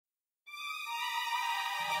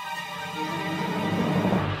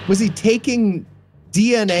Was he taking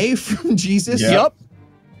DNA from Jesus? Yep.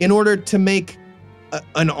 In order to make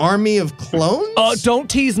an army of clones? Don't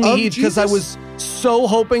tease me, Heath, because I was so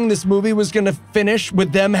hoping this movie was going to finish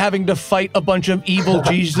with them having to fight a bunch of evil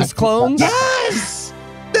Jesus clones. Yes!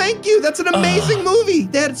 Thank you. That's an amazing movie.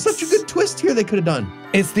 They had such a good twist here they could have done.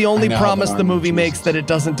 It's the only promise the movie makes that it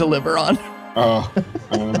doesn't deliver on. Oh,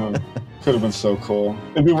 I don't know. Could have been so cool.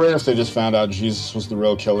 It'd be weird if they just found out Jesus was the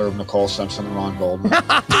real killer of Nicole Simpson and Ron Goldman.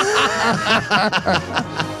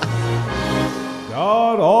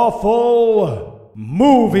 God awful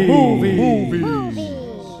movies.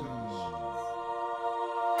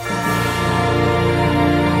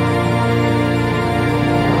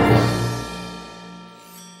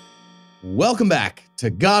 Welcome back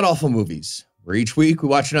to God Awful Movies, where each week we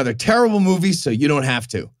watch another terrible movie so you don't have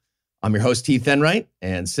to. I'm your host, Heath Enright,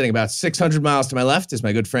 and sitting about 600 miles to my left is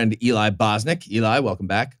my good friend Eli Bosnick. Eli, welcome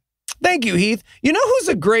back. Thank you, Heath. You know who's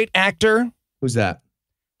a great actor? Who's that?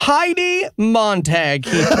 Heidi Montag,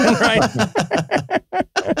 Heath Enright.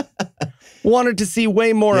 Wanted to see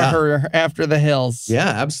way more of her after The Hills. Yeah,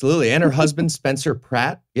 absolutely. And her husband, Spencer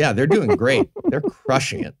Pratt. Yeah, they're doing great. They're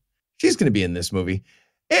crushing it. She's going to be in this movie.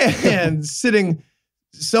 And sitting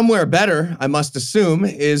somewhere better, I must assume,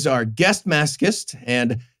 is our guest masochist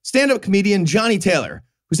and stand-up comedian Johnny Taylor,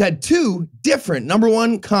 who's had 2 different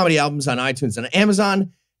 #1 comedy albums on iTunes and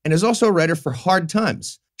Amazon, and is also a writer for Hard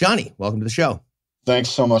Times. Johnny, welcome to the show. Thanks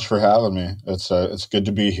so much for having me. It's good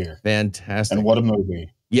to be here. Fantastic. And what a movie.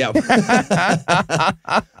 Yeah.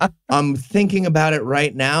 I'm thinking about it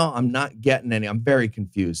right now. I'm not getting any. I'm very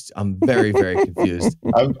confused. I'm very, very confused.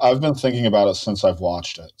 I've been thinking about it since I've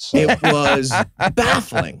watched it. So. It was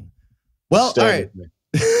baffling. Well, all right.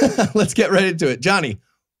 Let's get right into it. Johnny,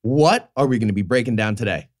 what are we going to be breaking down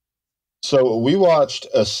today? So we watched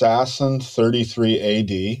Assassin 33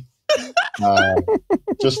 AD.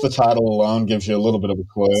 Just the title alone gives you a little bit of a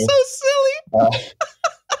clue. So silly.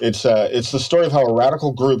 It's the story of how a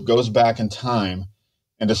radical group goes back in time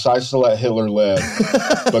and decides to let Hitler live,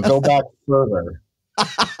 but go back further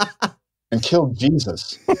and kill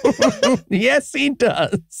Jesus. Yes, he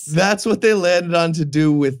does. That's what they landed on to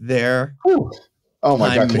do with their. Whew. Oh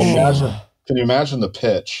my God! Can you imagine the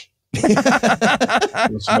pitch?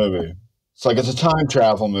 This movie. It's like it's a time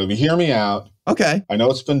travel movie. Hear me out. Okay. I know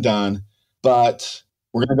it's been done, but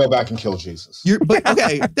we're gonna go back and kill Jesus. But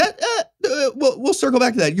okay, that we'll circle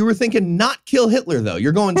back to that. You were thinking not kill Hitler though.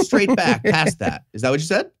 You're going straight back past that. Is that what you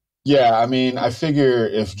said? Yeah, I mean, I figure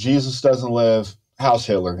if Jesus doesn't live, how's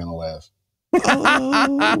Hitler gonna live?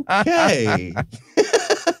 Okay.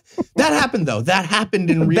 That happened though. That happened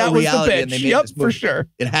in real reality, and they made this movie. For sure.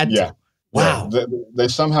 It had to. Wow. Yeah, they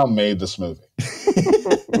somehow made this movie.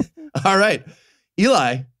 All right,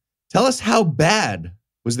 Eli, tell us how bad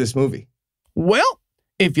was this movie? Well,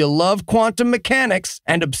 if you love quantum mechanics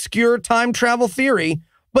and obscure time travel theory,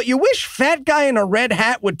 but you wish Fat Guy in a Red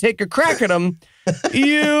Hat would take a crack at him,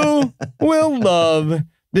 you will love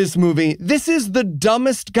this movie. This is the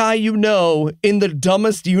dumbest guy you know in the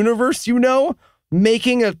dumbest universe you know,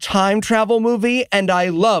 making a time travel movie, and I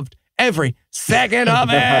loved every second of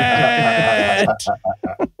it.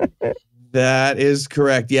 That is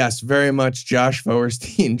correct. Yes, very much Josh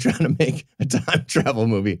Foerstein trying to make a time travel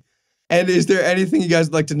movie. And is there anything you guys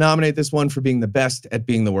would like to nominate this one for being the best at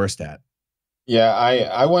being the worst at? Yeah,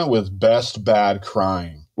 I went with best bad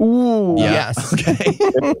crying. Ooh, yes. Okay.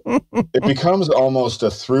 It becomes almost a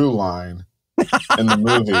through line in the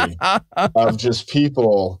movie of just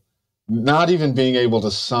people not even being able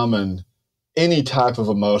to summon any type of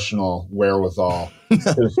emotional wherewithal.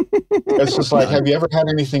 It's just like, have you ever had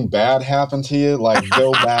anything bad happen to you? Like,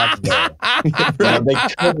 go back there. They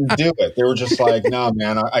couldn't do it. They were just like, no,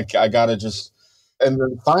 man, I got to just. And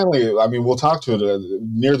then finally, I mean, we'll talk to it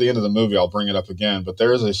near the end of the movie. I'll bring it up again. But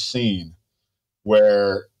there is a scene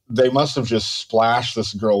where they must have just splashed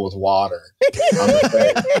this girl with water on the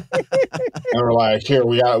face. And we're like, here,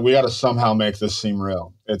 we got to somehow make this seem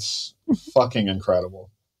real. It's fucking incredible.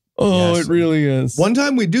 Oh, yes. It really is. One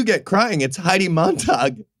time we do get crying. It's Heidi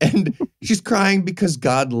Montag, and she's crying because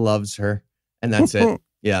God loves her, and that's it.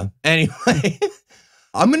 Yeah. Anyway,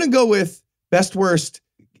 I'm going to go with best worst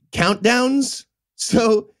countdowns.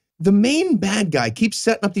 So the main bad guy keeps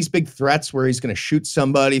setting up these big threats where he's going to shoot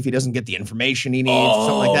somebody if he doesn't get the information he needs or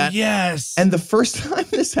something like that. Yes. And the first time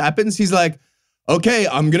this happens, he's like, okay,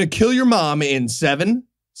 I'm going to kill your mom in 7,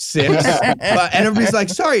 6. And everybody's like,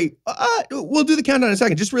 sorry, we'll do the countdown in a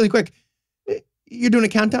second. Just really quick. You're doing a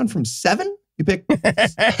countdown from 7? You pick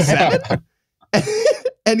 7?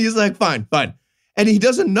 And he's like, fine. And he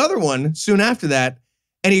does another one soon after that.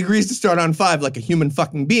 And he agrees to start on 5 like a human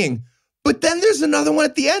fucking being. But then there's another one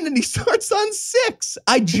at the end and he starts on 6.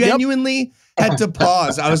 I genuinely had to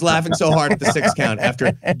pause. I was laughing so hard at the 6 count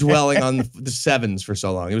after dwelling on the 7s for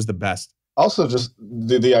so long. It was the best. Also, just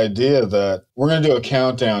the idea that we're going to do a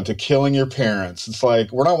countdown to killing your parents. It's like,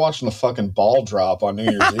 we're not watching the fucking ball drop on New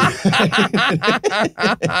Year's Eve.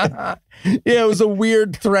 Yeah, it was a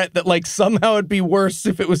weird threat that like somehow it'd be worse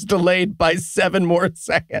if it was delayed by 7 more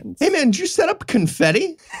seconds. Hey man, did you set up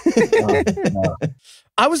confetti? No.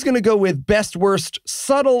 I was going to go with best worst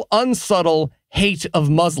subtle, unsubtle hate of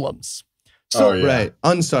Muslims. So, Right.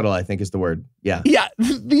 Unsubtle, I think is the word. Yeah. Yeah,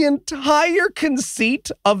 the entire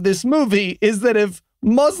conceit of this movie is that if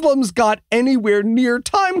Muslims got anywhere near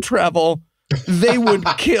time travel, they would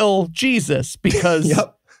kill Jesus because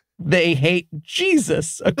they hate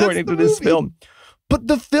Jesus, according to this film. But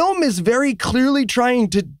the film is very clearly trying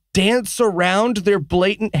to dance around their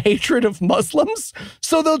blatant hatred of Muslims.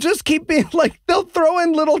 So they'll just keep being like, they'll throw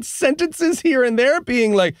in little sentences here and there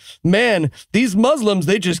being like, man, these Muslims,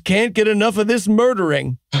 they just can't get enough of this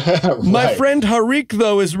murdering. Right. My friend Harik,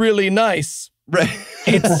 though, is really nice. Right.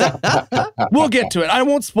 We'll get to it. I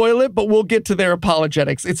won't spoil it, but we'll get to their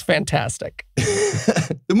apologetics. It's fantastic.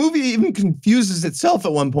 The movie even confuses itself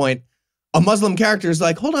at one point. A Muslim character is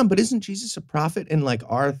like, hold on, but isn't Jesus a prophet in like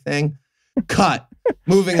our thing? Cut.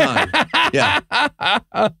 Moving on. Yeah.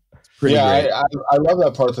 Pretty great. I love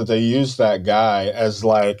that part that they use that guy as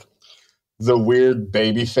like the weird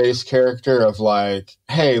baby face character of like,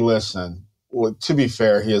 hey, listen, well, to be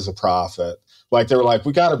fair, he is a prophet. Like they were like,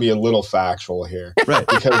 we got to be a little factual here. Right.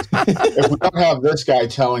 Because if we don't have this guy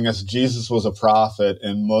telling us Jesus was a prophet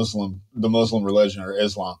in the Muslim religion or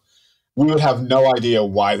Islam, we would have no idea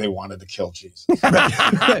why they wanted to kill Jesus.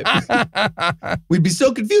 Right. We'd be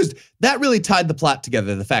so confused. That really tied the plot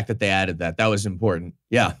together, the fact that they added that. That was important.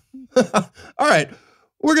 Yeah. All right.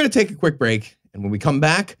 We're going to take a quick break. And when we come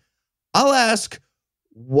back, I'll ask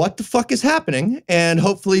what the fuck is happening. And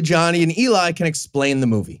hopefully Johnny and Eli can explain the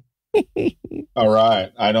movie. All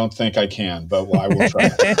right. I don't think I can, but I will try.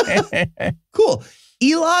 Cool.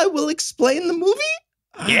 Eli will explain the movie?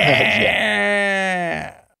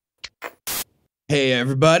 Yeah. Hey,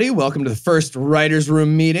 everybody. Welcome to the first writer's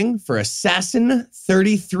room meeting for Assassin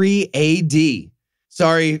 33 AD.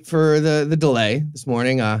 Sorry for the delay this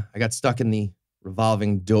morning. I got stuck in the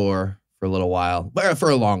revolving door for a little while, for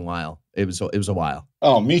a long while. It was a while.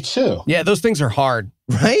 Oh, me too. Yeah, those things are hard.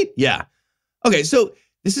 Right? Yeah. Okay, so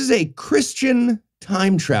this is a Christian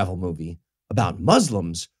time travel movie about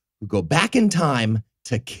Muslims who go back in time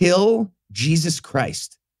to kill Jesus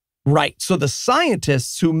Christ. Right. So the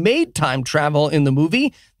scientists who made time travel in the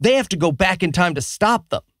movie, they have to go back in time to stop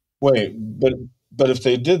them. Wait, but if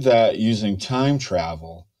they did that using time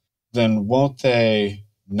travel, then won't they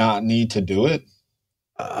not need to do it?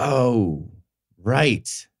 Oh,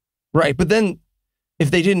 right. Right. But then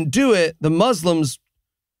if they didn't do it, the Muslims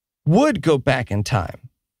would go back in time.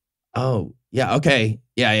 Oh, yeah. Okay.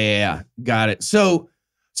 Yeah. Got it. So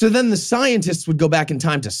then the scientists would go back in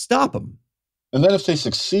time to stop them. And then if they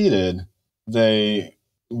succeeded, they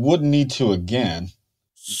wouldn't need to again.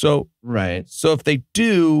 So, right. So if they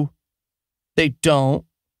do, they don't,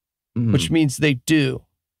 which means they do.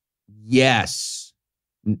 Yes.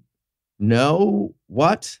 No.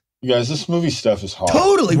 What? You guys, this movie stuff is hard.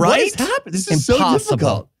 Totally. Right? What is happening? This is Impossible. so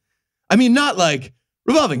difficult. I mean, not like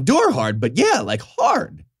revolving door hard, but yeah, like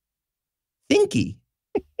hard. Thinky.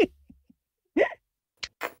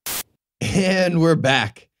 And we're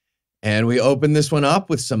back. And we open this one up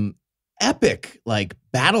with some epic, like,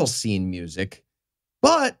 battle scene music.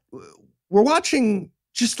 But we're watching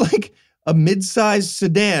just like a mid-sized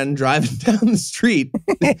sedan driving down the street.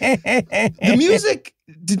 The music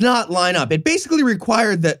did not line up. It basically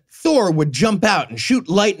required that Thor would jump out and shoot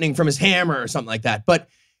lightning from his hammer or something like that. But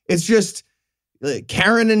it's just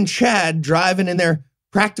Karen and Chad driving in their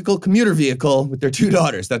practical commuter vehicle with their 2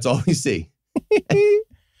 daughters. That's all we see.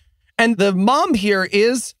 And the mom here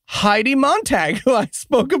is Heidi Montag, who I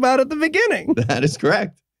spoke about at the beginning. That is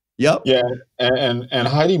correct. Yep. Yeah, and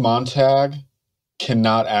Heidi Montag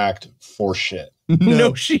cannot act for shit.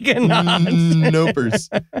 No, she cannot. Nopers.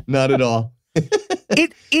 Not at all.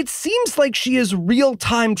 It seems like she is real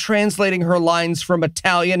time translating her lines from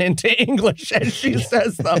Italian into English as she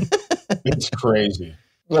says them. It's crazy.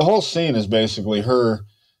 The whole scene is basically her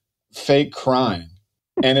fake crying.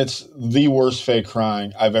 And it's the worst fake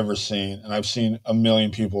crying I've ever seen. And I've seen a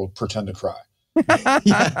million people pretend to cry.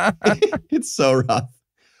 Yeah. It's so rough.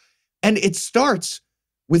 And it starts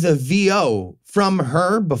with a VO from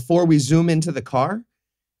her before we zoom into the car.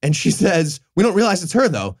 And she says, we don't realize it's her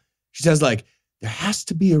though. She says like, there has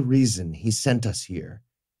to be a reason he sent us here.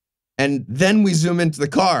 And then we zoom into the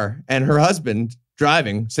car, and her husband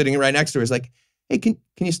driving, sitting right next to her, is like, hey, can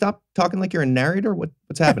you stop talking like you're a narrator?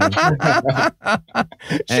 What's happening?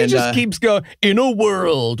 She just keeps going, in a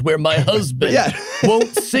world where my husband won't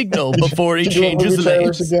signal before he changes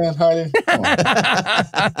lanes. Again, Heidi?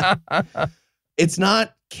 It's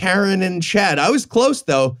not Karen and Chad. I was close,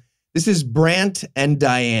 though. This is Brant and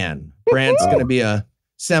Diane. Brant's going to be a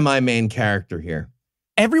semi-main character here.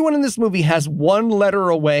 Everyone in this movie has one letter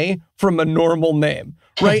away from a normal name,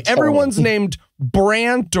 right? Totally. Everyone's named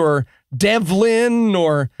Brant or Devlin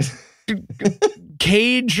or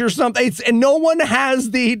Cage or something. And no one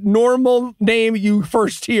has the normal name you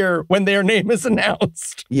first hear when their name is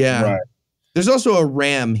announced. Yeah. Right. There's also a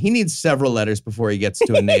Ram. He needs several letters before he gets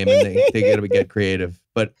to a name, and they got to get creative.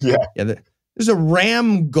 But there's a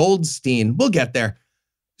Ram Goldstein. We'll get there.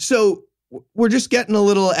 So we're just getting a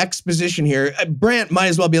little exposition here. Brant might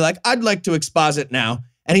as well be like, I'd like to exposit now.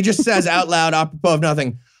 And he just says out loud, apropos of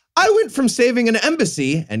nothing, I went from saving an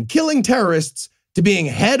embassy and killing terrorists to being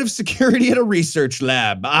head of security at a research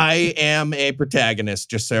lab. I am a protagonist,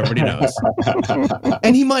 just so everybody knows.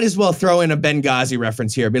 And he might as well throw in a Benghazi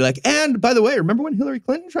reference here. Be like, and by the way, remember when Hillary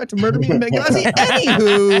Clinton tried to murder me in Benghazi?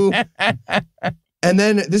 Anywho. And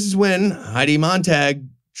then this is when Heidi Montag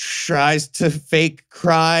tries to fake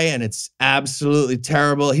cry, and it's absolutely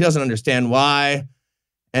terrible. He doesn't understand why.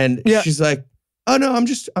 And she's like, oh no, I'm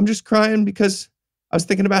just crying because I was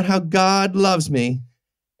thinking about how God loves me.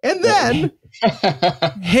 And then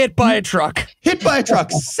hit by a truck.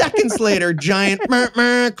 Seconds later, giant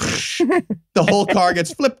the whole car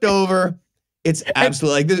gets flipped over. It's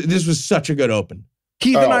absolutely like this was such a good open.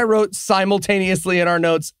 Keith and I wrote simultaneously in our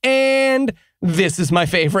notes, and this is my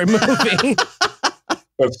favorite movie.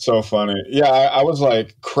 That's so funny. Yeah, I was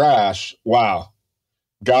like, Crash. Wow.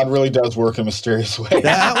 God really does work in mysterious ways.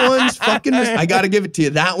 That one's fucking, I got to give it to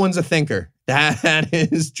you. That one's a thinker. That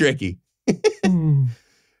is tricky.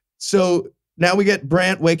 So now we get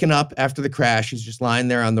Brant waking up after the crash. He's just lying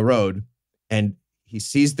there on the road, and he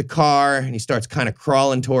sees the car, and he starts kind of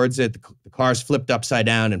crawling towards it. The car's flipped upside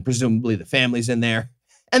down, and presumably the family's in there.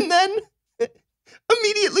 And then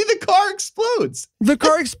immediately the car explodes.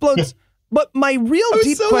 But my real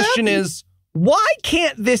deep question is, why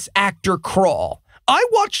can't this actor crawl? I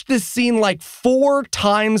watched this scene like 4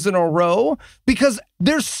 times in a row because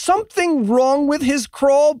there's something wrong with his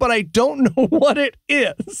crawl, but I don't know what it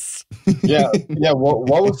is. Yeah.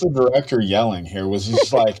 What was the director yelling here? Was he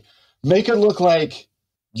just like, make it look like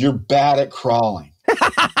you're bad at crawling?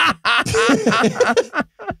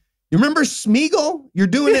 You remember Smeagol? You're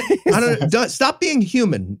doing it. Stop being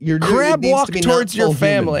human. Crab walk towards your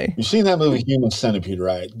family. Human. You've seen that movie Human Centipede,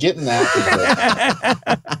 right? Get in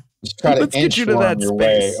that. Just try to inch on your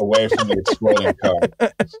way away from the exploding car.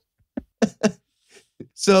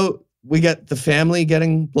 So we get the family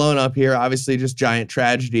getting blown up here. Obviously, just giant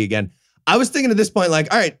tragedy again. I was thinking at this point,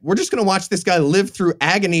 like, all right, we're just going to watch this guy live through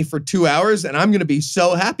agony for 2 hours, and I'm going to be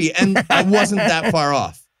so happy. And I wasn't that far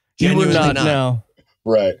off. You were not. No.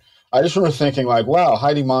 Right. I just remember thinking, like, wow,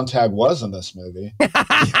 Heidi Montag was in this movie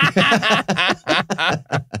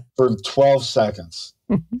for 12 seconds.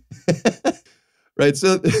 Right.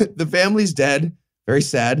 So the family's dead. Very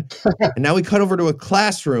sad. And now we cut over to a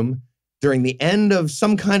classroom during the end of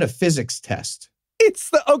some kind of physics test.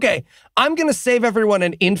 Okay, I'm going to save everyone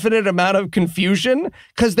an infinite amount of confusion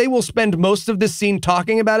because they will spend most of this scene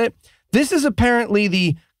talking about it. This is apparently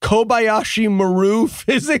the Kobayashi Maru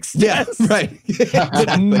physics test. Yeah, right.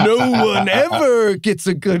 That no one ever gets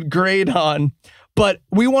a good grade on. But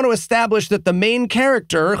we want to establish that the main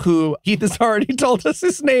character, who Heath has already told us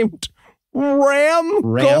is named Ram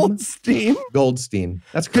Goldstein. Goldstein.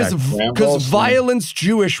 That's correct. Because Violence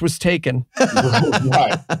Jewish was taken.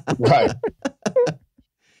 Right.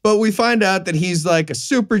 But we find out that he's like a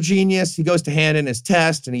super genius. He goes to hand in his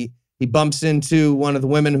test, and he bumps into one of the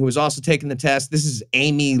women who was also taking the test. This is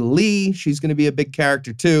Amy Lee. She's going to be a big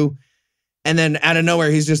character too. And then out of nowhere,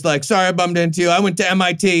 he's just like, sorry, I bumped into you. I went to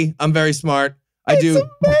MIT. I'm very smart. I do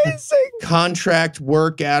amazing contract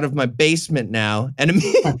work out of my basement now. And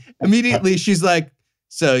immediately she's like,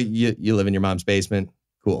 so you live in your mom's basement?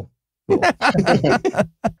 Cool.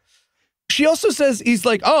 She also says, he's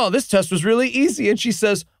like, oh, this test was really easy. And she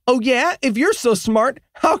says, oh yeah, if you're so smart,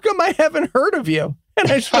 how come I haven't heard of you? And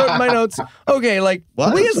I just wrote in my notes, okay, like,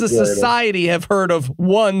 what? We as a society have heard of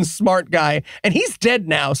one smart guy, and he's dead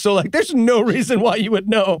now. So, like, there's no reason why you would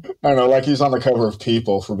know. I don't know, like he's on the cover of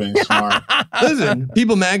People for being smart. Listen,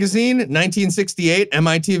 People magazine, 1968,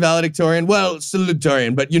 MIT valedictorian. Well,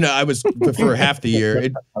 salutatorian, but, I was for half the year.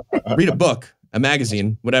 Read a book, a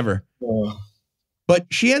magazine, whatever. But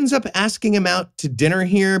she ends up asking him out to dinner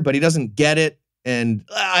here, but he doesn't get it. And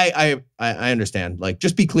I understand. Like,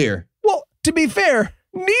 just be clear. Well, to be fair,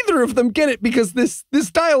 neither of them get it because this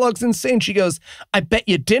dialogue's insane. She goes, I bet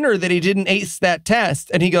you dinner that he didn't ace that test.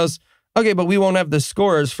 And he goes, okay, but we won't have the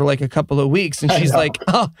scores for like a couple of weeks. And she's like,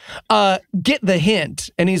 get the hint.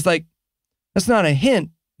 And he's like, that's not a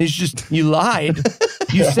hint. It's just, you lied.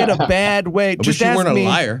 You said a bad way. I wish you weren't a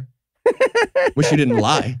liar. Wish you didn't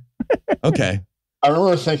lie. Okay. I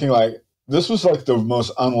remember thinking like, this was like the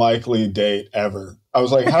most unlikely date ever. I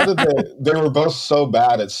was like, how did they were both so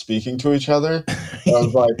bad at speaking to each other. I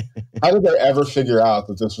was like, how did they ever figure out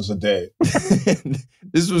that this was a date?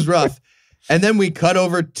 This was rough. And then we cut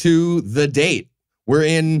over to the date. We're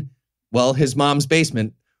in, well, his mom's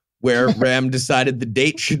basement where Ram decided the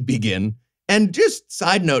date should begin. And just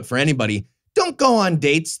side note for anybody, don't go on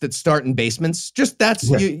dates that start in basements. Just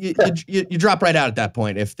you drop right out at that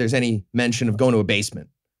point if there's any mention of going to a basement.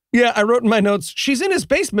 Yeah, I wrote in my notes, she's in his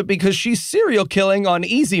basement because she's serial killing on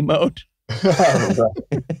easy mode.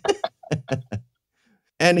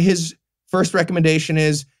 And his first recommendation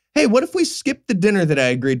is, hey, what if we skip the dinner that I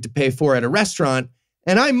agreed to pay for at a restaurant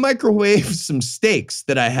and I microwave some steaks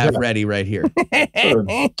that I have ready right here? What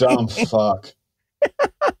a dumb fuck.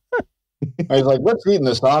 I was like, let's eat in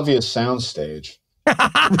this obvious soundstage.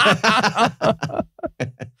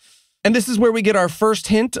 And this is where we get our first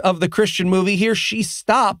hint of the Christian movie here. She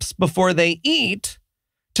stops before they eat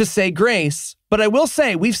to say grace. But I will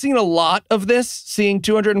say, we've seen a lot of this, seeing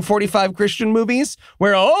 245 Christian movies,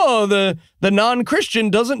 where, the non-Christian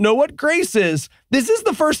doesn't know what grace is. This is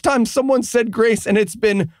the first time someone said grace, and it's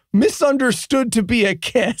been misunderstood to be a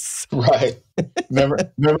kiss. Right. Never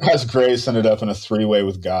has grace ended up in a three-way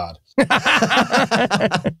with God.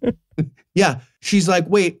 Yeah. She's like,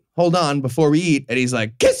 wait, hold on before we eat. And he's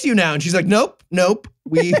like, kiss you now. And she's like, nope.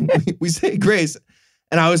 We say grace.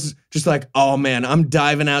 And I was just like, oh man, I'm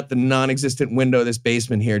diving out the non-existent window of this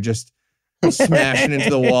basement here, just smashing into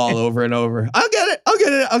the wall over and over. I'll get it.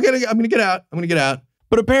 I'm going to get out.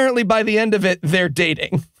 But apparently by the end of it, they're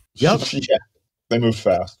dating. Yep. Yeah. They move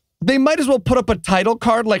fast. They might as well put up a title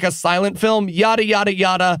card like a silent film, yada, yada,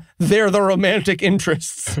 yada. They're the romantic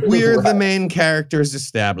interests. We're the main characters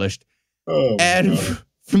established. Oh, and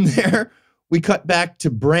from there, we cut back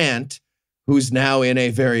to Brant, who's now in a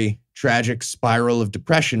very tragic spiral of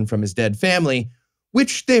depression from his dead family,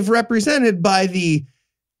 which they've represented by the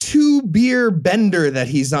 2-beer bender that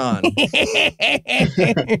he's on.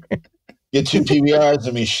 Get 2 PBRs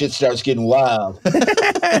and me shit starts getting wild.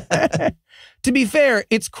 To be fair,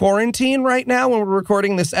 it's quarantine right now when we're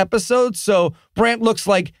recording this episode, so Brant looks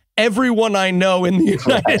like everyone I know in the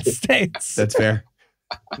United States. That's fair.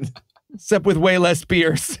 Except with way less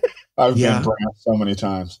beers. I've been Brant so many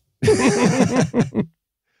times.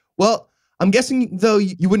 Well, I'm guessing, though,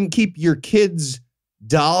 you wouldn't keep your kid's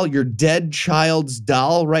doll, your dead child's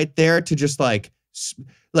doll right there to just like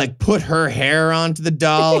put her hair onto the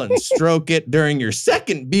doll and stroke it during your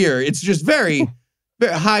second beer. It's just very,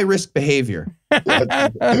 very high risk behavior.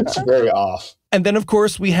 It's very off. And then, of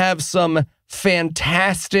course, we have some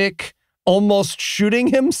fantastic, almost shooting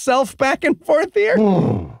himself back and forth here.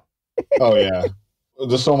 Oh, yeah.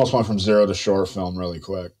 This almost went from zero to short film really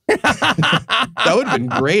quick. That would have been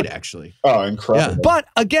great, actually. Oh, incredible. Yeah. But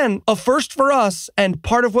again, a first for us, and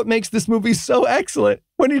part of what makes this movie so excellent,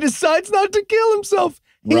 when he decides not to kill himself,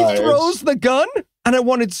 he throws the gun, and I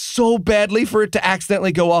wanted so badly for it to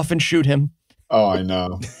accidentally go off and shoot him. Oh, I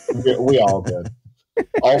know. We all did.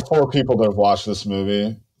 All 4 people that have watched this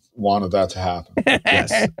movie wanted that to happen.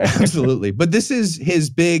 Yes, absolutely. But this is his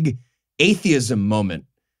big atheism moment.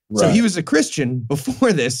 Right. So he was a Christian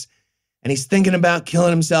before this, and he's thinking about killing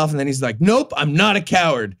himself, and then he's like, nope, I'm not a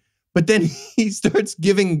coward. But then he starts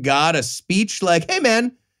giving God a speech like, hey, man,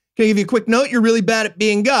 can I give you a quick note? You're really bad at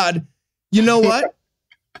being God. You know what?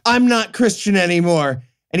 I'm not Christian anymore.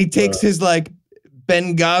 And he takes his like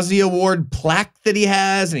Benghazi Award plaque that he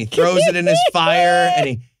has, and he throws it in his fire,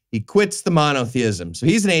 and he quits the monotheism. So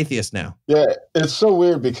he's an atheist now. Yeah, it's so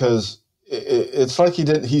weird because it's like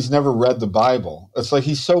he's never read the Bible. It's like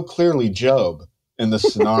he's so clearly Job in this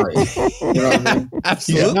scenario. You know what I mean?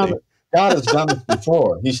 Absolutely. God has done this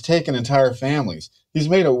before. He's taken entire families. He's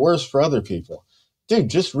made it worse for other people. Dude,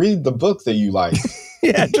 just read the book that you like.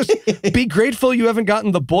 Yeah, just be grateful you haven't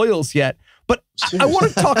gotten the boils yet. But I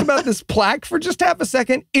want to talk about this plaque for just half a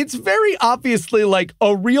second. It's very obviously like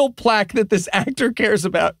a real plaque that this actor cares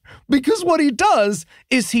about, because what he does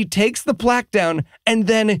is he takes the plaque down and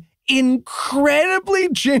then incredibly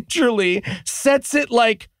gingerly sets it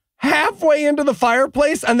like halfway into the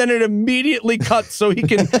fireplace, and then it immediately cuts so he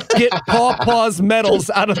can get Pawpaw's medals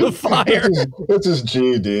out of the fire. This is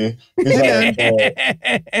GD. He's like,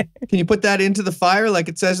 Can you put that into the fire like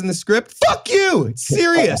it says in the script? Fuck you! It's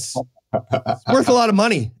serious. It's worth a lot of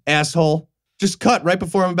money, asshole. Just cut right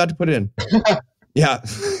before I'm about to put it in. Yeah.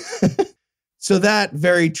 So that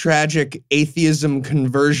very tragic atheism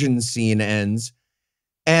conversion scene ends.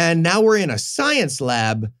 And now we're in a science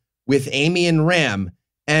lab with Amy and Ram.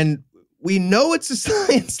 And we know it's a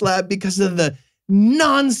science lab because of the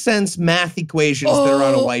nonsense math equations that are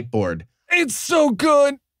on a whiteboard. It's so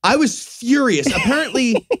good. I was furious.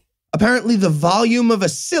 Apparently the volume of a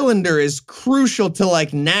cylinder is crucial to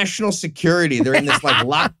like national security. They're in this like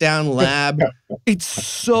lockdown lab. It's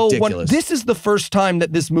so ridiculous. This is the first time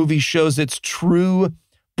that this movie shows its true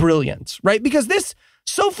brilliance, right? Because this,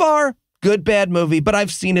 so far, good, bad movie, but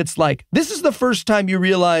I've seen it's like, this is the first time you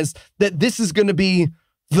realize that this is going to be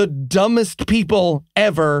the dumbest people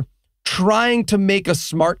ever trying to make a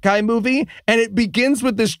smart guy movie, and it begins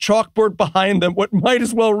with this chalkboard behind them, what might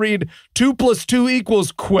as well read 2 + 2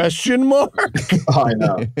 = question mark. Oh, I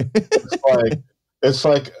know. It's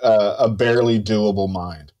like a barely doable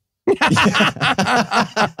mind.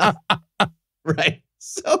 Right.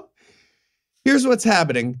 So here's what's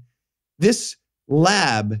happening. This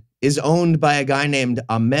lab is owned by a guy named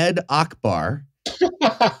Ahmed Akbar.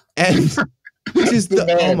 And which is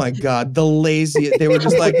oh my God, the laziest. They were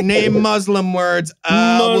just like, name Muslim words.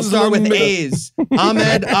 We'll start with A's.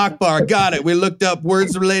 Ahmed Akbar. Got it. We looked up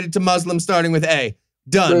words related to Muslim starting with A.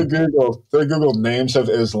 Done. They Googled names of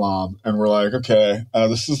Islam, and we're like, okay,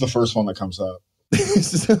 this is the first one that comes up.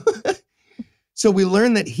 So we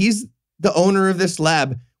learn that he's the owner of this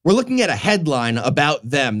lab. We're looking at a headline about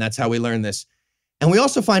them. That's how we learn this. And we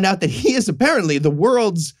also find out that he is apparently the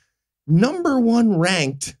world's #1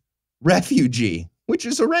 ranked refugee, which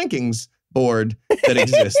is a rankings board that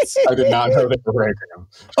exists. I did not know they were ranking him.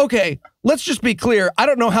 Okay, let's just be clear. I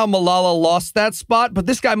don't know how Malala lost that spot, but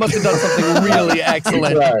this guy must have done something really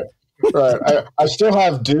excellent. Right. I still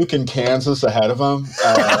have Duke and Kansas ahead of him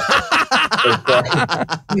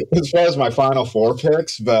as far as my Final Four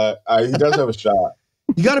picks, but he does have a shot.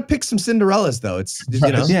 You got to pick some Cinderellas, though. It's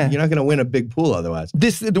you're not going to win a big pool otherwise.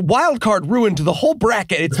 The wild card ruined the whole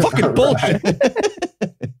bracket. It's fucking bullshit.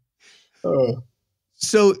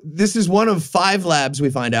 So this is one of 5 labs we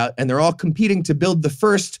find out, and they're all competing to build the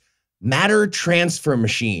first matter transfer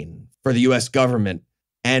machine for the US government.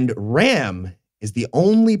 And Ram is the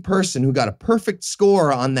only person who got a perfect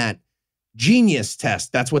score on that genius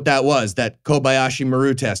test. That's what that was. That Kobayashi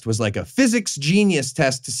Maru test was like a physics genius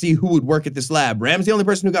test to see who would work at this lab. Ram's the only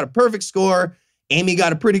person who got a perfect score. Amy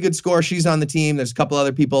got a pretty good score. She's on the team. There's a couple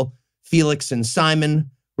other people, Felix and Simon,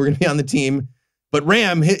 who are going to be on the team. But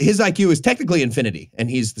Ram, his IQ is technically infinity, and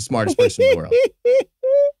he's the smartest person in the world.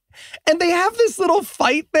 And they have this little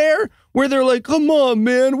fight there where they're like, come on,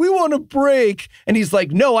 man, we want a break. And he's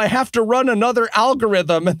like, no, I have to run another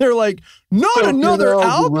algorithm. And they're like, not another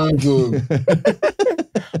algorithm.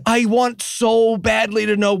 I want so badly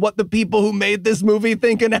to know what the people who made this movie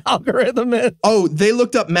think an algorithm is. Oh, they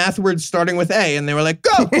looked up math words starting with A, and they were like,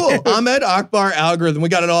 oh, cool, Ahmed Akbar algorithm. We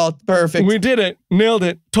got it all perfect. We did it. Nailed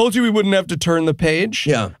it. Told you we wouldn't have to turn the page.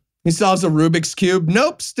 Yeah. He solves a Rubik's Cube.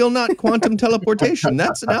 Nope, still not quantum teleportation.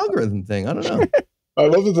 That's an algorithm thing. I don't know. I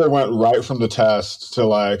love that they went right from the test to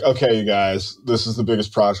like, okay, you guys, this is the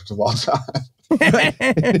biggest project of all time.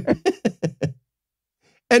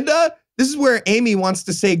 And this is where Amy wants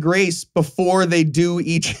to say grace before they do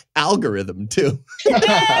each algorithm, too. Yeah,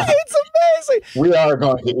 it's amazing. We are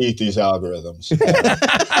going to eat these algorithms.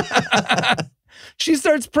 She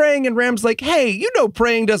starts praying, and Ram's like, hey, you know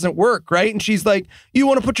praying doesn't work, right? And she's like, you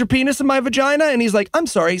want to put your penis in my vagina? And he's like, I'm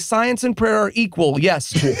sorry, science and prayer are equal.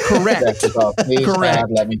 Yes, correct. Please, correct.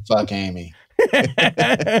 God, let me fuck Amy.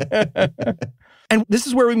 And this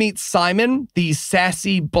is where we meet Simon, the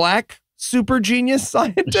sassy black super genius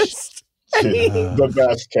scientist. The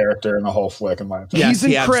best character in the whole flick, in my opinion. He's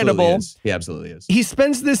incredible. He absolutely is. He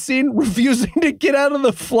spends this scene refusing to get out of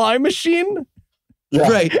the fly machine. Yeah.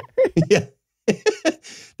 Right. Yeah.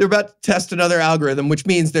 They're about to test another algorithm, which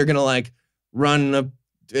means they're going to like run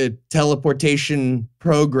a teleportation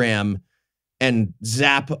program and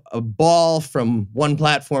zap a ball from one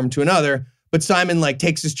platform to another. But Simon like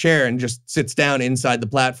takes his chair and just sits down inside the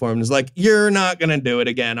platform and is like, you're not going to do it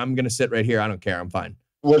again. I'm going to sit right here. I don't care. I'm fine.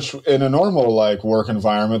 Which in a normal like work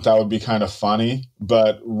environment, that would be kind of funny.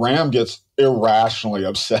 But Ram gets irrationally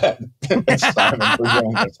upset at Simon for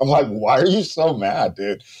doing this. I'm like, why are you so mad,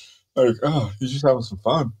 dude? Like, oh, you're just having some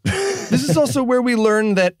fun. This is also where we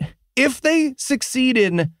learn that if they succeed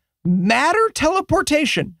in matter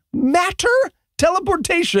teleportation, matter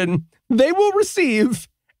teleportation, they will receive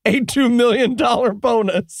a $2 million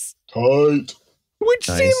bonus. Tight. Which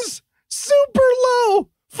Nice. seems super low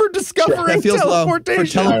for discovering That feels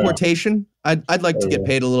teleportation. low for teleportation. I'd like to get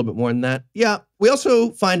paid a little bit more than that. Yeah. We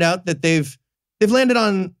also find out that they've landed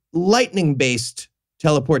on lightning-based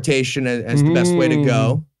teleportation as the best way to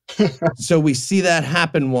go. So we see that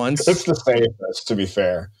happen once. It's the safest, to be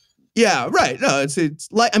fair. Yeah, right. No, it's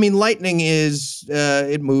like, I mean, lightning is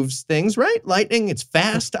it moves things, right? Lightning, it's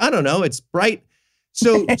fast. I don't know, it's bright.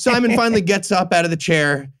 So Simon finally gets up out of the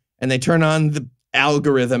chair and they turn on the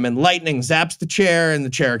algorithm and lightning zaps the chair and the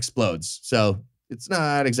chair explodes. So it's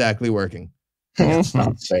not exactly working. It's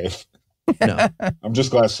not safe. No. I'm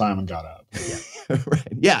just glad Simon got up. Right.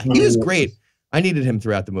 Yeah, he was great. I needed him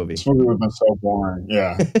throughout the movie. This movie would have been so boring.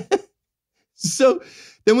 Yeah. So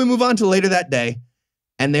then we move on to later that day,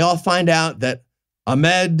 and they all find out that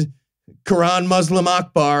Ahmed Quran Muslim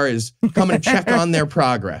Akbar is coming to check on their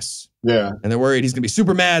progress. Yeah. And they're worried he's going to be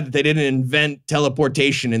super mad that they didn't invent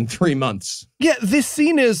teleportation in 3 months. Yeah, this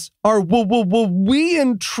scene is, are we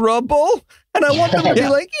in trouble? And I want them to be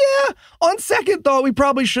like, yeah, on second thought, we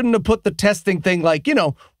probably shouldn't have put the testing thing like,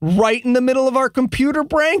 right in the middle of our computer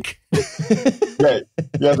brank. Right.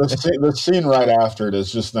 Yeah, the scene right after it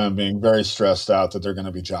is just them being very stressed out that they're going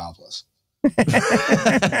to be jobless.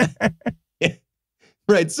 Yeah.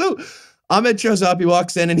 Right. So Ahmed shows up, he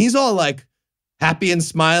walks in, and he's all like happy and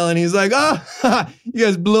smiling. He's like, you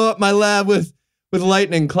guys blew up my lab with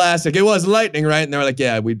lightning. Classic. It was lightning, right? And they're like,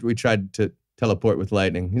 yeah, we tried to teleport with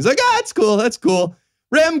lightning. He's like, that's cool. That's cool.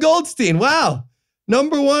 Ram Goldstein. Wow.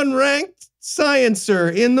 #1 ranked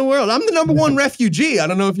sciencer in the world. I'm the #1 refugee. I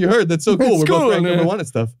don't know if you heard. That's so cool. We're both ranked #1 and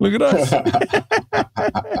stuff. Look at us.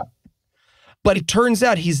 But it turns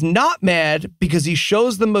out he's not mad because he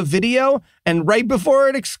shows them a video, and right before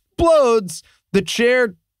it explodes, the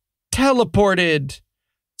chair teleported.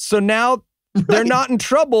 So now they're not in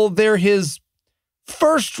trouble. They're his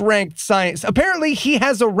first-ranked science. Apparently, he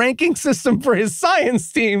has a ranking system for his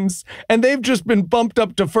science teams, and they've just been bumped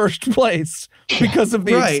up to first place because of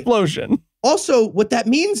the explosion. Also, what that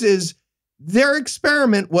means is their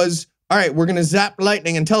experiment was, all right, we're going to zap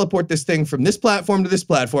lightning and teleport this thing from this platform to this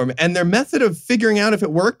platform. And their method of figuring out if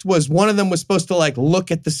it worked was one of them was supposed to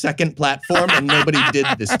look at the second platform, and nobody did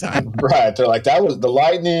this time. Right. They're like, the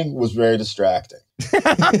lightning was very distracting.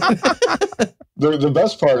 The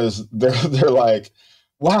best part is they're like,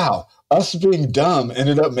 wow, us being dumb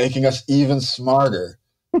ended up making us even smarter.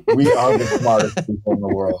 We are the smartest people in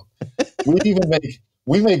the world.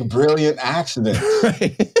 We make brilliant accidents.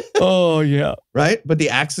 Right. Oh, yeah. Right? But the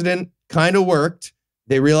accident kind of worked.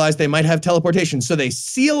 They realized they might have teleportation. So they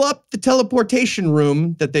seal up the teleportation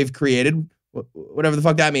room that they've created, whatever the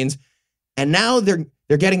fuck that means. And now they're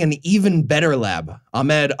getting an even better lab.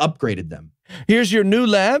 Ahmed upgraded them. Here's your new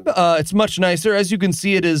lab. It's much nicer. As you can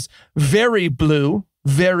see, it is very blue.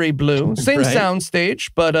 Very blue. Same sound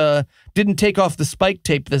stage, but didn't take off the spike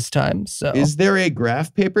tape this time. So is there a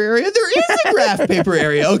graph paper area? There is a graph paper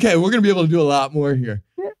area. Okay, we're going to be able to do a lot more here.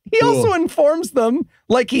 He also informs them,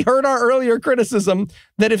 like he heard our earlier criticism,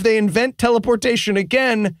 that if they invent teleportation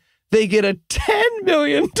again, they get a $10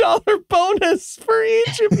 million bonus for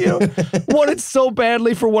each of you. Wanted so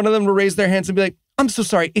badly for one of them to raise their hands and be like, I'm so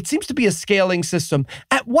sorry. It seems to be a scaling system.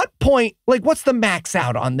 At what point, what's the max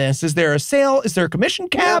out on this? Is there a sale? Is there a commission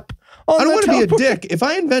cap? I don't want to be a dick. If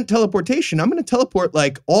I invent teleportation, I'm going to teleport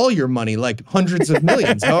all your money, hundreds of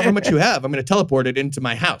millions, however much you have. I'm going to teleport it into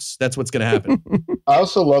my house. That's what's going to happen. I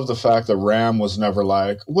also love the fact that Ram was never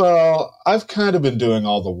like, well, I've kind of been doing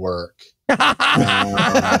all the work. So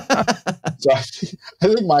I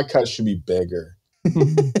think my cut should be bigger.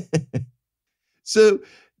 So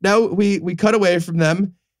now we cut away from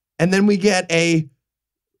them, and then we get a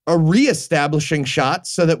reestablishing shot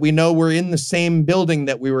so that we know we're in the same building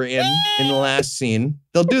that we were in the last scene.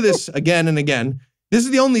 They'll do this again and again. This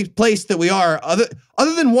is the only place that we are, other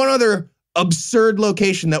than one other absurd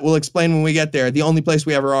location that we'll explain when we get there. The only place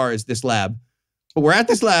we ever are is this lab. But we're at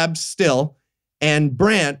this lab still, and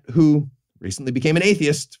Brant, who recently became an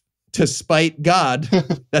atheist to spite God,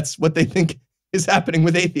 that's what they think is happening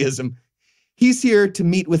with atheism. He's here to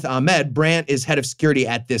meet with Ahmed. Brant is head of security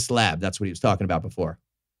at this lab. That's what he was talking about before.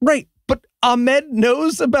 Right, but Ahmed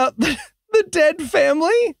knows about the dead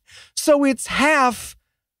family, so it's half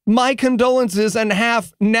my condolences and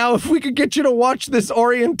half, now if we could get you to watch this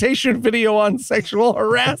orientation video on sexual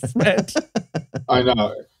harassment. I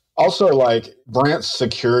know. Also, Brant's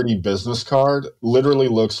security business card literally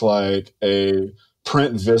looks like a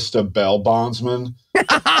Print Vista bail bondsman.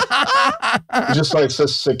 It just like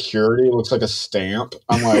says security, looks like a stamp.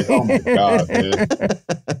 I'm like, oh my God, dude.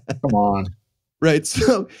 Come on. Right.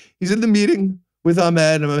 So he's in the meeting with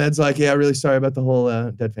Ahmed, and Ahmed's like, yeah, really sorry about the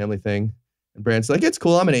whole dead family thing. And Brandt's like, it's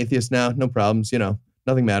cool. I'm an atheist now. No problems. You know,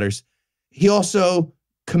 nothing matters. He also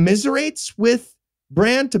commiserates with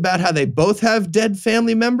Brandt about how they both have dead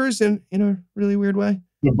family members in a really weird way.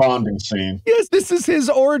 The bonding scene. Yes, this is his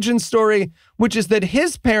origin story, which is that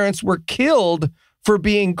his parents were killed for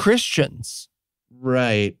being Christians.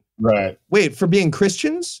 Right. Right. Wait, for being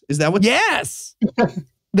Christians? Is that what? Yes.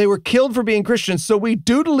 They were killed for being Christians. So we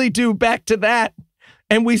doodly do back to that.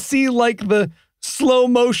 And we see like the slow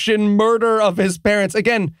motion murder of his parents.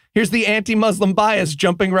 Again, here's the anti-Muslim bias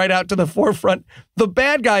jumping right out to the forefront. The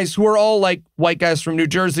bad guys, who are all like white guys from New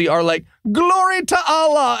Jersey, are like, glory to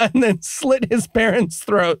Allah, and then slit his parents'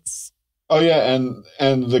 throats. Oh yeah,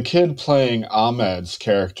 and the kid playing Ahmed's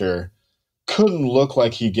character couldn't look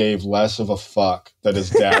like he gave less of a fuck that his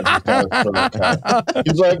dad just got his throat cut.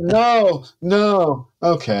 He's like, no,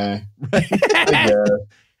 okay. I guess.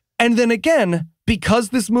 And then again, because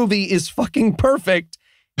this movie is fucking perfect,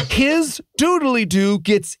 his doodly-doo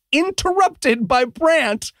gets interrupted by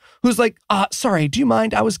Brandt, who's like, sorry, do you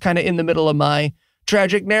mind? I was kind of in the middle of my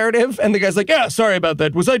tragic narrative. And the guy's like, yeah, sorry about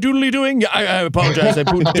that. Was I doodly-dooing? Yeah, I apologize. I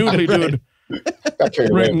doodly-dooed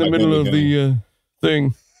right in the middle of the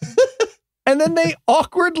thing. And then they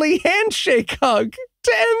awkwardly handshake hug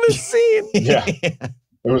to end the scene. Yeah, it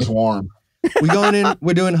was warm. We going in,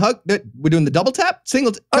 we're doing the double tap,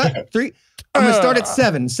 single cut, 3. I'm going to start at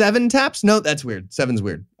 7. 7 taps? No, that's weird. 7's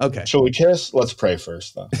weird. Okay. Shall we kiss? Let's pray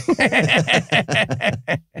first, though.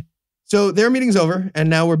 So their meeting's over, and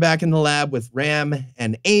now we're back in the lab with Ram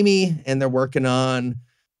and Amy, and they're working on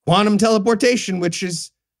quantum teleportation, which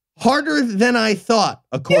is harder than I thought,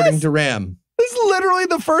 according to Ram. This is literally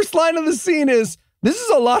the first line of the scene is, this is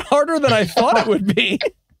a lot harder than I thought it would be.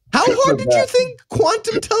 How hard did you think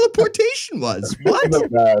quantum teleportation was? What?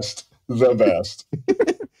 The best.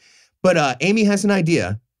 But Amy has an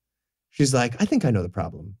idea. She's like, I think I know the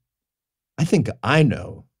problem. I think I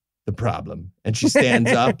know the problem. And she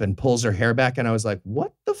stands up and pulls her hair back. And I was like,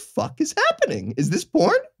 what the fuck is happening? Is this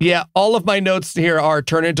porn? Yeah, all of my notes here are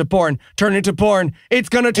turn into porn, turn into porn. It's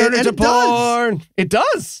going to turn into porn. It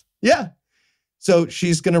does. Yeah. So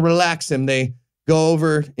she's going to relax him. They go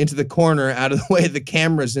over into the corner out of the way of the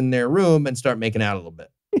cameras in their room and start making out a little bit.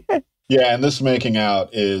 Yeah, and this making out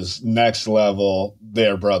is next level,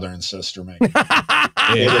 their brother and sister making out.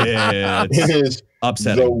 It is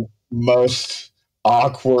upsetting. The most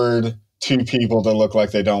awkward two people that look like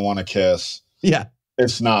they don't want to kiss. Yeah.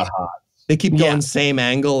 It's not hot. They keep going same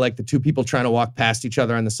angle, like the two people trying to walk past each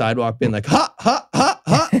other on the sidewalk, being like, ha, ha, ha,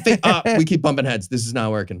 ha. We keep bumping heads. This is not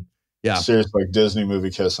working. Yeah. Seriously, like Disney movie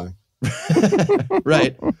kissing.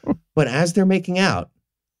 Right. But as they're making out,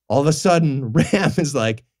 all of a sudden, Ram is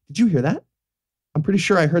like, did you hear that? I'm pretty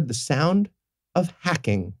sure I heard the sound of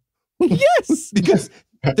hacking. Yes. Because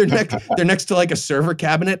they're next to like a server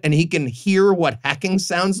cabinet, and he can hear what hacking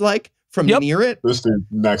sounds like from near it. This dude,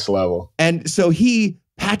 next level. And so he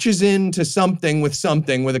patches into something with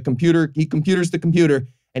a computer. He computers the computer,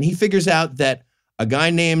 and he figures out that a guy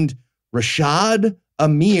named Rashad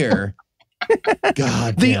Amir,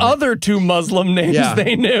 God, the other two Muslim names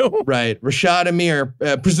they knew. Right. Rashad Amir,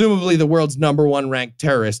 presumably the world's #1 ranked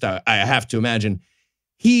terrorist, I have to imagine.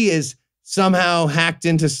 He is somehow hacked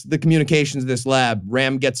into the communications of this lab.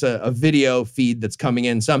 Ram gets a video feed that's coming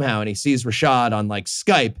in somehow, and he sees Rashad on like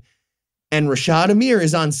Skype. And Rashad Amir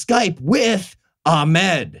is on Skype with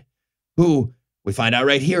Ahmed, who we find out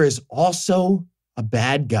right here is also a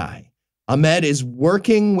bad guy. Ahmed is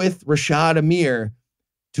working with Rashad Amir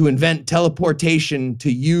to invent teleportation to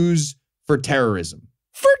use for terrorism.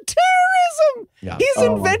 For terrorism? Yeah. He's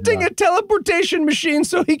inventing a teleportation machine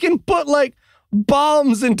so he can put like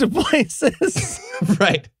bombs into places.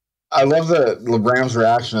 Right. I love that LeBram's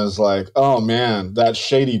reaction is like, oh man, that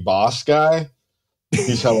shady boss guy,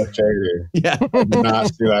 he's hella shady. Yeah. I did not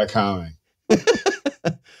see that coming.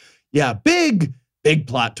 Yeah, big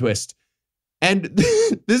plot twist. And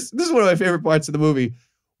this is one of my favorite parts of the movie.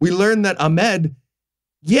 We learn that Ahmed,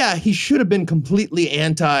 he should have been completely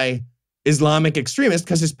anti-Islamic extremist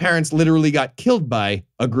because his parents literally got killed by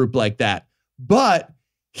a group like that. But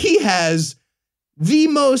he has the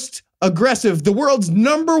most aggressive, the world's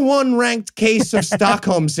 #1 ranked case of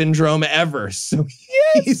Stockholm syndrome ever. So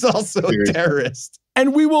he's also a terrorist.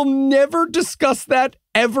 And we will never discuss that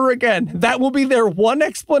ever again. That will be their one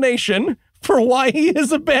explanation for why he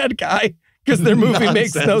is a bad guy, because their movie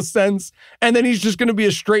makes no sense. And then he's just going to be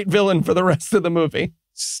a straight villain for the rest of the movie.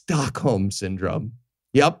 Stockholm Syndrome.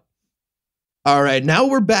 Yep. All right, now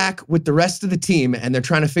we're back with the rest of the team, and they're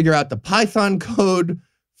trying to figure out the Python code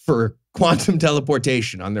for quantum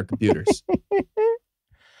teleportation on their computers.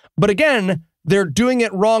 But again, they're doing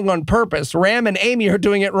it wrong on purpose. Ram and Amy are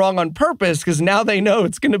doing it wrong on purpose because now they know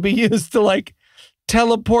it's going to be used to like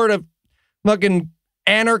teleport a fucking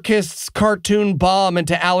anarchist's cartoon bomb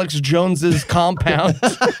into Alex Jones's compound.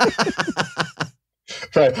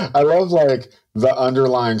 Right. I love like the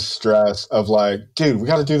underlying stress of like, dude, we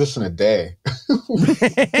got to do this in a day. We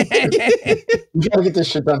got to get this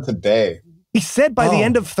shit done today. He said by the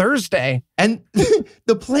end of Thursday. And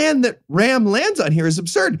the plan that Ram lands on here is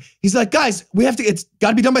absurd. He's like, guys, it's got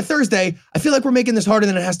to be done by Thursday. I feel like we're making this harder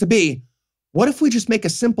than it has to be. What if we just make a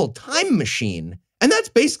simple time machine? And that's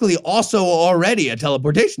basically also already a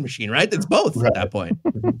teleportation machine, right? That's both at that point.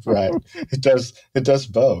 Right. It does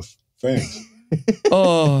both things.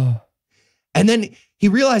 Oh. And then he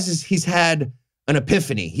realizes he's had an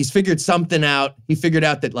epiphany. He's figured something out. He figured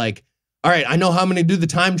out that like, all right, I know how I'm going to do the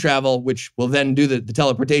time travel, which will then do the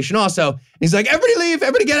teleportation also. And he's like, everybody leave,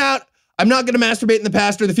 everybody get out. I'm not going to masturbate in the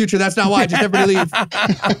past or the future. That's not why, just everybody leave.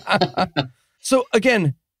 So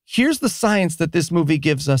again, here's the science that this movie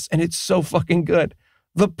gives us, and it's so fucking good.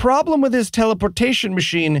 The problem with his teleportation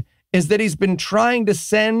machine is that he's been trying to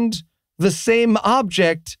send the same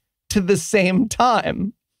object to the same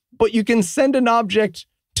time, but you can send an object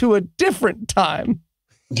to a different time.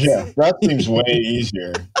 Yeah, that seems way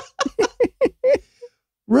easier.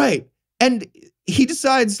 Right. And he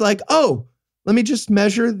decides like, oh, let me just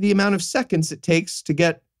measure the amount of seconds it takes to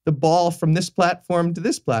get the ball from this platform to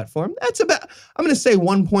this platform. That's about, I'm going to say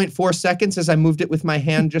 1.4 seconds as I moved it with my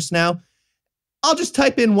hand just now. I'll just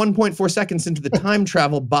type in 1.4 seconds into the time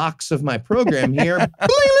travel box of my program here.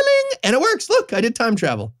 Bling-a-ling, and it works. Look, I did time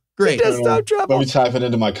travel. Great. It does time travel. Let me type it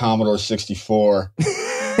into my Commodore 64. See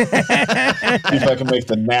if I can make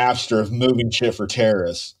the Napster of moving shit for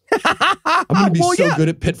terrorists. I'm going to be so good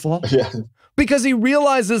at Pitfall. Yeah. Because he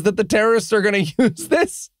realizes that the terrorists are going to use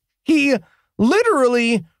this. He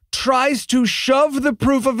literally tries to shove the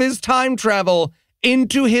proof of his time travel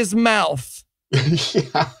into his mouth.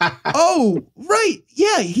 Oh, right.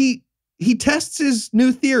 Yeah, he tests his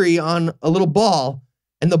new theory on a little ball,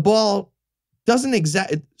 and the ball doesn't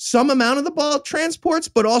some amount of the ball transports,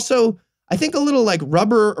 but also I think a little like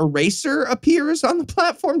rubber eraser appears on the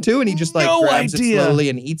platform too, and he just like grabs it slowly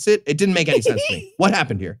and eats it. It didn't make any sense to me. What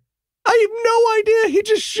happened here? I have no idea. He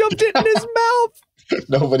just shoved it in his mouth.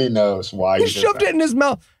 Nobody knows why he shoved it in his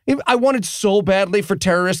mouth. I wanted so badly for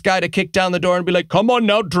terrorist guy to kick down the door and be like, come on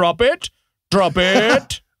now, drop it. Drop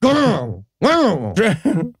it. You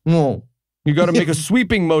got to make a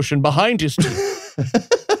sweeping motion behind his teeth.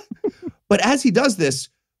 But as he does this,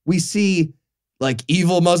 we see like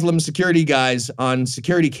evil Muslim security guys on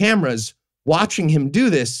security cameras watching him do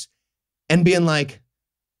this and being like,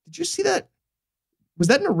 did you see that? Was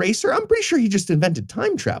that an eraser? I'm pretty sure he just invented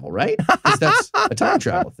time travel, right? Because that's a time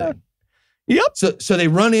travel thing. Yep. So they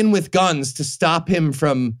run in with guns to stop him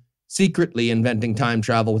from secretly inventing time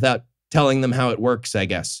travel without telling them how it works, I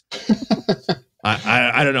guess.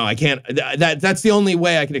 I don't know. I can't. That's the only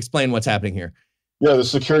way I can explain what's happening here. Yeah, the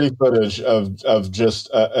security footage of just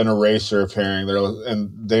an eraser appearing there,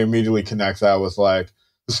 and they immediately connect that with like,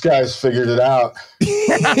 this guy's figured it out.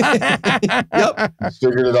 Yep.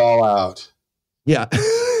 Figured it all out. Yeah.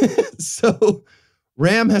 So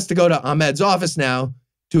Ram has to go to Ahmed's office now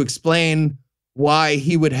to explain why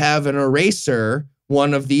he would have an eraser,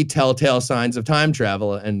 one of the telltale signs of time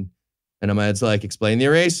travel. And Ahmed's like, explain the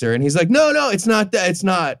eraser. And he's like, no, it's not that. It's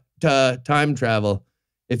not time travel.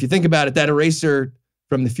 If you think about it, that eraser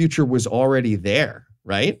from the future was already there,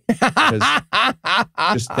 right?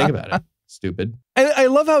 Just think about it. Stupid. And I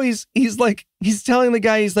love how he's telling the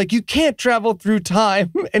guy, he's like, you can't travel through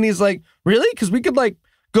time. And he's like, really? Because we could like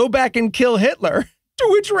go back and kill Hitler. To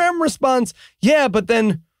which Ram responds, yeah, but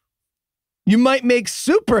then you might make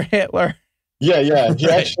super Hitler. Yeah. He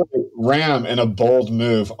actually, Ram, in a bold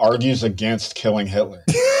move, argues against killing Hitler.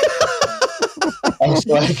 I was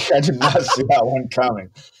like, I did not see that one coming.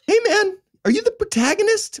 Hey, man, are you the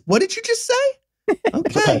protagonist? What did you just say?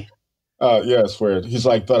 Okay. Yeah, it's weird. He's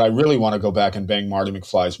like, but I really want to go back and bang Marty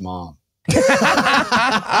McFly's mom. Would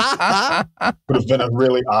have been a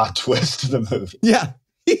really odd twist to the movie. Yeah.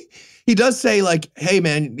 He does say like, hey,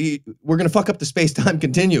 man, we're going to fuck up the space-time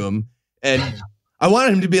continuum. And I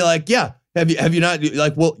wanted him to be like, yeah, have you not,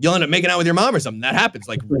 like, well, you'll end up making out with your mom or something. That happens.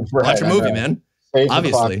 Like, watch a movie, man. Save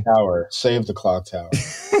obviously. The clock tower. Save the clock tower.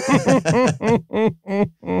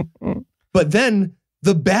 But then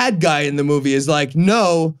the bad guy in the movie is like,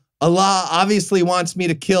 no, Allah obviously wants me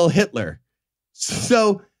to kill Hitler.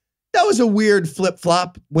 So that was a weird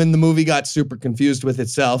flip-flop when the movie got super confused with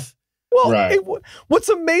itself. Well, Right. what's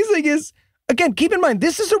amazing is, again, keep in mind,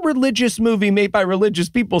 this is a religious movie made by religious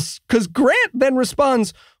people, because Grant then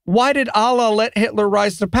responds, why did Allah let Hitler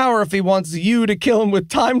rise to power if he wants you to kill him with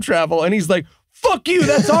time travel? And he's like, fuck you,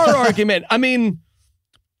 that's our argument. I mean,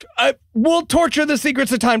 we'll torture the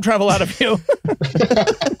secrets of time travel out of you.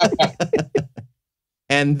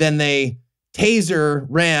 And then they taser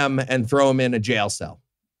Ram and throw him in a jail cell.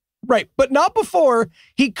 Right, but not before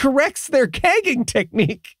he corrects their gagging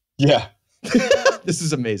technique. Yeah. This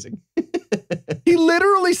is amazing. He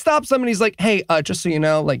literally stops them and he's like, hey, just so you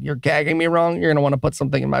know, like, you're gagging me wrong. You're going to want to put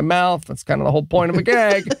something in my mouth. That's kind of the whole point of a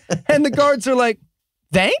gag. And the guards are like,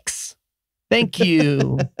 thanks. Thank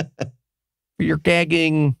you for your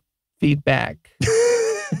gagging feedback.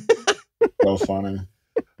 So funny.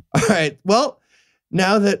 All right. Well,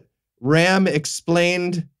 now that Ram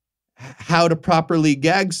explained how to properly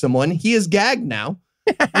gag someone, he is gagged now,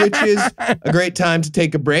 which is a great time to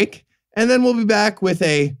take a break. And then we'll be back with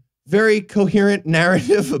a very coherent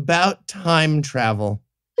narrative about time travel.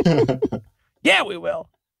 Yeah, we will.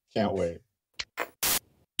 Can't wait.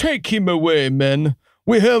 Take him away, men.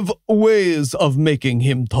 We have ways of making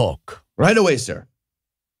him talk. Right away, sir.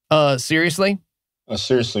 Seriously?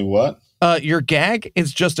 Seriously, what? Your gag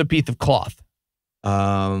is just a piece of cloth.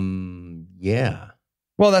 Yeah.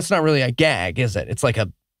 Well, that's not really a gag, is it? It's like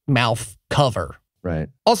a mouth cover. Right.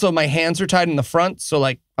 Also, my hands are tied in the front, so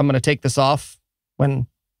like I'm going to take this off when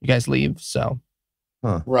you guys leave, so.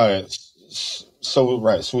 Right. So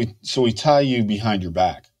we tie you behind your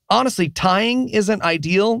back. Honestly, tying isn't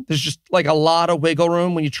ideal. There's just like a lot of wiggle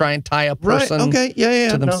room when you try and tie a person. Right. Okay. Yeah.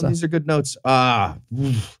 to No, themselves. these are good notes. What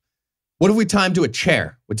if we tie him to a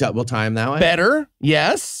chair? We'll tie him that way. Better,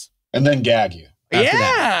 yes. And then gag you. After yeah.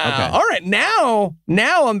 that. Okay. All right.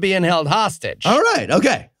 Now I'm being held hostage. All right.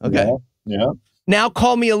 Okay. Yeah. Now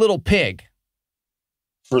call me a little pig.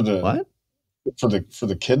 For the What? For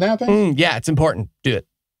the kidnapping? Yeah, it's important. Do it.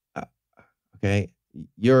 Okay.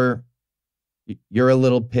 You're a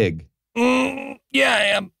little pig. Yeah, I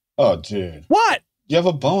am. Oh, dude. What? You have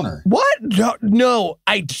a boner. What? No.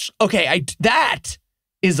 That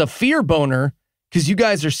is a fear boner because you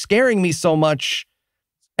guys are scaring me so much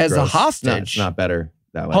as a Gross. hostage. It's not better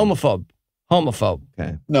that way. Homophobe.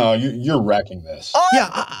 Okay. No, you're wrecking this. Oh, Yeah,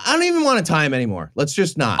 I don't even want to tie him anymore. Let's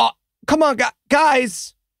just not. come on,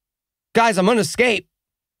 guys. Guys, I'm going to escape.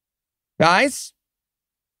 Guys,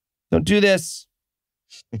 don't do this.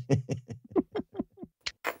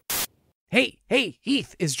 Hey,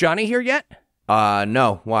 Heath, is Johnny here yet?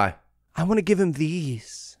 No. Why? I want to give him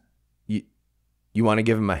these. You want to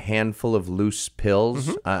give him a handful of loose pills?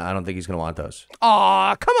 I don't think he's going to want those.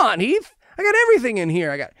 Aw, come on, Heath. I got everything in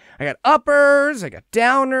here. I got uppers, I got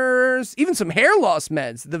downers, even some hair loss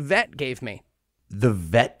meds the vet gave me. The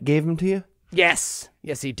vet gave them to you? Yes,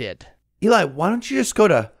 he did. Eli, why don't you just go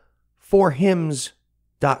to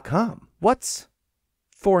forhims.com? What's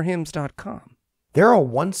forhims.com? They're a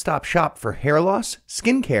one-stop shop for hair loss,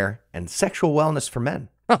 skincare, and sexual wellness for men.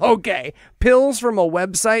 Okay, pills from a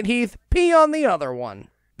website, Heath, pee on the other one.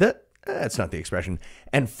 That's not the expression.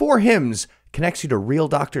 And 4Hims connects you to real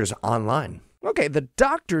doctors online. Okay, the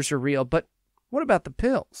doctors are real, but what about the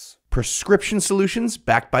pills? Prescription solutions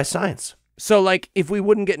backed by science. So, like, if we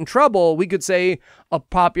wouldn't get in trouble, we could say a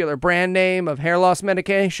popular brand name of hair loss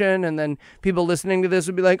medication, and then people listening to this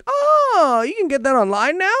would be like, oh, you can get that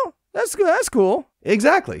online now? That's cool.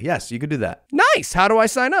 Exactly. Yes, you could do that. Nice. How do I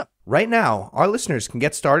sign up? Right now, our listeners can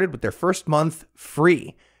get started with their first month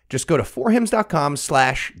free. Just go to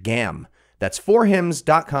forhims.com/GAM. That's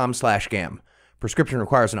forhims.com/GAM. Prescription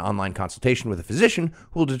requires an online consultation with a physician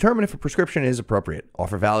who will determine if a prescription is appropriate.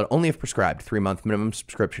 Offer valid only if prescribed. 3-month minimum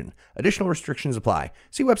subscription. Additional restrictions apply.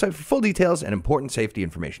 See website for full details and important safety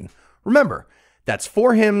information. Remember, that's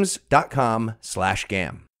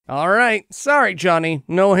forhims.com/GAM. All right. Sorry, Johnny.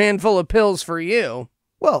 No handful of pills for you.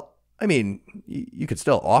 Well, I mean, you could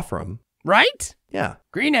still offer them. Right? Yeah.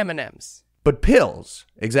 Green M&Ms. But pills.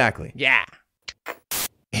 Exactly. Yeah.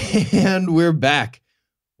 And we're back.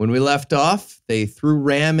 When we left off, they threw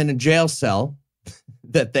Ram in a jail cell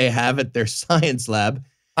that they have at their science lab.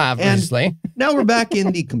 Obviously. Now we're back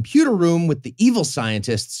in the computer room with the evil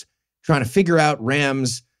scientists trying to figure out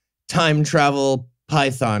Ram's time travel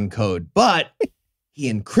Python code. But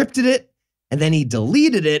he encrypted it, and then he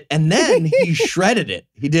deleted it, and then he shredded it.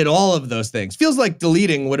 He did all of those things. Feels like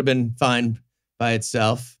deleting would have been fine by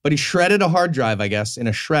itself, but he shredded a hard drive, I guess, in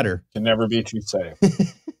a shredder. Can never be too safe.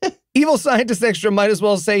 Evil Scientist Extra might as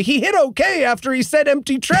well say he hit okay after he said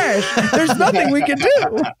empty trash. There's nothing we can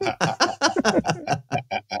do.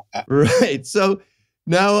 Right. So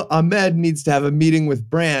now Ahmed needs to have a meeting with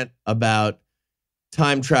Brant about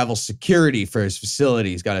time travel security for his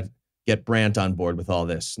facility. He's got to get Brant on board with all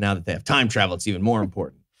this. Now that they have time travel, it's even more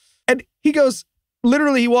important. And he goes,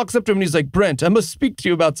 literally, he walks up to him and he's like, Brent, I must speak to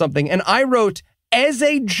you about something. And I wrote as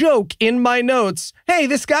a joke in my notes, hey,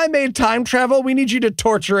 this guy made time travel. We need you to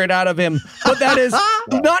torture it out of him. But that is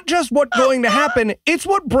not just what's going to happen. It's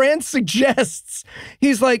what Brant suggests.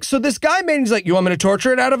 He's like, so this guy made, he's like, you want me to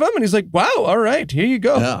torture it out of him? And he's like, wow, all right, here you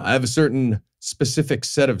go. Yeah, I have a certain specific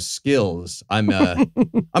set of skills. I'm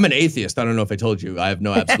an atheist. I don't know if I told you. I have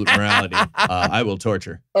no absolute morality. I will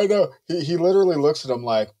torture. I know. He literally looks at him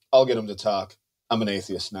like, I'll get him to talk. I'm an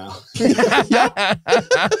atheist now.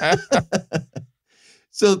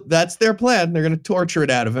 So that's their plan. They're going to torture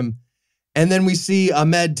it out of him. And then we see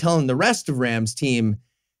Ahmed telling the rest of Ram's team,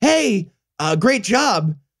 hey, great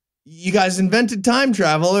job. You guys invented time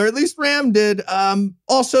travel, or at least Ram did.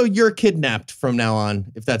 Also, you're kidnapped from now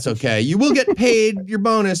on, if that's okay. You will get paid your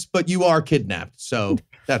bonus, but you are kidnapped. So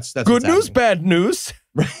that's good news, bad news.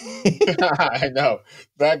 I know.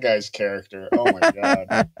 That guy's character. Oh, my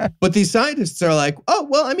God. But these scientists are like, oh,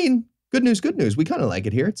 well, I mean, good news, good news. We kind of like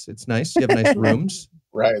it here. It's nice. You have nice rooms.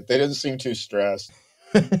 Right. They didn't seem too stressed.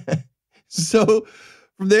 So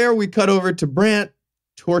from there, we cut over to Brant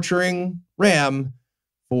torturing Ram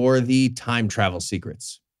for the time travel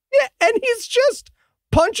secrets. Yeah, and he's just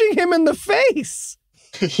punching him in the face.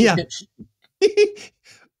 Yeah.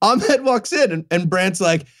 Ahmed walks in and Brant's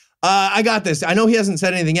like, I got this. I know he hasn't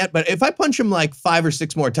said anything yet, but if I punch him like 5 or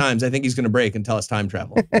 6 more times, I think he's going to break and tell us time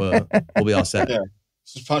travel. We'll be all set. Yeah.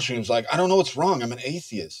 Just punching him. He's like, I don't know what's wrong. I'm an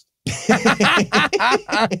atheist.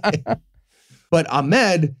 But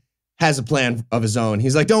Ahmed has a plan of his own.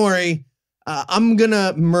 He's like, don't worry. I'm going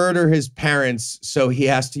to murder his parents, so he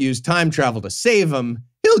has to use time travel to save them.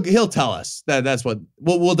 He'll tell us. That's what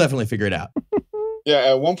we'll definitely figure it out. Yeah,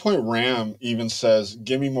 at one point Ram even says,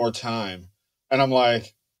 give me more time. And I'm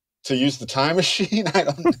like, to use the time machine? I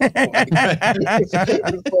don't know. It's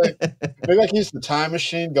like, maybe I can use the time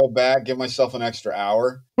machine, go back, give myself an extra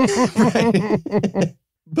hour. Right.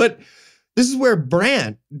 But this is where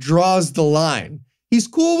Brant draws the line. He's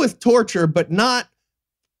cool with torture, but not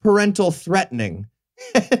parental threatening.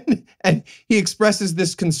 And he expresses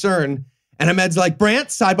this concern. And Ahmed's like, Brant,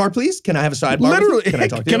 sidebar, please. Can I have a sidebar? Literally, Can I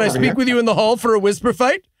talk to you? Can I speak with you in the hall for a whisper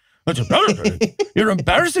fight? You're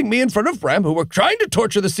embarrassing me in front of Ram, who we're trying to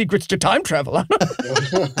torture the secrets to time travel.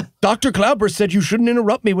 Dr. Klauber said you shouldn't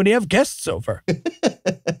interrupt me when you have guests over.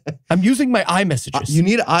 I'm using my I messages. You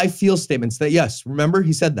need I feel statements. That yes, remember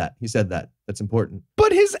he said that. He said that. That's important.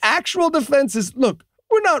 But his actual defense is, look,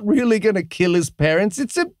 we're not really gonna kill his parents.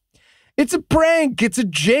 It's a prank. It's a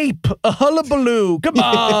jape. A hullabaloo. Come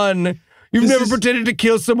on. You've never pretended to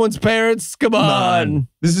kill someone's parents? Come on.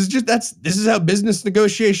 This is how business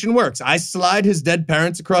negotiation works. I slide his dead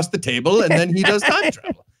parents across the table and then he does time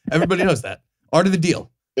travel. Everybody knows that. Art of the deal.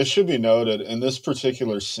 It should be noted in this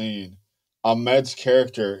particular scene, Ahmed's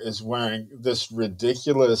character is wearing this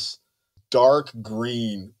ridiculous dark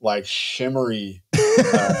green, like shimmery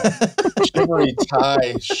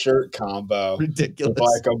tie shirt combo. Ridiculous. With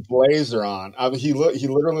like a blazer on. I mean, he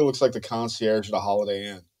literally looks like the concierge at a Holiday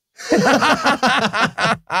Inn.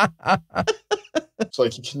 It's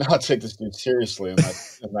like you cannot take this dude seriously in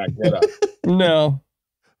that getup. No.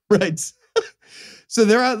 Right. So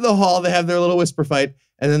they're out in the hall, they have their little whisper fight,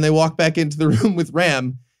 and then they walk back into the room with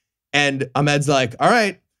Ram, and Ahmed's like, all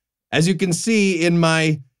right, as you can see in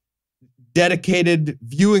my dedicated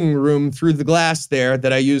viewing room through the glass there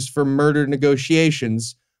that I use for murder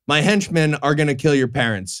negotiations, my henchmen are going to kill your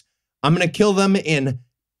parents. I'm going to kill them in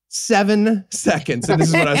 7 seconds. And this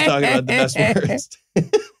is what I was talking about, the best worst. And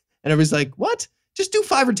everybody's like, what? Just do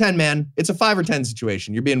 5 or 10, man. It's a 5 or 10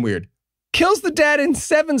 situation. You're being weird. Kills the dad in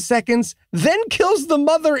 7 seconds, then kills the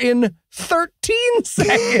mother in 13 seconds.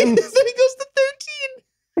 Then he goes to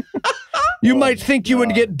 13. You might think you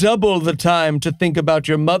would get double the time to think about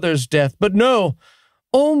your mother's death, but no,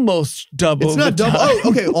 almost double. It's not double. Time. Oh,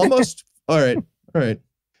 okay. Almost. All right. All right.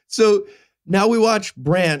 So now we watch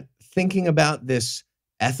Brant thinking about this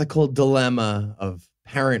ethical dilemma of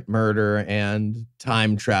parent murder and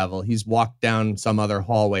time travel. He's walked down some other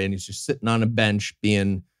hallway and he's just sitting on a bench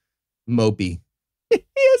being mopey. He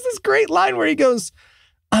has this great line where he goes,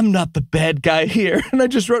 I'm not the bad guy here. And I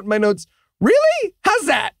just wrote in my notes, really? How's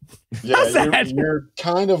that? Yeah, How's that? You're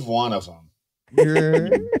kind of one of them. You're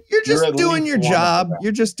just at doing least your one of job. them.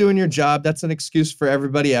 You're just doing your job. That's an excuse for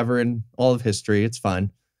everybody ever in all of history. It's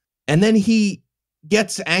fine. And then he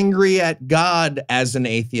gets angry at God as an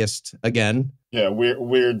atheist again. Yeah,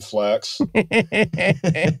 weird flex.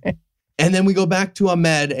 And then we go back to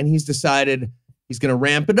Ahmed, and he's decided he's going to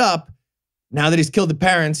ramp it up. Now that he's killed the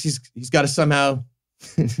parents, he's got to somehow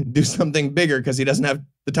do something bigger because he doesn't have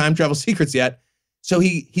the time travel secrets yet. So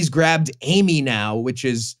he's grabbed Amy now, which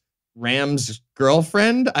is Ram's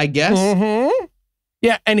girlfriend, I guess. Mm-hmm.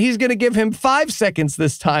 Yeah, and he's going to give him 5 seconds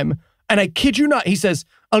this time. And I kid you not, he says,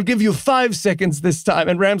 I'll give you 5 seconds this time.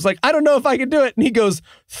 And Ram's like, I don't know if I can do it. And he goes,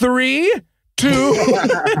 3, 2.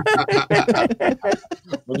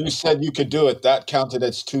 When you said you could do it, that counted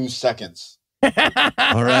as 2 seconds.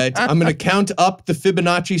 All right. I'm going to count up the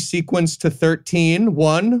Fibonacci sequence to 13.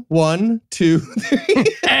 1, 1, 2, 3.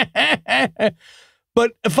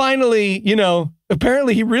 But finally,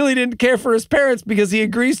 apparently he really didn't care for his parents because he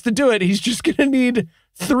agrees to do it. He's just going to need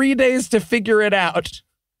 3 days to figure it out.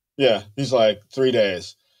 Yeah, he's like, 3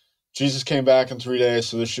 days. Jesus came back in 3 days,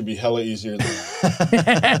 so this should be hella easier than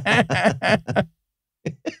that.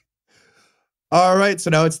 All right, so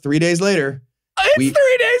now it's 3 days later. It's 3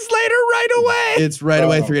 days later right away. It's right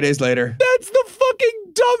away 3 days later. That's the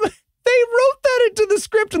fucking dumb. They wrote that into the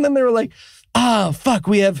script, and then they were like, fuck,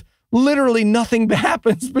 we have literally nothing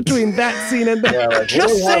happens between that scene and that. Yeah, like,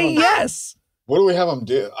 just say yes. What do we have them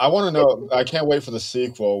do? I want to know. I can't wait for the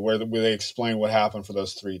sequel where they explain what happened for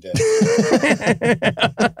those 3 days.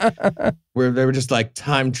 Where they were just like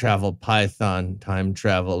time travel, Python, time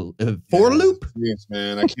travel, for loop? Jeez,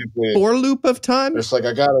 man, I can't believe. For loop of time? It's like,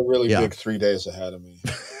 I got a really big 3 days ahead of me.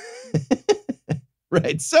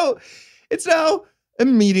 Right. So it's now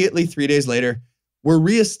immediately 3 days later. We're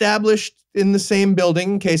reestablished in the same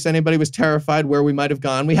building in case anybody was terrified where we might have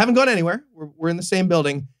gone. We haven't gone anywhere. We're in the same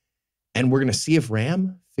building. And we're going to see if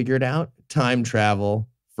Ram figured out time travel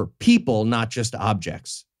for people, not just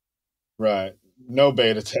objects. Right. No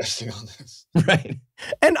beta testing on this. Right.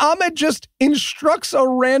 And Ahmed just instructs a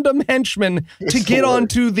random henchman to get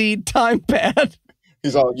onto the time pad.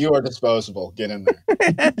 He's all, you are disposable. Get in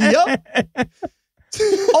there. Yep.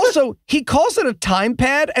 Also, he calls it a time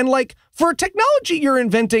pad, and like, for a technology you're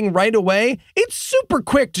inventing right away, it's super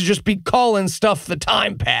quick to just be calling stuff the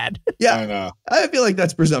time pad. Yeah. I know. I feel like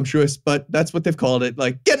that's presumptuous, but that's what they've called it.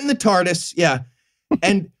 Like, get in the TARDIS. Yeah.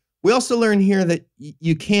 And we also learn here that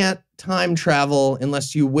you can't time travel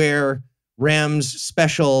unless you wear Ram's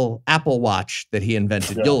special Apple Watch that he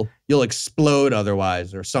invented. Yeah. You'll explode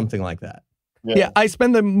otherwise, or something like that. Yeah, I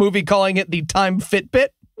spend the movie calling it the time Fitbit.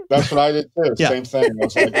 That's what I did too. Yeah. Same thing. I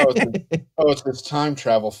was like, it's this time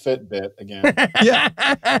travel Fitbit again. Yeah,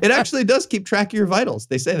 it actually does keep track of your vitals.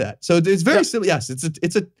 They say that. So it's very simple. Yes,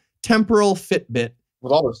 it's a temporal Fitbit.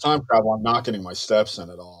 With all this time travel, I'm not getting my steps in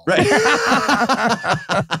at all. Right.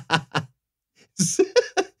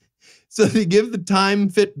 So they give the time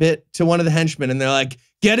Fitbit to one of the henchmen, and they're like,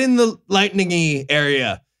 "Get in the lightning-y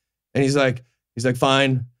area," and he's like,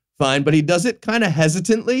 "Fine." But he does it kind of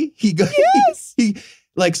hesitantly. He goes, yes! he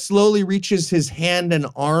like slowly reaches his hand and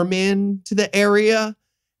arm in to the area.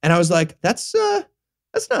 And I was like, that's not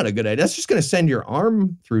a good idea. That's just going to send your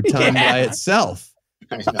arm through time by itself.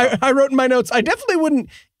 I wrote in my notes, I definitely wouldn't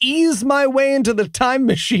ease my way into the time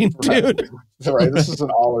machine, dude. Right. This is an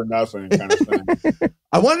all or nothing kind of thing.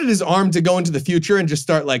 I wanted his arm to go into the future and just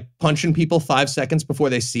start like punching people 5 seconds before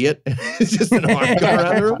they see it. It's just an arm going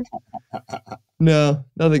around the room. No,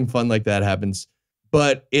 nothing fun like that happens.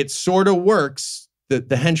 But it sort of works.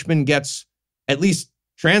 The henchman gets at least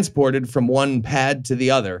transported from one pad to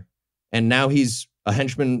the other. And now he's a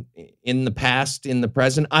henchman in the past, in the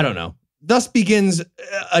present. I don't know. Thus begins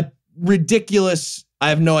a ridiculous, I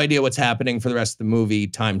have no idea what's happening for the rest of the movie,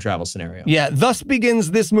 time travel scenario. Yeah, thus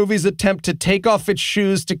begins this movie's attempt to take off its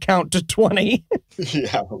shoes to count to 20.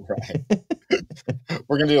 Yeah, right.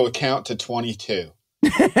 We're going to do a count to 22.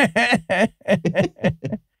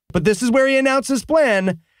 But this is where he announced his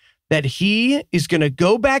plan that he is going to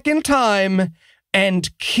go back in time and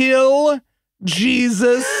kill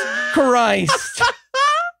Jesus Christ.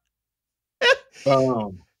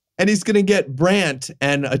 And he's going to get Brandt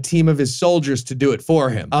and a team of his soldiers to do it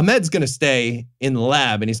for him. Ahmed's going to stay in the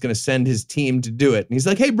lab, and he's going to send his team to do it. And he's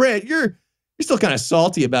like, hey, Brandt, you're still kind of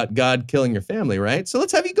salty about God killing your family, right? So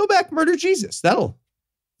let's have you go back and murder Jesus. That'll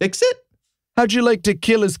fix it. How'd you like to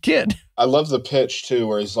kill his kid? I love the pitch, too,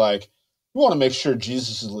 where he's like, you want to make sure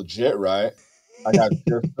Jesus is legit, right? I got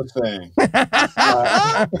just the thing.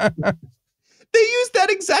 They use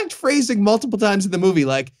that exact phrasing multiple times in the movie.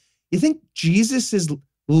 Like, you think Jesus is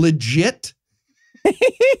legit?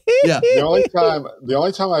 Yeah. The only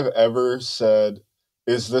time I've ever said,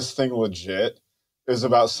 is this thing legit, is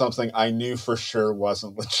about something I knew for sure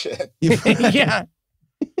wasn't legit. Yeah.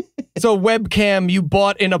 It's a webcam you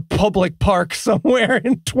bought in a public park somewhere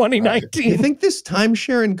in 2019. You think this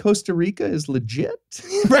timeshare in Costa Rica is legit?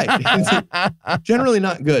 Right. It's generally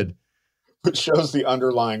not good. Which shows the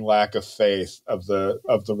underlying lack of faith of the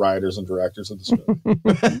writers and directors of this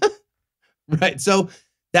movie. Right. So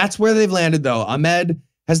that's where they've landed, though. Ahmed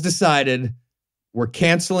has decided we're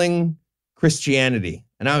canceling Christianity.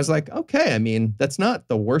 And I was like, okay, I mean, that's not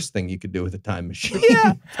the worst thing you could do with a time machine.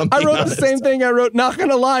 Yeah. I wrote the same thing. I wrote, not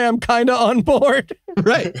going to lie, I'm kind of on board.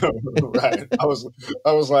 Right. Right. I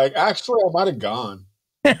was like, actually, I might have gone.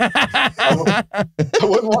 I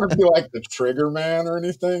wouldn't want to be like the trigger man or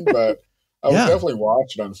anything, but I would definitely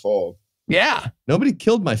watch it unfold. Yeah. Nobody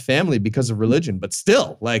killed my family because of religion, but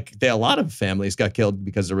still, like, a lot of families got killed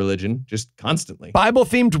because of religion, just constantly.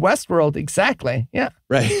 Bible-themed Westworld, exactly. Yeah.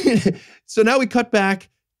 Right. So now we cut back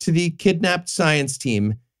to the kidnapped science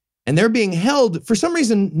team, and they're being held, for some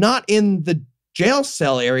reason, not in the jail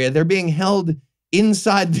cell area. They're being held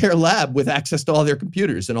inside their lab with access to all their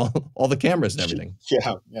computers and all the cameras and everything.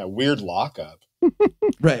 Yeah, weird lockup.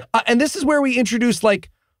 Right. And this is where we introduce, like,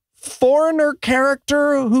 foreigner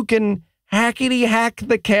character who can hackety hack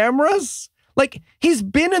the cameras. Like, he's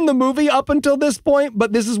been in the movie up until this point,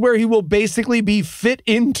 but this is where he will basically be fit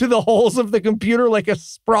into the holes of the computer like a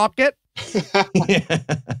sprocket.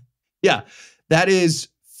 Yeah, that is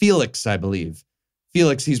Felix, I believe.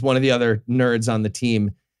 Felix, he's one of the other nerds on the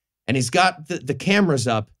team, and he's got the cameras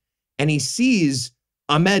up, and he sees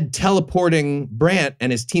Ahmed teleporting Brandt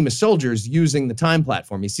and his team of soldiers using the time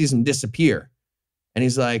platform. He sees them disappear, and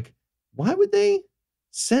he's like, why would they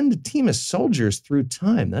send a team of soldiers through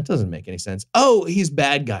time? That doesn't make any sense. Oh, he's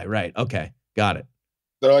bad guy. Right. Okay. Got it.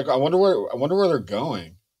 They're like, I wonder where they're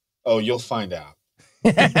going. Oh, you'll find out.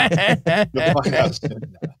 You'll find out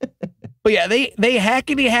soon. But yeah, they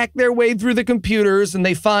hackety hack their way through the computers and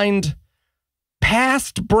they find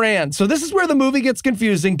past Brandt. So this is where the movie gets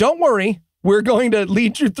confusing. Don't worry. We're going to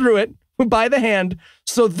lead you through it by the hand.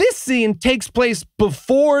 So this scene takes place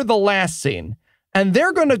before the last scene. And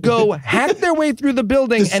they're going to go hack their way through the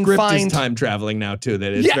building and find is time traveling now too.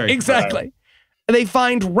 That is very exactly. And they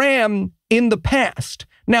find Ram in the past.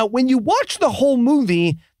 Now, when you watch the whole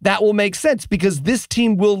movie, that will make sense because this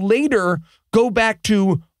team will later go back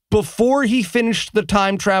to before he finished the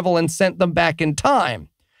time travel and sent them back in time.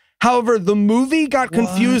 However, the movie got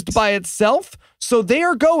confused by itself, so they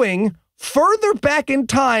are going further back in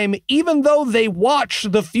time, even though they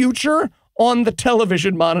watched the future on the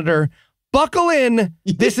television monitor. Buckle in.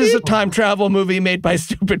 This is a time travel movie made by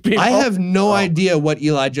stupid people. I have no idea what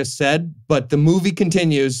Eli just said, but the movie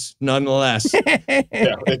continues nonetheless.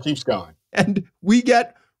 Yeah, it keeps going. And we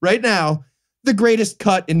get, right now, the greatest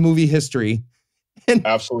cut in movie history. And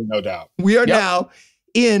absolutely no doubt. We are now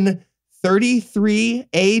in 33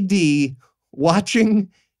 AD watching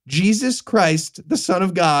Jesus Christ, the Son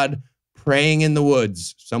of God, praying in the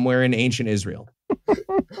woods somewhere in ancient Israel.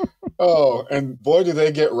 Oh, and boy, do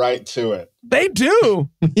they get right to it. They do.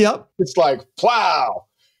 Yep. It's like, plow.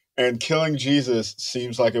 And killing Jesus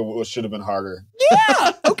seems like it should have been harder.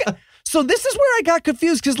 Yeah. Okay. So this is where I got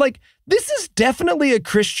confused because, like, this is definitely a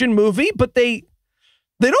Christian movie, but they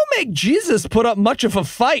don't make Jesus put up much of a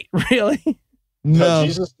fight, really. No.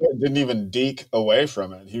 Jesus didn't even deke away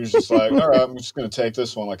from it. He was just like, all right, I'm just going to take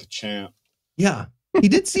this one like a champ. Yeah. He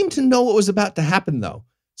did seem to know what was about to happen, though.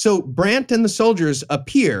 So Brandt and the soldiers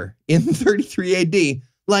appear in 33 AD,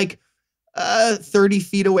 like 30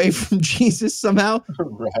 feet away from Jesus somehow.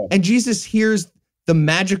 Right. And Jesus hears the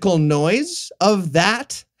magical noise of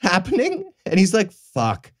that happening. And he's like,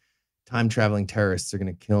 fuck, time traveling terrorists are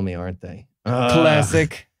going to kill me, aren't they?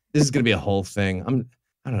 Classic. This is going to be a whole thing.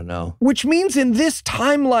 I don't know. Which means in this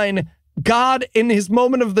timeline, God, in his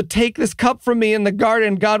moment of the take this cup from me in the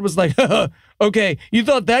garden, God was like, okay, you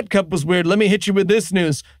thought that cup was weird. Let me hit you with this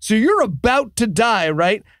news. So you're about to die,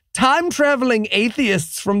 right? Time-traveling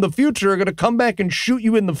atheists from the future are going to come back and shoot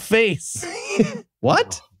you in the face.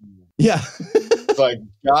 What? Yeah. It's like,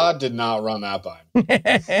 God did not run that by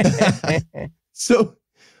me. So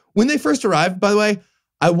when they first arrived, by the way,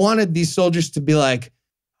 I wanted these soldiers to be like,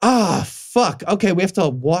 fuck. Okay, we have to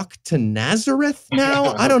walk to Nazareth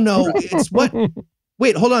now? I don't know. It's what?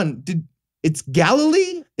 Wait, hold on. It's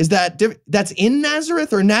Galilee? Is that that's in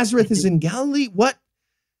Nazareth or Nazareth is in Galilee? What?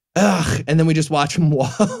 Ugh. And then we just watch them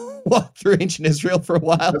walk through ancient Israel for a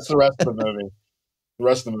while. That's the rest of the movie. The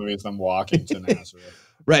rest of the movie is them walking to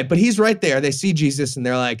Nazareth. Right, but he's right there. They see Jesus and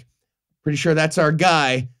they're like, pretty sure that's our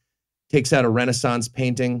guy. Takes out a Renaissance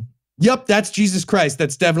painting. Yep, that's Jesus Christ.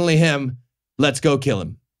 That's definitely him. Let's go kill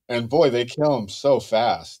him. And boy, they kill him so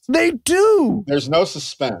fast. They do. There's no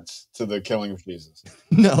suspense to the killing of Jesus.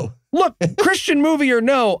 No. Look, Christian movie or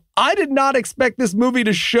no, I did not expect this movie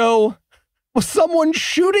to show someone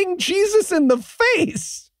shooting Jesus in the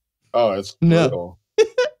face. Oh, it's brutal. No.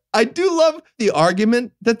 I do love the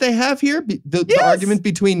argument that they have here, the argument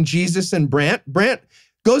between Jesus and Brant. Brant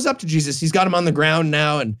goes up to Jesus. He's got him on the ground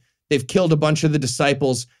now, and they've killed a bunch of the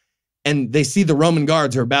disciples, and they see the Roman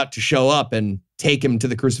guards are about to show up and take him to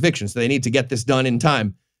the crucifixion, so they need to get this done in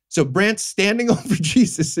time. So Brant's standing over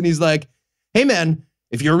Jesus, and he's like, hey, man,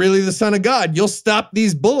 if you're really the Son of God, you'll stop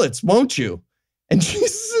these bullets, won't you? And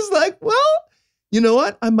Jesus is like, well, you know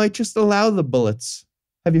what? I might just allow the bullets.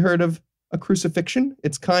 Have you heard of a crucifixion?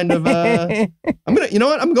 It's kind of, you know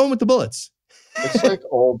what? I'm going with the bullets. It's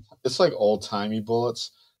like old-timey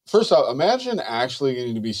bullets. First off, imagine actually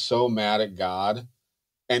getting to be so mad at God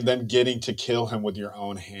and then getting to kill him with your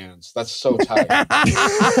own hands. That's so tight.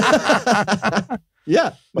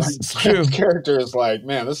 Yeah, it's true. His character is like,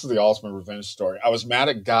 man, this is the ultimate revenge story. I was mad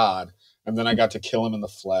at God, and then I got to kill him in the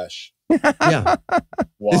flesh. Yeah.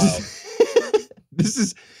 Wild.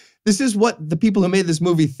 This is what the people who made this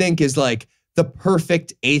movie think is like the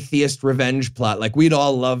perfect atheist revenge plot. Like, we'd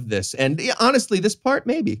all love this. And yeah, honestly, this part,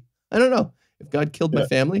 maybe. I don't know. If God killed my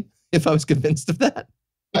family, if I was convinced of that.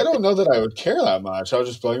 I don't know that I would care that much. I would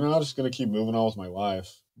just be like, no, I'm just going to keep moving on with my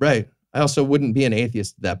life. Right. I also wouldn't be an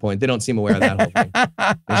atheist at that point. They don't seem aware of that whole thing.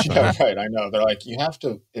 Yeah, right. I know. They're like, you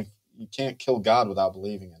can't kill God without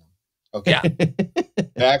believing in him. Okay. Yeah.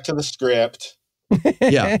 Back to the script.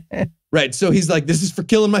 Yeah. Right. So he's like, this is for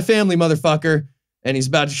killing my family, motherfucker. And he's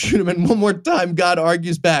about to shoot him. And one more time, God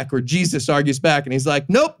argues back, or Jesus argues back. And he's like,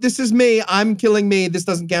 nope, this is me. I'm killing me. This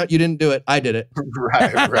doesn't count. You didn't do it. I did it.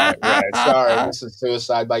 Right. Sorry. This is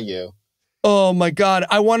suicide by you. Oh my God.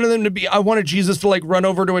 I wanted Jesus to like run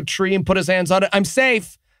over to a tree and put his hands on it. I'm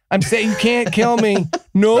safe. You can't kill me.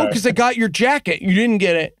 No, because I got your jacket. You didn't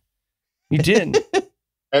get it. You didn't.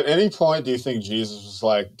 At any point, do you think Jesus was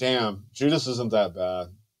like, damn, Judas isn't that bad?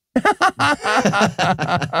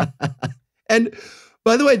 And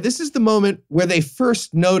by the way, this is the moment where they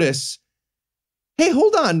first notice, hey,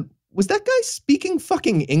 hold on. Was that guy speaking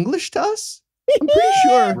fucking English to us? I'm pretty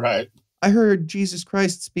sure. Right. I heard Jesus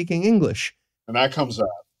Christ speaking English. And that comes up.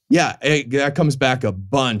 Yeah, that comes back a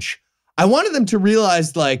bunch. I wanted them to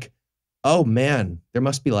realize, like, oh man, there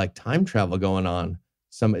must be like time travel going on.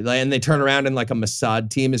 And they turn around and like a Mossad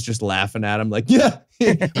team is just laughing at them, like, yeah,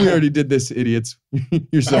 we already did this, idiots.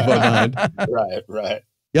 You're so far behind. Right.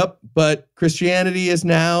 Yep, but Christianity is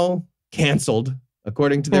now canceled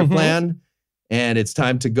according to their plan, and it's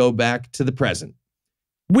time to go back to the present.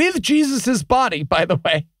 With Jesus's body, by the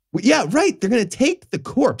way. Yeah, right. They're going to take the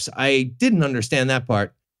corpse. I didn't understand that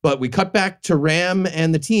part. But we cut back to Ram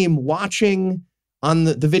and the team watching on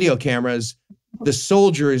the video cameras the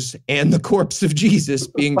soldiers and the corpse of Jesus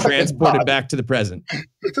being transported back to the present.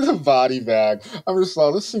 The body bag. I'm just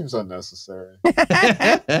like, this seems unnecessary.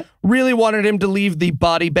 Really wanted him to leave the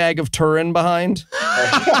body bag of Turin behind.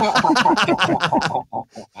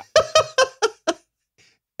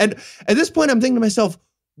 And at this point, I'm thinking to myself,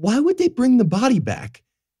 why would they bring the body back?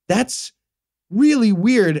 That's really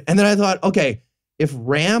weird. And then I thought, okay, if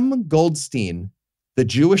Ram Goldstein, the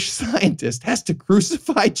Jewish scientist, has to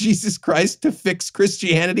crucify Jesus Christ to fix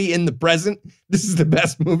Christianity in the present, this is the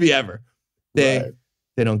best movie ever. They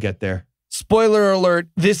don't get there. Spoiler alert,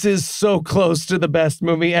 this is so close to the best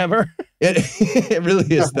movie ever. It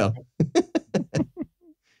really is, though.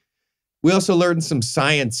 We also learned some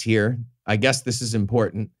science here. I guess this is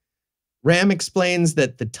important. Ram explains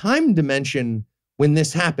that the time dimension, when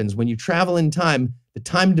this happens, when you travel in time, the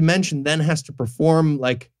time dimension then has to perform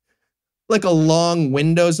like a long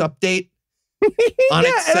Windows update on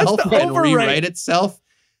itself and rewrite itself.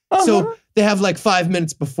 So they have like 5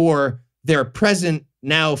 minutes before their present,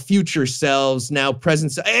 now future selves, now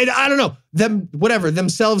present. And I don't know,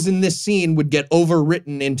 themselves in this scene would get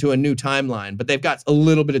overwritten into a new timeline, but they've got a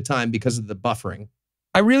little bit of time because of the buffering.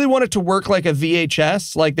 I really want it to work like a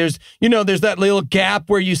VHS. Like there's that little gap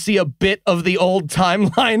where you see a bit of the old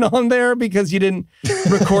timeline on there because you didn't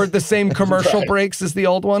record the same commercial breaks as the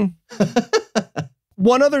old one.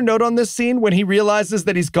 One other note on this scene, when he realizes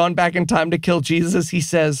that he's gone back in time to kill Jesus, he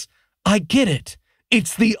says, I get it.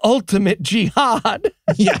 It's the ultimate jihad.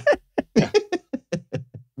 Yeah.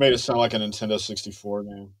 Made it sound like a Nintendo 64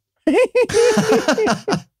 game.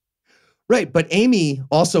 Right. But Amy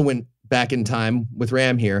also went back in time with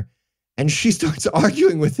Ram here, and she starts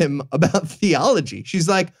arguing with him about theology. She's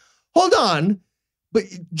like, hold on, but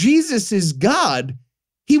Jesus is God.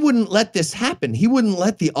 He wouldn't let this happen. He wouldn't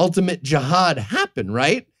let the ultimate jihad happen,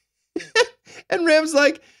 right? And Ram's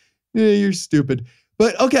like, you're stupid.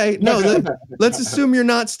 But okay, no, let's assume you're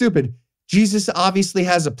not stupid. Jesus obviously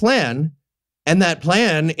has a plan, and that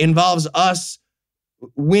plan involves us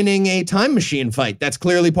winning a time machine fight. That's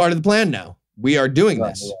clearly part of the plan now. We are doing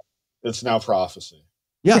this. Yeah. It's now prophecy.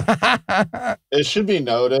 Yeah. It should be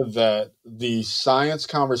noted that the science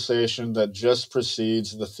conversation that just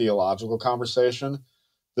precedes the theological conversation,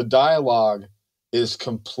 the dialogue is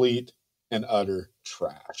complete and utter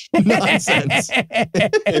trash. Nonsense.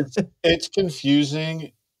 It's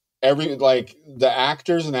confusing. The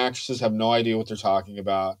actors and actresses have no idea what they're talking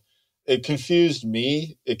about. It confused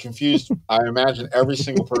me. It confused, I imagine, every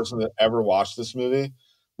single person that ever watched this movie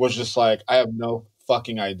was just like, I have no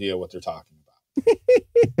fucking idea what they're talking about.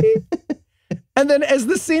 And then as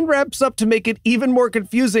the scene wraps up to make it even more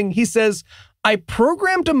confusing, he says, I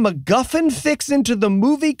programmed a MacGuffin fix into the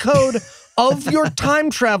movie code of your time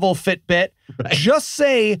travel Fitbit. Right. Just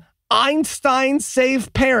say Einstein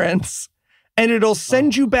save parents and it'll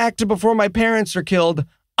send you back to before my parents are killed.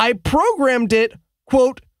 I programmed it,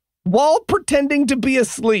 quote, while pretending to be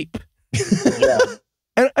asleep. Yeah.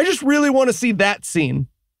 And I just really want to see that scene.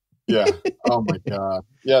 Yeah. Oh my God.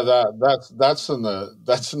 Yeah, that's in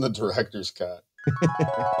the director's cut.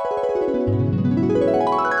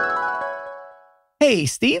 Hey,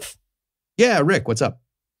 Steve. Yeah, Rick, what's up?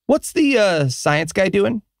 What's the science guy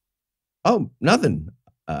doing? Oh, nothing.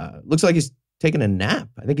 Looks like he's taking a nap.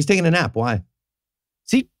 I think he's taking a nap. Why?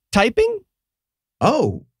 Is he typing?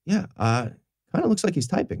 Oh, yeah. Kind of looks like he's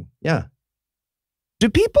typing. Yeah. Do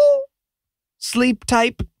people sleep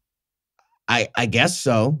type? I guess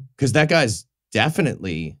so, because that guy's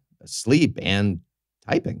definitely asleep and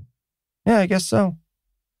typing. Yeah, I guess so.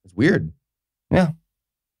 It's weird. Yeah.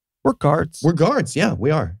 We're guards. We're guards. Yeah,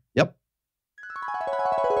 we are. Yep.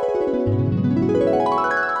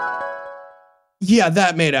 Yeah,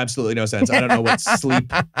 that made absolutely no sense. I don't know what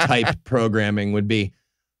sleep type programming would be.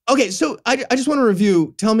 Okay, so I just want to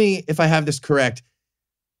review. Tell me if I have this correct.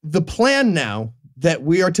 The plan now that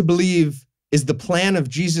we are to believe is the plan of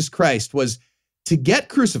Jesus Christ was to get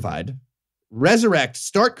crucified, resurrect,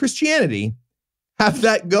 start Christianity, have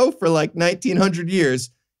that go for like 1900 years,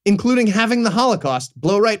 including having the Holocaust,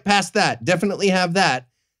 blow right past that, definitely have that.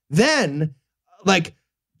 Then, like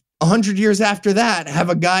 100 years after that, have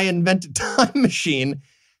a guy invent a time machine,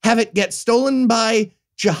 have it get stolen by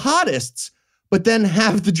jihadists, but then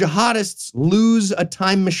have the jihadists lose a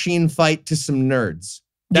time machine fight to some nerds.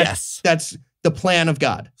 That's the plan of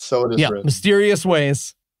God. So it is written. Mysterious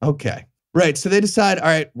ways. Okay. Right. So they decide, all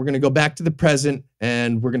right, we're going to go back to the present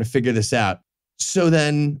and we're going to figure this out. So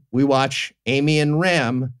then we watch Amy and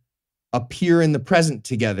Ram appear in the present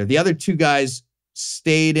together. The other two guys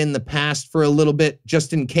stayed in the past for a little bit,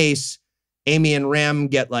 just in case Amy and Ram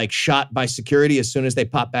get like shot by security as soon as they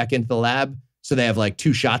pop back into the lab. So they have like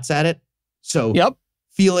two shots at it. So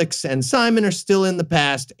Felix and Simon are still in the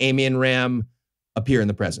past. Amy and Ram appear in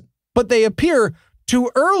the present. But they appear too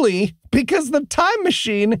early because the time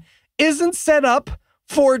machine isn't set up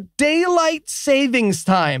for daylight savings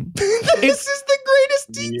time. This is the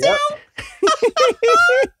greatest detail.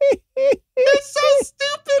 Yep. It's so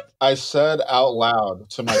stupid. I said out loud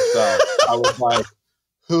to myself, I was like,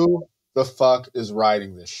 who the fuck is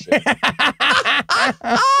writing this shit?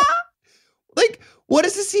 Like, what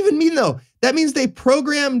does this even mean, though? That means they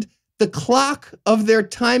programmed the clock of their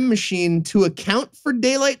time machine to account for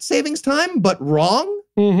daylight savings time, but wrong?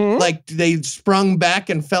 Mm-hmm. Like, they sprung back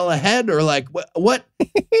and fell ahead, or like, what?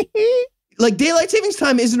 Like, daylight savings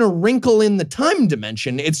time isn't a wrinkle in the time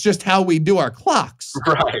dimension. It's just how we do our clocks.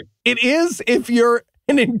 Right. It is if you're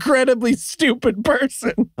an incredibly stupid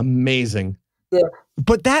person. Amazing. Yeah.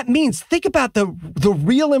 But that means, think about the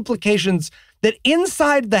real implications that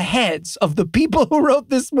inside the heads of the people who wrote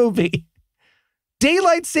this movie,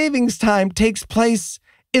 daylight savings time takes place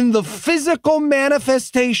in the physical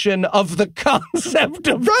manifestation of the concept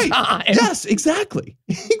of time. Yes, exactly.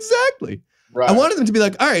 Exactly. Right. I wanted them to be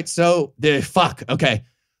like, all right, so okay,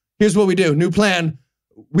 here's what we do. New plan.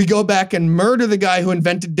 We go back and murder the guy who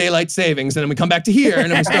invented daylight savings, and then we come back to here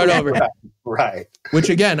and then we start over. Right. Which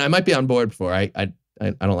again, I might be on board for. I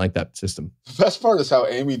don't like that system. The best part is how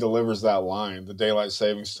Amy delivers that line, the daylight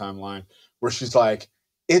savings time line, where she's like,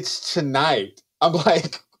 "It's tonight." I'm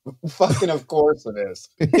like, fucking of course it is.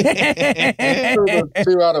 The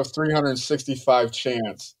 2 out of 365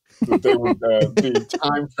 chance that they would be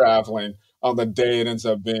time traveling on the day it ends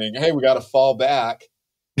up being, hey, we got to fall back.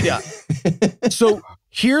 Yeah. So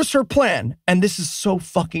here's her plan, and this is so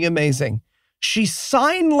fucking amazing. She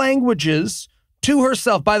sign languages to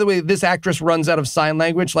herself. By the way, this actress runs out of sign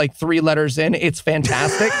language like 3 letters in. It's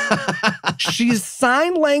fantastic. She's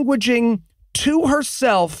sign languaging to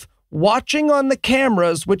herself, watching on the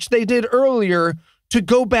cameras, which they did earlier, to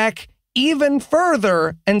go back even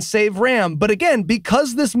further and save Ram. But again,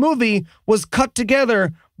 because this movie was cut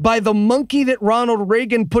together by the monkey that Ronald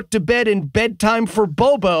Reagan put to bed in Bedtime for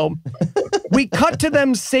Bobo, we cut to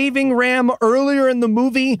them saving Ram earlier in the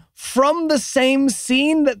movie from the same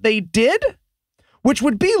scene that they did, which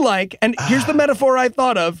would be like, and here's the metaphor I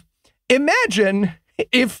thought of. Imagine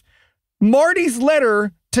if Marty's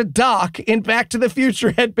letter to Doc in Back to the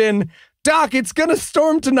Future had been, Doc, it's going to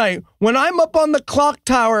storm tonight. When I'm up on the clock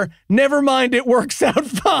tower, never mind, it works out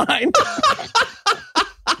fine.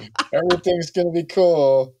 Everything's going to be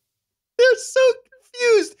cool. They're so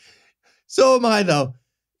confused. So am I, though.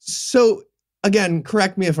 So, again,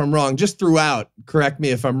 correct me if I'm wrong. Just throughout, correct me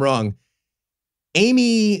if I'm wrong.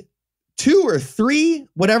 Amy 2 or 3,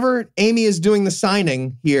 whatever, Amy is doing the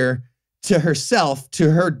signing here to herself,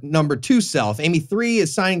 to her number 2 self. Amy 3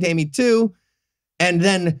 is signing to Amy 2. And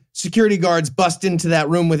then security guards bust into that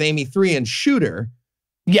room with Amy 3 and shoot her.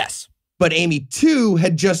 Yes. But Amy 2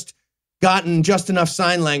 had just gotten just enough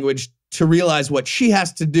sign language to realize what she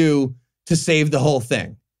has to do to save the whole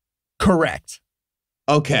thing. Correct.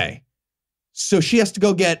 Okay. So she has to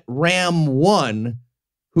go get Ram 1,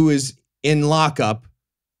 who is in lockup.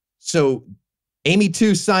 So Amy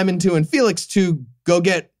 2, Simon 2, and Felix 2 go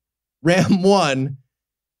get Ram 1.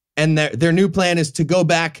 And their new plan is to go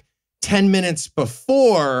back 10 minutes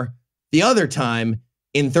before the other time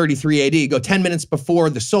in 33 AD, go 10 minutes before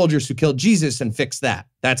the soldiers who killed Jesus and fix that.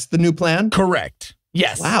 That's the new plan? Correct.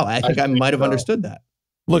 Yes. Wow, I think I might have understood that.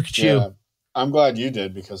 Look at you. I'm glad you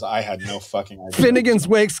did because I had no fucking idea. Finnegan's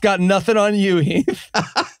Wake's got nothing on you, Heath.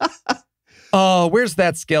 Oh, where's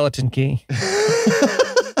that skeleton key?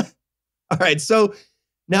 All right, so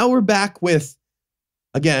now we're back with,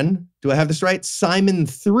 again, do I have this right? Simon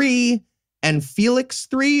 3 and Felix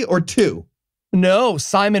 3 or 2? No,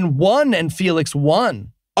 Simon 1 and Felix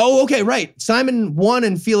 1. Oh, okay, right. Simon 1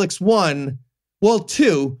 and Felix 1. Well,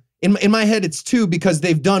 2. In my head, it's 2 because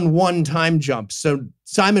they've done one time jump. So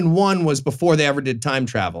Simon 1 was before they ever did time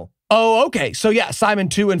travel. Oh, okay. So yeah, Simon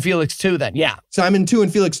 2 and Felix 2 then, yeah. Simon 2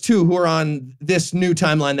 and Felix 2, who are on this new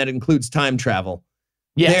timeline that includes time travel.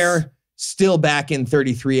 Yes. They're still back in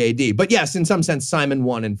 33 AD. But yes, in some sense, Simon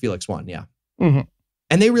 1 and Felix 1, yeah. Mm-hmm.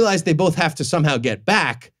 And they realize they both have to somehow get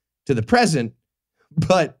back to the present,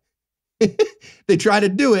 but they try to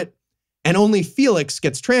do it, and only Felix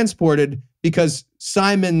gets transported because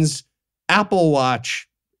Simon's Apple Watch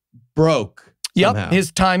broke somehow. Yep,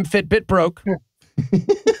 his time Fitbit broke.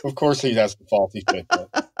 Of course he has the faulty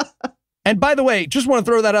Fitbit. And by the way, just want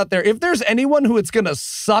to throw that out there. If there's anyone who it's going to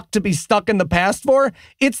suck to be stuck in the past for,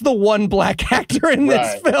 it's the one black actor in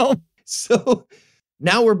this film. So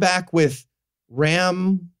now we're back with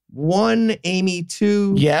Ram 1, Amy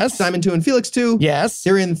 2, yes. Simon 2, and Felix 2. Yes.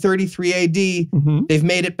 They're in 33 AD. Mm-hmm. They've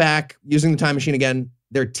made it back using the time machine again.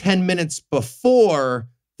 They're 10 minutes before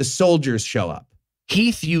the soldiers show up.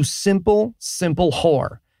 Heath, you simple, simple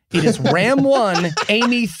whore. It is Ram 1,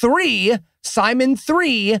 Amy 3, Simon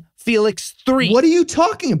 3, Felix 3. What are you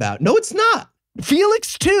talking about? No, it's not.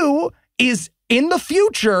 Felix 2 is in the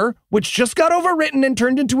future, which just got overwritten and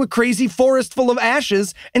turned into a crazy forest full of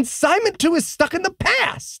ashes, and Simon 2 is stuck in the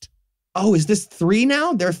past. Oh, is this 3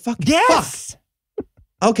 now? They're fucking Yes. fucked.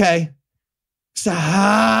 Okay.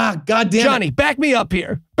 God damn it. Johnny, back me up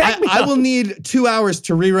here. Back me up. I will need 2 hours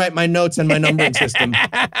to rewrite my notes and my numbering system,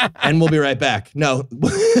 and we'll be right back. No.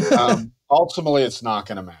 Ultimately, it's not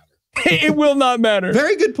going to matter. It will not matter.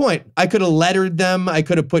 Very good point. I could have lettered them. I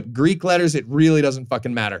could have put Greek letters. It really doesn't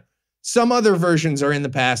fucking matter. Some other versions are in the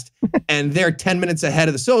past, and they're 10 minutes ahead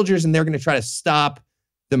of the soldiers, and they're going to try to stop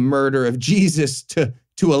the murder of Jesus to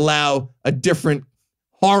allow a different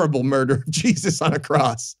horrible murder of Jesus on a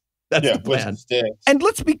cross. That's the plan. And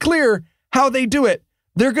let's be clear how they do it.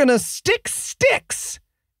 They're going to stick sticks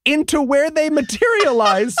into where they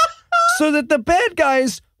materialize so that the bad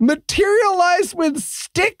guys materialize with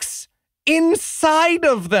sticks inside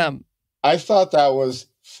of them. I thought that was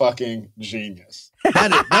fucking genius.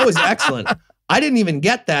 That was excellent. I didn't even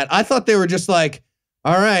get that. I thought they were just like,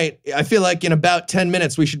 all right, I feel like in about 10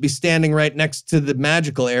 minutes, we should be standing right next to the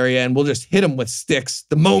magical area and we'll just hit them with sticks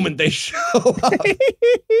the moment they show up.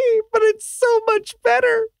 But it's so much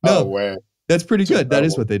better. No way. That's pretty good. That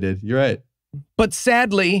is what they did. You're right. But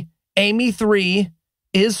sadly, Amy 3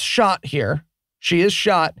 is shot here. She is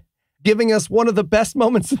shot, giving us one of the best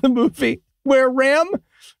moments in the movie where Ram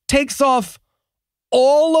takes off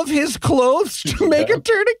all of his clothes to make a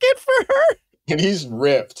tourniquet for her. And he's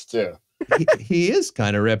ripped, too. He is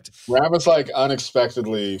kind of ripped. Ram is like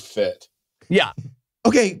unexpectedly fit. Yeah.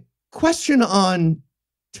 Okay, question on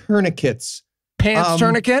tourniquets. Pants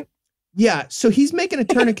tourniquet? Yeah, so he's making a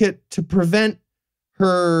tourniquet to prevent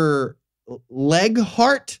her leg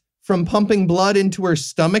heart from pumping blood into her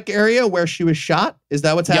stomach area where she was shot? Is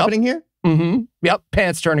that what's happening here? Mm-hmm. Yep.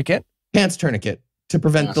 Pants tourniquet. Pants tourniquet to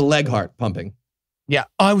prevent the leg heart pumping. Yeah.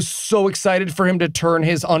 I was so excited for him to turn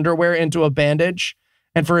his underwear into a bandage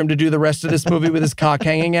and for him to do the rest of this movie with his cock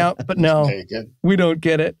hanging out. But no, we don't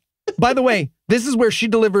get it. By the way, this is where she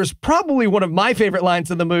delivers probably one of my favorite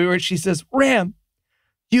lines in the movie where she says, Ram,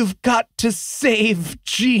 you've got to save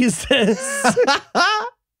Jesus.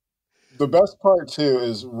 The best part, too,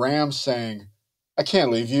 is Ram saying, I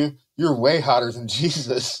can't leave you. You're way hotter than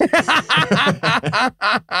Jesus. Right.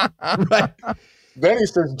 Then he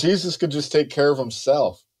says Jesus could just take care of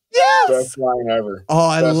himself. Yes. Best line ever. Oh,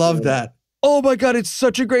 I Best love line. that. Oh my God, it's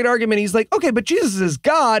such a great argument. He's like, okay, but Jesus is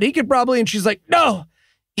God. He could probably, and she's like, no,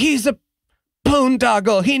 he's a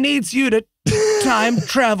boondoggle. He needs you to time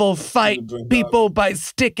travel fight people by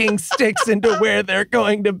sticking sticks into where they're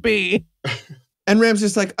going to be. And Ram's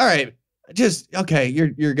just like, all right, okay,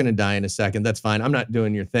 you're going to die in a second. That's fine. I'm not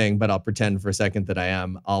doing your thing, but I'll pretend for a second that I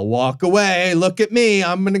am. I'll walk away. Look at me.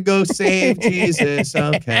 I'm going to go save Jesus.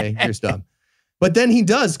 Okay, you're dumb. But then he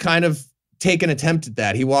does kind of take an attempt at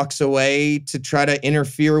that. He walks away to try to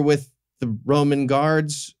interfere with the Roman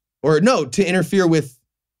guards, or no, to interfere with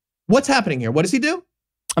what's happening here. What does he do?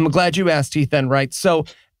 I'm glad you asked, Heath, then, right? So,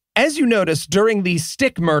 as you notice, during the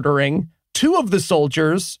stick murdering, two of the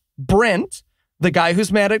soldiers, Brent, the guy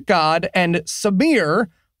who's mad at God, and Samir,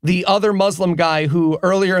 the other Muslim guy who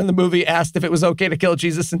earlier in the movie asked if it was okay to kill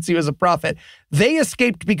Jesus since he was a prophet, they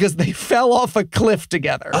escaped because they fell off a cliff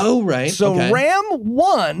together. Oh, right. So okay. Ram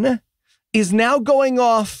 1 is now going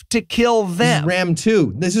off to kill them. This is Ram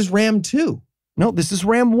 2. This is Ram 2. No, this is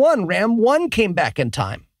Ram 1. Ram 1 came back in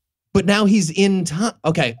time. But now he's in time.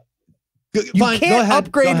 Okay. You Fine, can't go ahead,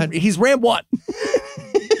 upgrade. go ahead. He's Ram 1.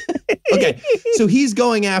 Okay. So he's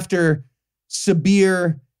going after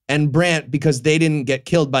Sabir and Brant because they didn't get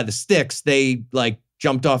killed by the sticks. They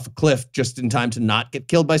jumped off a cliff just in time to not get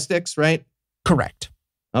killed by sticks, right? Correct.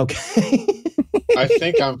 Okay. I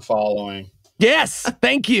think I'm following. Yes.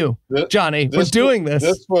 Thank you, Johnny. We're doing this.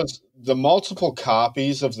 This was the multiple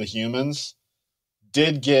copies of the humans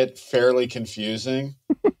did get fairly confusing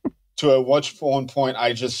to at one point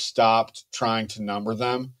I just stopped trying to number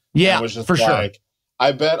them. Yeah, was just for sure.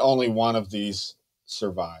 I bet only one of these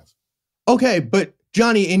survive. Okay, but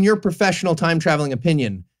Johnny, in your professional time traveling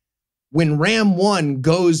opinion, when Ram 1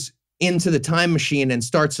 goes into the time machine and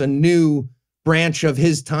starts a new branch of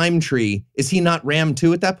his time tree, is he not Ram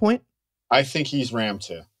 2 at that point? I think he's Ram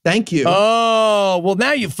 2. Thank you. Oh, well,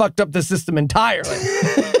 now you fucked up the system entirely.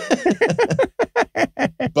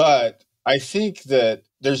 But I think that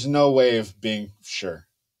there's no way of being sure.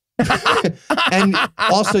 And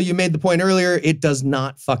also, you made the point earlier, it does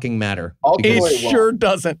not fucking matter. It sure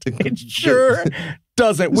doesn't. It sure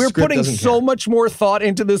doesn't. We're putting so much more thought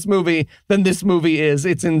into this movie than this movie is.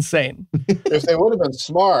 It's insane. If they would have been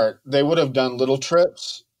smart, they would have done little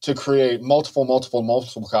trips to create multiple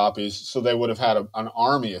copies, so they would have had an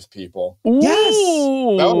army of people. Yes!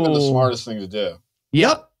 That would have been the smartest thing to do.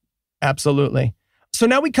 Yep. Absolutely. So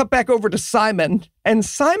now we cut back over to Simon, and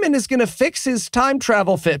Simon is going to fix his time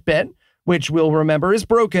travel Fitbit, which we'll remember is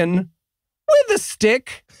broken, with a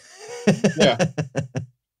stick. Yeah.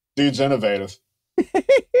 Dude's innovative.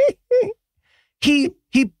 He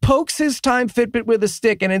pokes his time Fitbit with a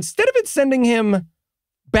stick, and instead of it sending him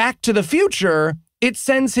back to the future, it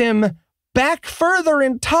sends him back further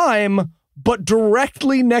in time, but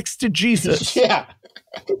directly next to Jesus. Yeah.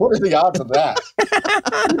 What are the odds of that?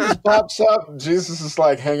 He just pops up. Jesus is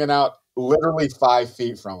hanging out literally 5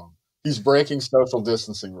 feet from him. He's breaking social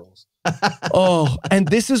distancing rules. Oh, and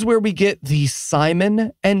this is where we get the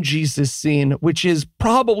Simon and Jesus scene, which is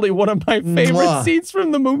probably one of my favorite scenes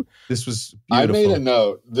from the movie. This was beautiful. I made a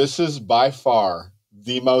note. This is by far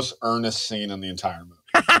the most earnest scene in the entire movie.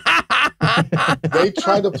 They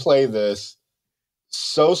try to play this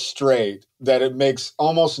so straight that it makes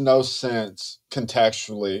almost no sense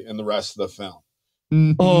contextually in the rest of the film.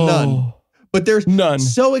 None. But they're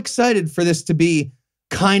so excited for this to be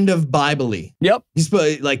kind of Bible-y. Yep. He's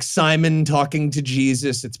like Simon talking to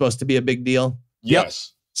Jesus. It's supposed to be a big deal. Yes. Yep.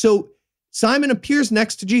 So Simon appears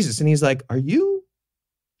next to Jesus and he's like, "Are you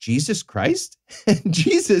Jesus Christ?" And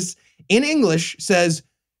Jesus, in English, says,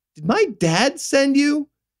 "Did my dad send you?"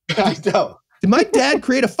 I know. Did my dad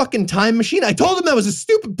create a fucking time machine? I told him that was a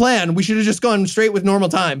stupid plan. We should have just gone straight with normal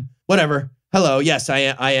time. Whatever. Hello. Yes, I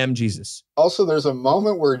am Jesus. Also, there's a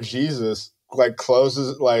moment where Jesus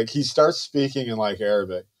closes, he starts speaking in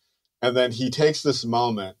Arabic. And then he takes this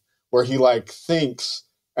moment where he thinks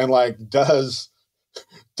and does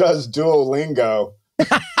Duolingo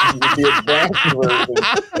the advanced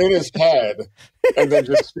version in his head, and then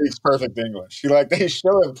just speaks perfect English. They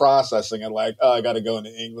show him processing and I got to go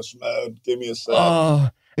into English mode. Give me a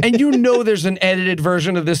sec. And there's an edited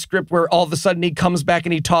version of this script where all of a sudden he comes back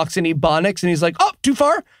and he talks in Ebonics and he's like, oh, too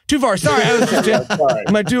far. Sorry, I was just doing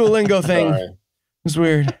my Duolingo thing. Sorry. It's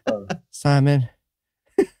weird. Simon.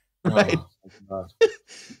 Right. Oh,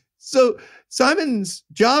 So Simon's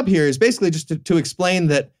job here is basically just to explain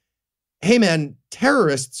that, hey man,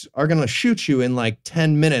 terrorists are going to shoot you in like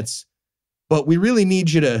 10 minutes, but we really need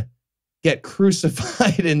you to get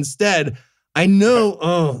crucified instead. I know.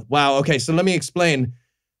 Oh, wow. Okay. So let me explain.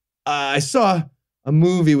 I saw a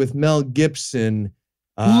movie with Mel Gibson.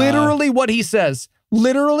 Literally what he says.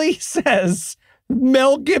 Literally says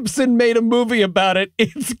Mel Gibson made a movie about it.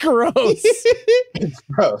 It's gross. it's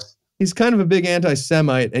gross. He's kind of a big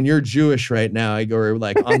anti-Semite, and you're Jewish right now. Or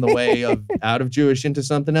like on the way out of Jewish into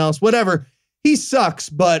something else. Whatever. He sucks,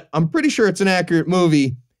 but I'm pretty sure it's an accurate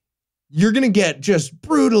movie. You're going to get just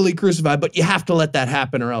brutally crucified, but you have to let that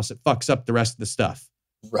happen or else it fucks up the rest of the stuff.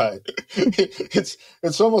 Right.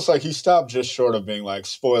 It's almost like he stopped just short of being like,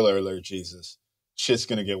 spoiler alert, Jesus. Shit's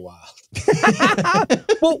going to get wild.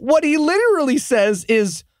 Well, what he literally says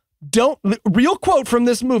is, real quote from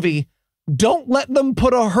this movie, don't let them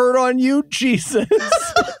put a hurt on you, Jesus.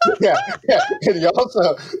 yeah. And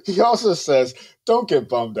he also says, don't get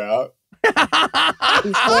bummed out. He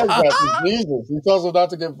says that to Jesus. He tells him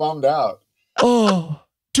not to get bummed out. Oh,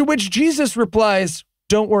 to which Jesus replies,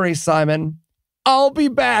 don't worry, Simon. I'll be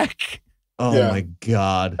back. Oh my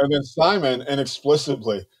God. And then Simon,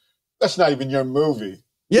 inexplicably, that's not even your movie.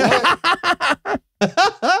 Yeah.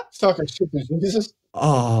 He's talking shit to Jesus.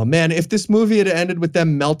 Oh man, if this movie had ended with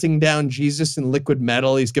them melting down Jesus in liquid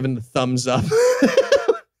metal, he's given the thumbs up.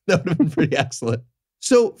 That would have been pretty excellent.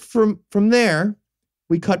 So from there,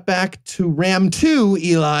 we cut back to Ram 2,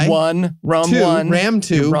 Eli. Ram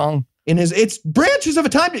 2. You're wrong. It's branches of a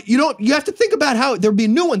time. You have to think about how there'll be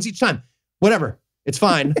new ones each time. Whatever. It's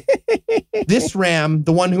fine. This Ram,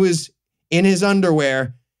 the one who is in his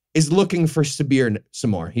underwear, is looking for Sabir some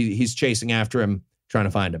more. He's chasing after him, trying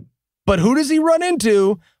to find him. But who does he run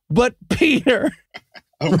into but Peter?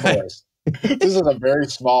 Of course. This is a very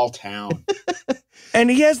small town. And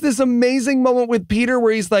he has this amazing moment with Peter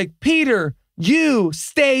where he's like, Peter, you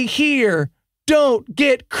stay here. Don't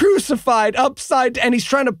get crucified upside down. And he's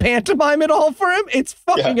trying to pantomime it all for him. It's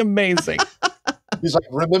fucking amazing. He's like,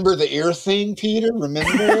 remember the ear thing, Peter?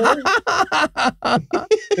 Remember?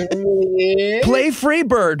 Play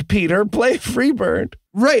Freebird, Peter. Play Freebird.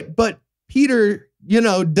 Right, but Peter,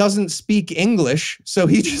 doesn't speak English, so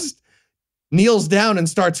he just kneels down and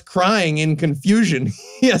starts crying in confusion.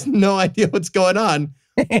 He has no idea what's going on.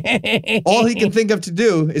 All he can think of to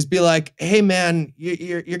do is be like, hey man,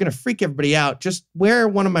 you're going to freak everybody out. Just wear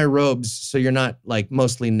one of my robes so you're not like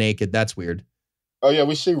mostly naked. That's weird. Oh yeah,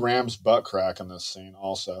 we see Ram's butt crack in this scene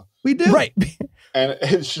also. We do. Right. And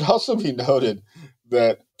it should also be noted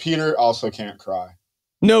that Peter also can't cry.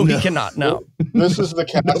 No, he cannot. No. This is the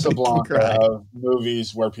Casablanca of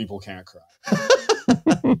movies where people can't cry.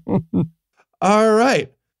 All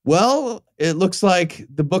right. Well, it looks like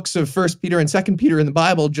the books of 1 Peter and 2 Peter in the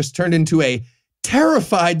Bible just turned into a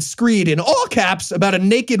terrified screed in all caps about a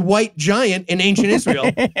naked white giant in ancient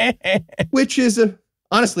Israel, which is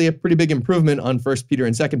honestly a pretty big improvement on 1 Peter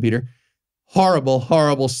and 2 Peter. Horrible,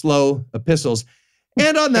 horrible, slow epistles.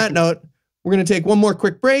 And on that note, we're going to take one more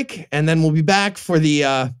quick break, and then we'll be back for the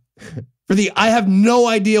I have no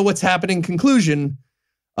idea what's happening conclusion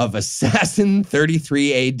of Assassin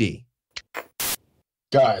 33 AD.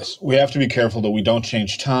 Guys, we have to be careful that we don't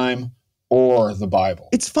change time or the Bible.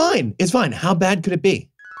 It's fine. It's fine. How bad could it be?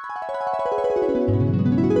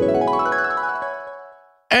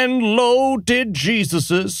 And lo, did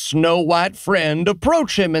Jesus' snow-white friend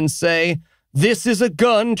approach him and say, this is a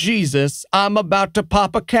gun, Jesus. I'm about to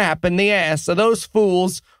pop a cap in the ass of those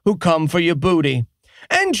fools who come for your booty.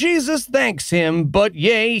 And Jesus thanks him, but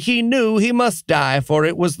yea, he knew he must die, for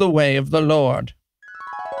it was the way of the Lord.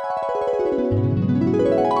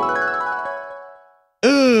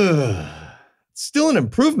 Ugh. Still an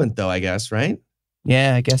improvement, though, I guess, right?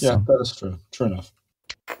 Yeah, I guess Yeah, so. that is true. True enough.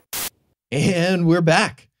 And we're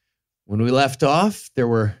back. When we left off, there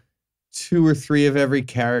were 2 or 3 of every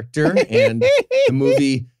character, and the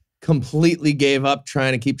movie completely gave up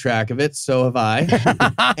trying to keep track of it. So have I.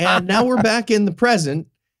 And now we're back in the present,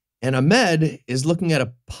 and Ahmed is looking at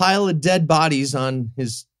a pile of dead bodies on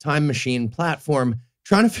his time machine platform,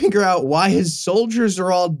 trying to figure out why his soldiers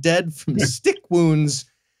are all dead from stick wounds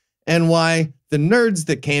and why the nerds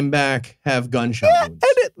that came back have gunshot wounds.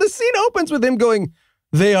 And the scene opens with him going,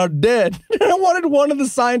 they are dead. And I wanted one of the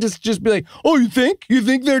scientists to just be like, oh, you think? You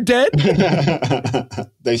think they're dead?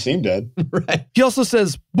 They seem dead. Right. He also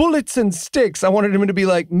says bullets and sticks. I wanted him to be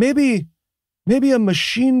like, maybe a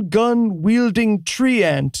machine gun wielding tree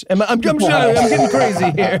ant. I'm getting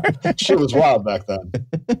crazy here. Shit was wild back then.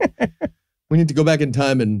 We need to go back in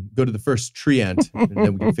time and go to the first tree ant, and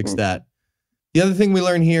then we can fix that. The other thing we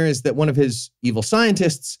learn here is that one of his evil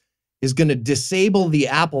scientists is going to disable the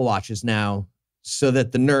Apple Watches now so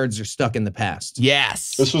that the nerds are stuck in the past.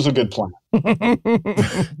 Yes. This was a good plan.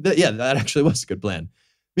 Yeah, that actually was a good plan.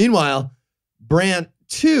 Meanwhile, Brant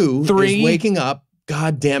 2 is waking up.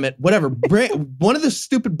 God damn it. Whatever. One of the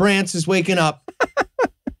stupid Brants is waking up.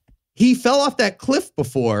 He fell off that cliff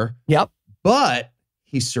before. Yep. But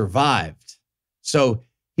he survived. So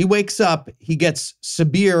he wakes up, he gets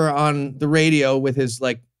Sabir on the radio with his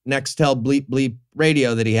like Nextel bleep bleep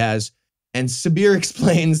radio that he has. And Sabir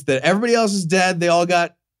explains that everybody else is dead. They all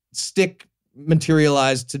got stick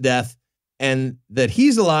materialized to death and that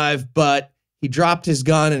he's alive, but he dropped his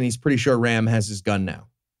gun and he's pretty sure Ram has his gun now.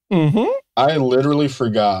 Mm-hmm. I literally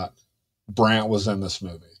forgot Brant was in this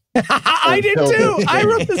movie. I did too. I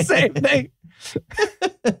wrote the same thing.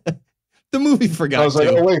 The movie forgot. I was like,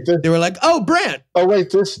 to. oh, wait. They were like, oh, Brant. Oh,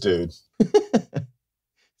 wait, this dude.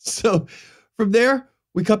 So from there,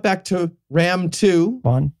 we cut back to Ram 2.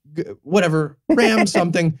 One. Whatever. Ram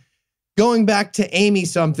something. Going back to Amy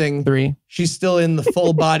something. 3. She's still in the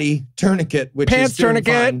full body tourniquet, which Pants is doing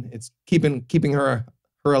tourniquet. fine. It's keeping her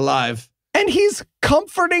alive. And he's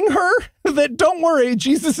comforting her that don't worry,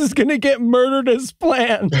 Jesus is going to get murdered as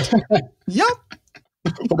planned. Yep.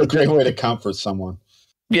 What a great way to comfort someone.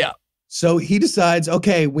 Yeah. So he decides,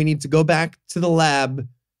 okay, we need to go back to the lab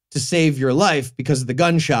to save your life because of the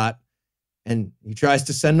gunshot. And he tries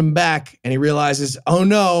to send him back and he realizes, oh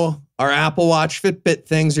no, our Apple Watch Fitbit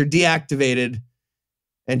things are deactivated.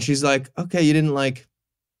 And she's like, okay, you didn't like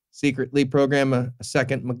secretly program a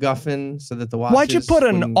second MacGuffin so that the watches... Why'd you put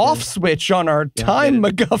an off switch on our time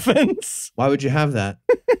MacGuffins? Why would you have that?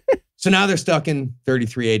 So now they're stuck in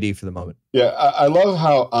 33 AD for the moment. Yeah, I love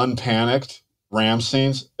how unpanicked Ram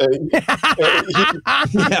seems. He's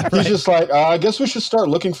just like, I guess we should start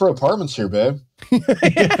looking for apartments here, babe.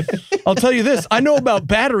 I'll tell you this. I know about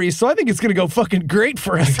batteries, so I think it's going to go fucking great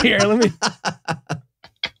for us here. Let me...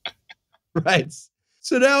 Right.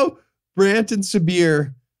 So now Brant and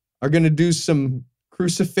Sabir are going to do some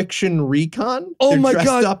crucifixion recon. Oh, they're my dressed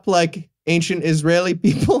God. up like ancient Israeli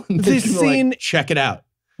people. And This scene... like, check it out.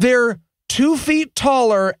 They're 2 feet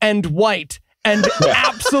taller and white. And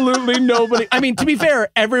absolutely nobody. I mean, to be fair,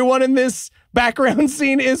 everyone in this background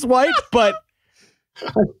scene is white, but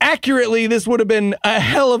accurately, this would have been a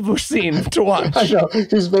hell of a scene to watch. I know.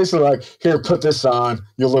 He's basically like, here, put this on.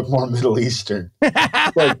 You'll look more Middle Eastern.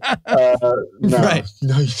 Like, no, Right.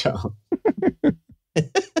 No, you don't.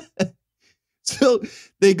 So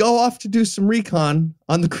they go off to do some recon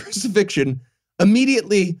on the crucifixion.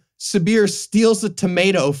 Immediately, Sabir steals a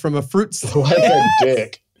tomato from a fruit stand. Like a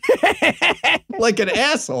dick. Like an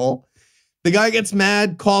asshole. The guy gets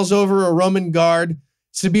mad, calls over a Roman guard.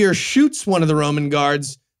 Sabir shoots one of the Roman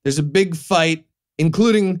guards. There's a big fight,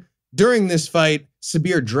 including during this fight,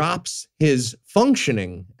 Sabir drops his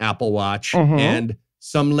functioning Apple Watch and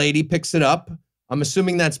some lady picks it up. I'm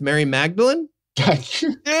assuming that's Mary Magdalene.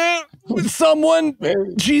 Someone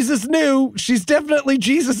Jesus knew. She's definitely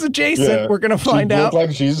Jesus adjacent. Yeah. We're going to find out. Look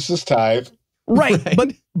like Jesus' type. Right.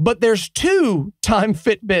 But there's 2 time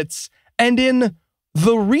Fitbits. And in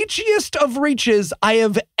the reachiest of reaches I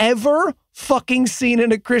have ever fucking seen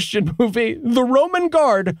in a Christian movie, the Roman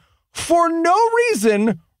guard, for no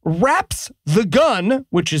reason, wraps the gun,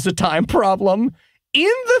 which is a time problem,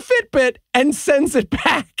 in the Fitbit and sends it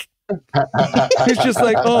back. He's just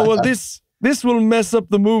like, oh, well, this will mess up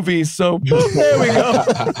the movie. So boom, there we go.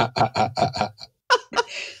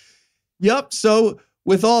 Yep. So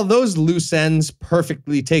with all those loose ends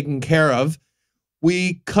perfectly taken care of,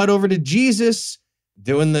 we cut over to Jesus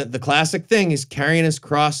doing the classic thing. He's carrying his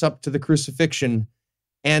cross up to the crucifixion.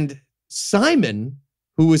 And Simon,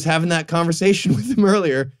 who was having that conversation with him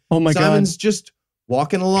earlier, Simon's just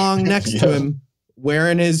walking along next to him,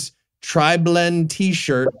 wearing his Tri-Blend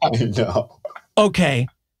t-shirt. I know. Okay.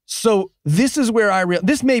 So this is where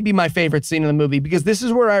this may be my favorite scene in the movie, because this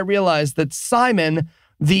is where I realized that Simon,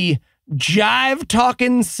 the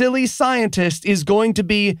jive-talking silly scientist, is going to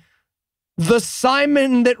be the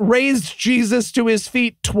Simon that raised Jesus to his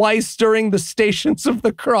feet twice during the Stations of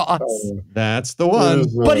the Cross. That's the one.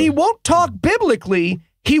 But he won't talk biblically.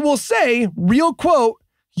 He will say, real quote,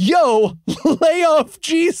 yo, lay off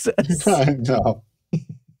Jesus. I know.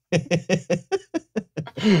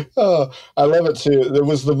 Oh, I love it too. It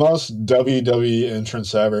was the most WWE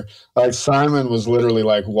entrance ever. Like Simon was literally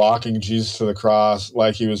like walking Jesus to the cross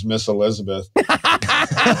like he was Miss Elizabeth. They're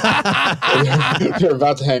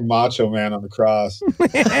about to hang Macho Man on the cross. And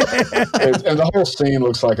the whole scene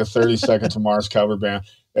looks like a 30-second to Mars cover band.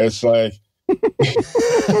 It's like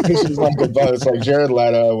it's like Jared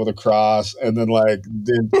Leto with a cross, and then like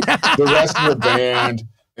the rest of the band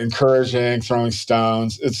encouraging, throwing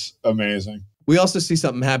stones. It's amazing. We also see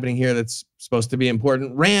something happening here that's supposed to be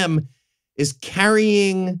important. Ram is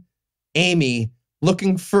carrying Amy,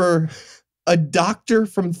 looking for a doctor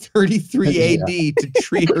from 33 AD to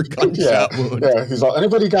treat her gunshot wound. Yeah, he's like,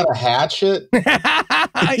 anybody got a hatchet?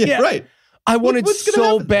 Yeah, right. I wanted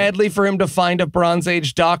so badly for him to find a Bronze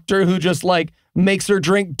Age doctor who just like makes her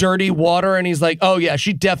drink dirty water, and he's like, oh yeah,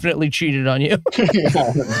 she definitely cheated on you.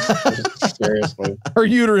 Yeah, seriously. Her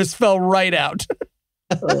uterus fell right out.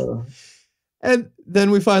 And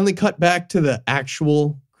then we finally cut back to the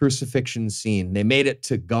actual crucifixion scene. They made it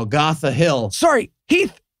to Golgotha Hill. Sorry,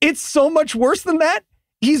 Heath, it's so much worse than that.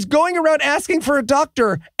 He's going around asking for a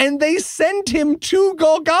doctor, and they send him to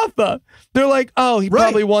Golgotha. They're like, oh, he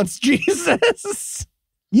probably wants Jesus.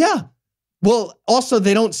 Yeah. Well, also,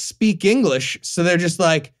 they don't speak English, so they're just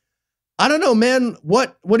like, I don't know, man.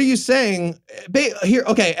 What are you saying? Here,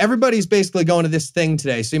 okay, everybody's basically going to this thing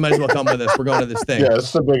today, so you might as well come with us. We're going to this thing. Yeah,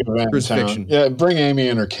 it's the big event. Crucifixion. Yeah, bring Amy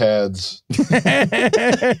and her kids.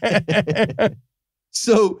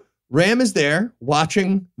 So Ram is there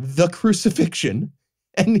watching the crucifixion,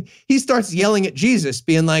 and he starts yelling at Jesus,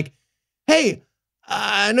 being like, hey,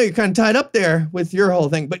 I know you're kind of tied up there with your whole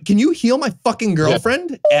thing, but can you heal my fucking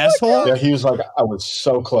girlfriend, asshole? Yeah, he was like, I was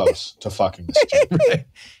so close to fucking this chick. Right.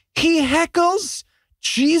 He heckles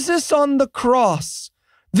Jesus on the cross.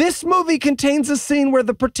 This movie contains a scene where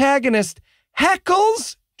the protagonist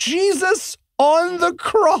heckles Jesus on the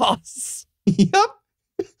cross. Yep.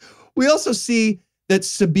 We also see that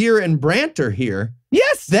Sabir and Brant are here.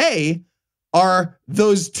 Yes. They are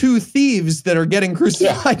those two thieves that are getting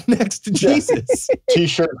crucified next to Jesus.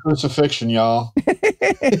 T-shirt crucifixion, y'all.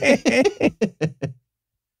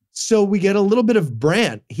 So we get a little bit of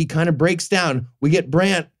Brant. He kind of breaks down. We get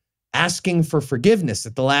Brant asking for forgiveness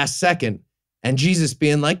at the last second, and Jesus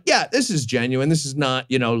being like, yeah, this is genuine. This is not,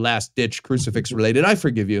 last ditch crucifix related. I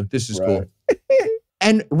forgive you. This is cool.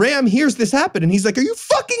 And Ram hears this happen, and he's like, are you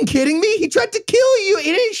fucking kidding me? He tried to kill you.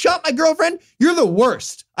 He shot my girlfriend. You're the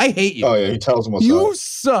worst. I hate you. Oh, yeah, he tells him what's You up.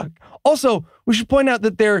 suck. Also, we should point out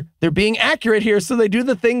that they're being accurate here, so they do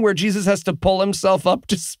the thing where Jesus has to pull himself up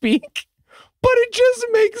to speak, but it just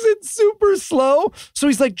makes it super slow. So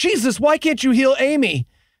he's like, Jesus, why can't you heal Amy?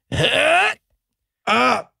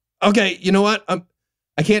 Okay, you know what?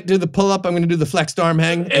 I can't do the pull-up. I'm going to do the flexed arm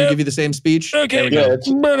hang and give you the same speech. Okay. There we go.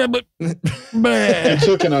 It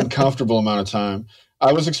took an uncomfortable amount of time.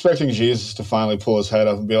 I was expecting Jesus to finally pull his head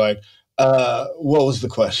up and be like, what was the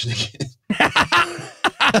question again?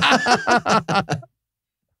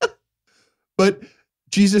 But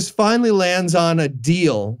Jesus finally lands on a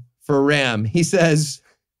deal for Ram. He says,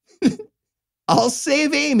 I'll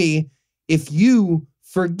save Amy if you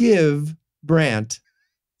forgive Brant.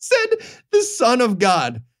 Said the Son of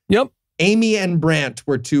God. Yep. Amy and Brant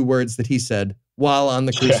were two words that he said while on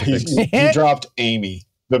the crucifix. He dropped Amy,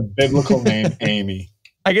 the biblical name Amy.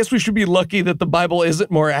 I guess we should be lucky that the Bible isn't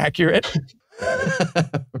more accurate.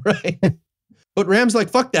 Right. But Ram's like,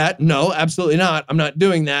 fuck that. No, absolutely not. I'm not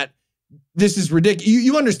doing that. This is ridiculous.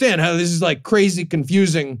 You understand how this is like crazy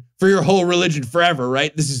confusing for your whole religion forever,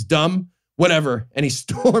 right? This is dumb. Whatever. And he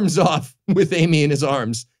storms off with Amy in his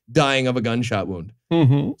arms, dying of a gunshot wound.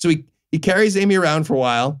 Mm-hmm. So he carries Amy around for a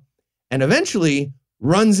while and eventually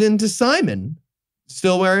runs into Simon,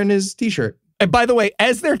 still wearing his t-shirt. And by the way,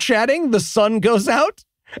 as they're chatting, the sun goes out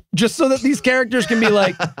just so that these characters can be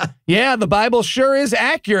like, yeah, the Bible sure is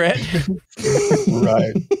accurate.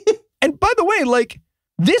 Right. And by the way, like,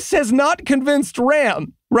 this has not convinced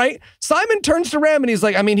Ram, right? Simon turns to Ram and he's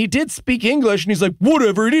like, I mean, he did speak English, and he's like,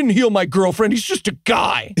 whatever, he didn't heal my girlfriend. He's just a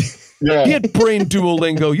guy. Yeah. He had brain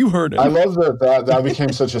Duolingo. You heard him. I love that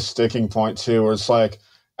became such a sticking point too, where it's like,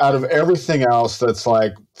 out of everything else that's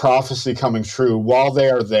like prophecy coming true, while they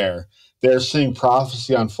are there, they're seeing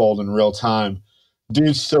prophecy unfold in real time.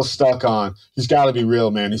 Dude's still stuck on, he's got to be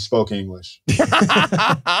real, man. He spoke English.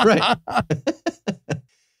 Right.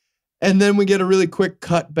 And then we get a really quick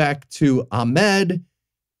cut back to Ahmed.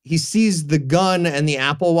 He sees the gun and the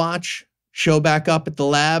Apple Watch show back up at the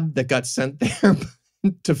lab that got sent there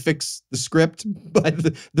to fix the script by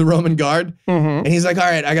the Roman guard. Mm-hmm. And he's like, all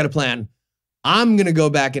right, I got a plan. I'm going to go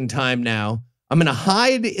back in time now. I'm going to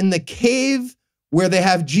hide in the cave where they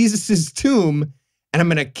have Jesus's tomb, and I'm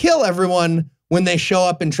going to kill everyone when they show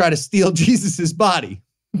up and try to steal Jesus's body.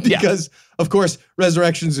 Because, of course,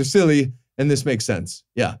 resurrections are silly, and this makes sense.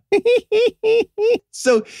 Yeah.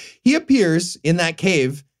 So he appears in that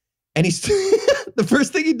cave, and he's the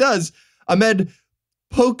first thing he does, Ahmed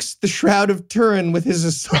pokes the Shroud of Turin with his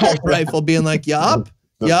assault rifle, being like, yup,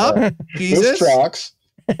 Jesus. This tracks.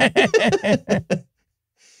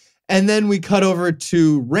 And then we cut over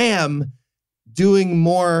to Ram doing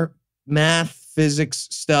more math, physics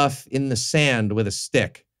stuff in the sand with a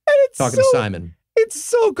stick, talking to Simon. It's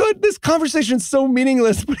so good. This conversation's so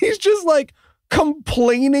meaningless, but he's just like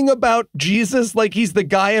complaining about Jesus like he's the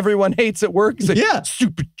guy everyone hates at work. He's like, Yeah.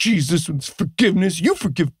 Stupid Jesus wants forgiveness. You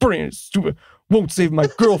forgive Brandon. Stupid. Won't save my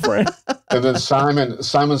girlfriend. And then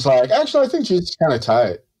Simon's like, actually, I think Jesus is kind of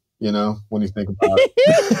tight, when you think about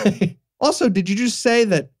it. Also, did you just say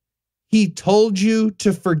that he told you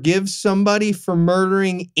to forgive somebody for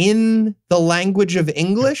murdering in the language of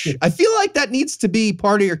English? I feel like that needs to be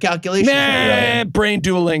part of your calculation. Brain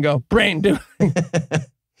Duolingo. Brain Duolingo.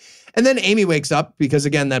 And then Amy wakes up because,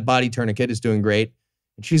 again, that body tourniquet is doing great.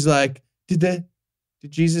 And she's like, did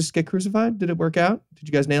Jesus get crucified? Did it work out? Did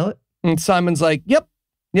you guys nail it? And Simon's like, yep,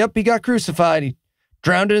 he got crucified. He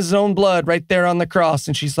drowned in his own blood right there on the cross.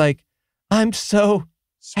 And she's like, I'm so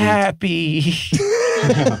happy.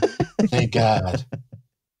 Thank God.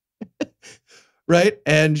 Right?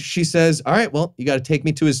 And she says, all right, well, you got to take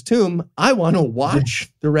me to his tomb. I want to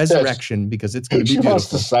watch the resurrection because it's going to be She wants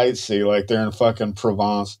to beautiful. sightsee like they're in fucking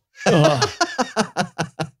Provence.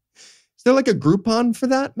 Is there like a Groupon for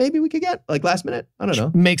that? Maybe we could get like last minute. I don't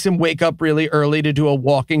know. Makes him wake up really early to do a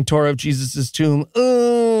walking tour of Jesus's tomb.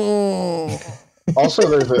 Oh,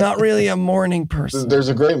 Also, not really a morning person. there's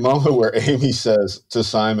a great moment where Amy says to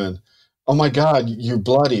Simon, oh my God, you're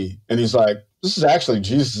bloody. And he's like, this is actually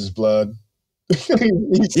Jesus' blood.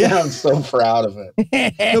 He sounds so proud of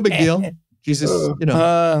it. No big deal. Jesus,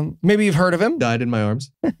 Maybe you've heard of him. died in my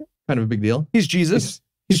arms. Kind of a big deal. He's Jesus.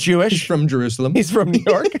 He's Jewish. He's from Jerusalem. He's from New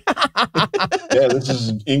York. Yeah, this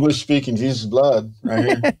is English-speaking Jesus' blood right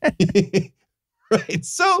here. Right.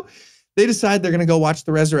 So they decide they're going to go watch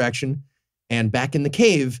the resurrection. And back in the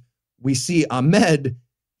cave, we see Ahmed.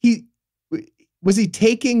 Was he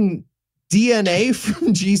taking DNA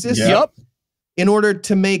from Jesus? Yeah. Yep. In order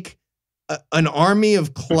to make an army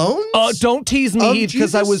of clones? Don't tease me,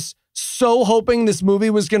 because I was so hoping this movie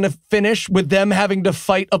was going to finish with them having to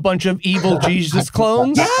fight a bunch of evil Jesus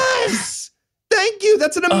clones. Yes! Thank you.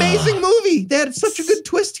 That's an amazing movie. They had such a good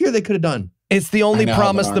twist here they could have done. It's the only I know,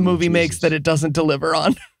 promise but the movie Jesus. makes that it doesn't deliver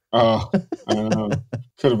on. Oh, I don't know.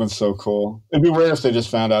 Could have been so cool. It'd be weird if they just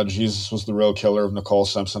found out Jesus was the real killer of Nicole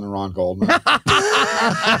Simpson and Ron Goldman.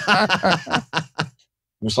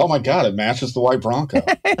 Just, oh my God, it matches the white Bronco.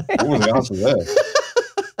 What were the odds of this?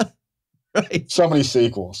 Right. So many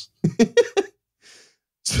sequels.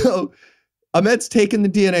 So Ahmed's taken the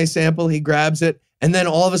DNA sample, he grabs it, and then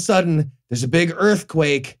all of a sudden there's a big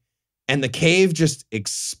earthquake and the cave just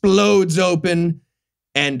explodes open,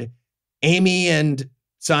 and Amy and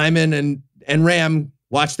Simon and Ram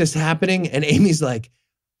watch this happening, and Amy's like,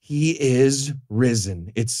 he is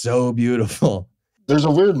risen. It's so beautiful. There's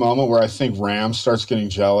a weird moment where I think Ram starts getting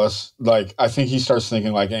jealous. Like, I think he starts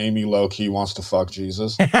thinking like Amy low-key wants to fuck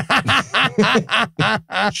Jesus. She definitely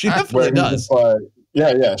Where he's does. just like,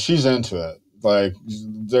 yeah, she's into it. Like,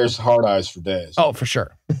 there's hard eyes for days. Oh, for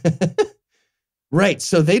sure. Right.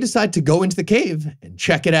 So they decide to go into the cave and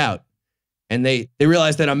check it out. And they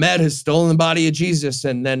realize that Ahmed has stolen the body of Jesus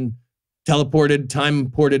and then time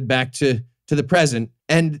ported back to the present.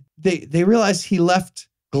 And they realize he left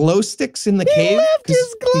glow sticks in the cave. left his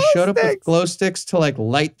 'cause glow he showed up with sticks. glow sticks to like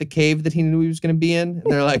light the cave that he knew he was going to be in. And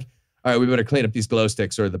they're like, all right, we better clean up these glow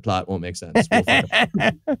sticks or the plot won't make sense. We'll fuck it.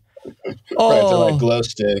 Right, they're Oh, like glow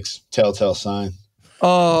sticks, telltale sign.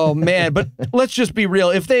 oh man. But let's just be real.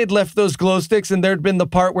 If they had left those glow sticks and there'd been the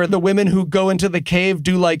part where the women who go into the cave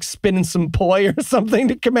do like spin some poi or something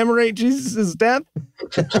to commemorate Jesus' death,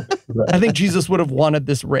 I think Jesus would have wanted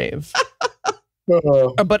this rave.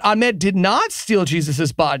 But Ahmed did not steal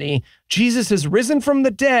Jesus's body. Jesus has risen from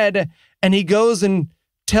the dead, and he goes and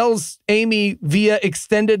tells Amy via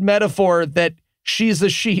extended metaphor that she's a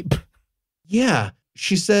sheep. Yeah.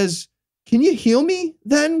 She says, can you heal me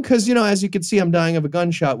then? Because, as you can see, I'm dying of a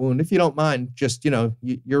gunshot wound. If you don't mind, just,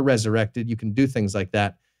 you're resurrected. You can do things like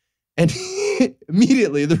that. And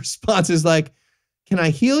immediately the response is like, can I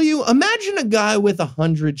heal you? Imagine a guy with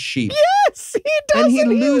 100 sheep. Yes, he does. And he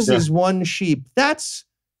loses one sheep. That's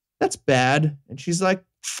bad. And she's like,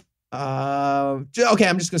 Okay,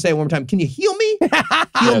 I'm just gonna say it one more time. Can you heal me?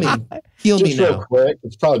 Heal me Just now. real quick.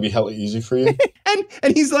 It's probably be hella easy for you.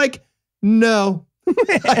 And he's like, no,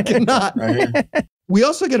 I cannot. Right here. We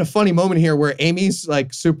also get a funny moment here where Amy's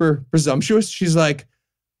like super presumptuous. She's like,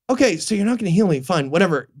 okay, so you're not gonna heal me. Fine,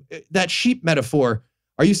 whatever. That sheep metaphor.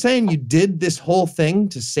 Are you saying you did this whole thing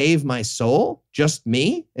to save my soul? Just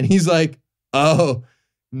me? And he's like, oh,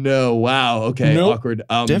 no, wow, okay, Nope, awkward.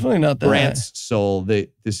 definitely not that. Brant's soul.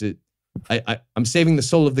 I'm saving the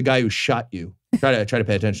soul of the guy who shot you. Try to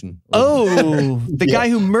pay attention. Oh, the guy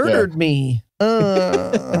who murdered me.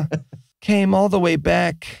 Came all the way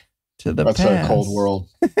back to the That's past. a cold world.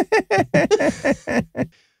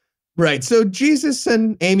 Right. So Jesus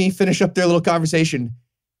and Amy finish up their little conversation.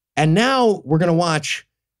 And now we're going to watch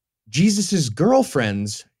Jesus's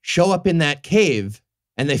girlfriends show up in that cave,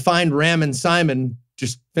 and they find Ram and Simon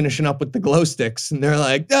just finishing up with the glow sticks. And they're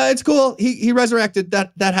like, it's cool. He resurrected.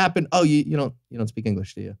 That happened. Oh, you don't speak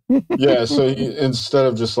English, do you? Yeah. So instead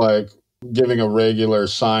of just like giving a regular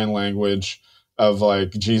sign language of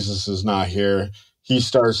like, Jesus is not here, he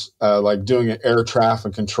starts like doing an air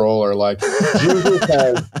traffic controller. Like, Jesus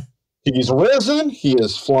has, he's risen. He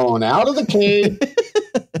is flown out of the cave.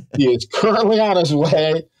 He is currently on his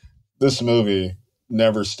way. This movie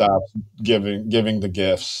never stops giving the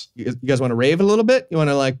gifts. You guys want to rave a little bit? You want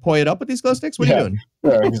to like poi it up with these glow sticks? What are you doing?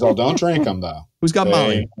 Yeah, he's all, don't drink them though. Who's got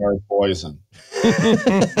Molly? They are poison.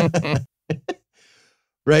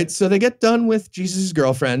 Right. So they get done with Jesus'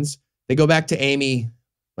 girlfriends. They go back to Amy,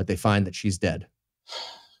 but they find that she's dead.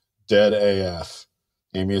 Dead AF.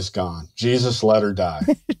 Amy is gone. Jesus let her die.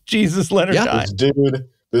 Jesus let her die.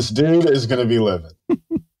 This dude is going to be living.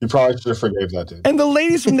 You probably should have forgave that dude. And the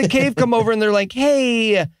ladies from the cave come over and they're like,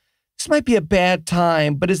 hey, this might be a bad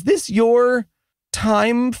time, but is this your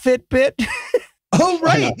time Fitbit? Oh,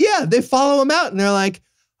 right. Yeah. They follow him out and they're like,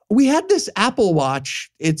 we had this Apple Watch.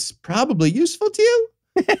 It's probably useful to you.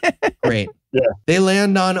 Great. Yeah. They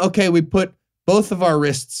land on, okay, we put both of our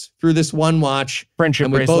wrists through this one watch. Friendship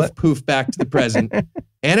and we bracelet. both poof back to the present.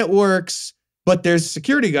 And it works, but there's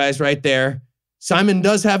security guys right there. Simon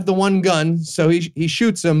does have the one gun, so he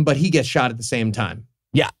shoots him, but he gets shot at the same time.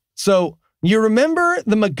 Yeah. So you remember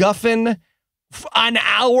the MacGuffin an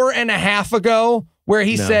hour and a half ago where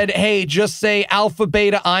he said, hey, just say Alpha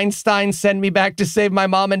Beta Einstein send me back to save my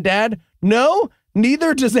mom and dad? No,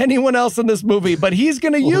 neither does anyone else in this movie, but he's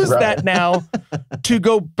going to use that now to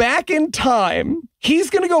go back in time. He's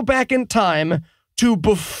going to go back in time to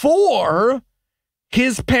before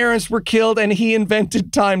his parents were killed and he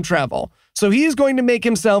invented time travel. So he's going to make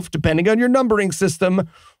himself, depending on your numbering system,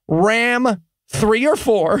 Ram 3 or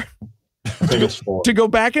 4 I think it's 4. to go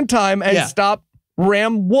back in time and stop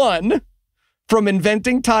Ram 1 from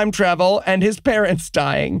inventing time travel and his parents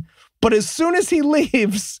dying. But as soon as he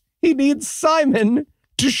leaves, he needs Simon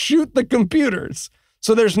to shoot the computers.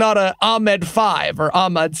 So there's not a Ahmed 5 or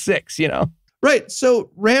Ahmed 6, you know? Right. So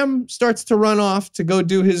Ram starts to run off to go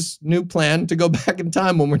do his new plan to go back in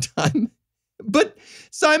time one more time. But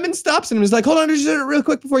Simon stops him and is like, hold on, just real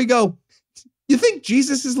quick before you go. You think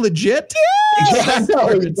Jesus is legit? Yeah, I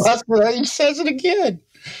know. He says it again.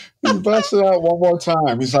 He busts it out one more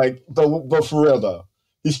time. He's like, but for real though,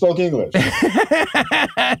 he spoke English.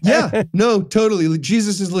 Yeah, no, totally.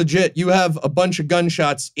 Jesus is legit. You have a bunch of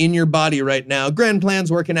gunshots in your body right now. Grand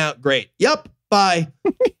plan's working out great. Yep, bye.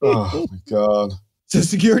 Oh my God. So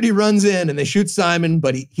security runs in and they shoot Simon,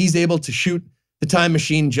 but he's able to shoot the time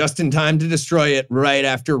machine just in time to destroy it right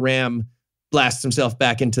after Ram blasts himself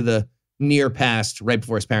back into the near past right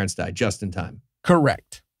before his parents died, just in time.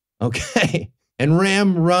 Correct. Okay. And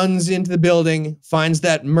Ram runs into the building, finds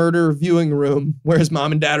that murder viewing room where his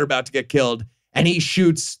mom and dad are about to get killed, and he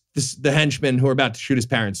shoots the henchmen who are about to shoot his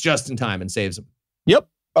parents just in time and saves them. Yep.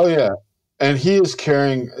 Oh yeah. And he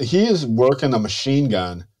is working a machine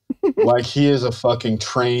gun like he is a fucking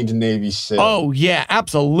trained Navy SEAL. Oh yeah,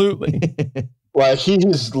 absolutely. Like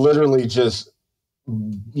he's literally just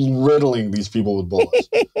riddling these people with bullets.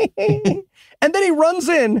 And then he runs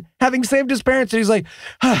in, having saved his parents, and he's like,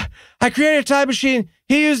 I created a time machine.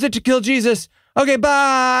 He used it to kill Jesus. Okay,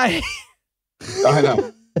 bye. I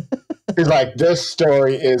know. He's like, this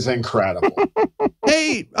story is incredible.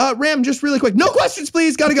 Hey, Ram, just really quick. No questions,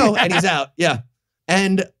 please. Gotta go. And he's out. Yeah.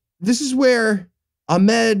 And this is where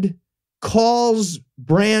Ahmed calls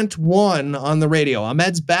Brant 1 on the radio.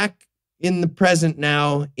 Ahmed's back in the present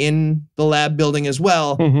now in the lab building as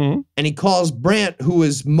well. Mm-hmm. And he calls Brant, who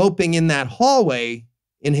was moping in that hallway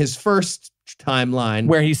in his first timeline.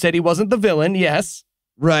 Where he said he wasn't the villain, yes.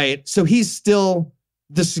 Right. So he's still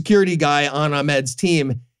the security guy on Ahmed's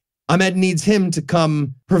team. Ahmed needs him to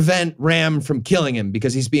come prevent Ram from killing him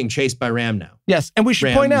because he's being chased by Ram now. Yes, and we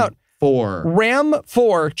should point out, 4. Ram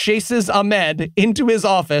 4 chases Ahmed into his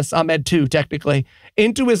office, Ahmed 2 technically,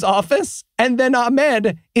 into his office, and then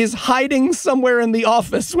Ahmed is hiding somewhere in the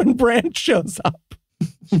office when Brand shows up.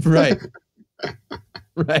 Right.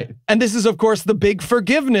 Right. And this is, of course, the big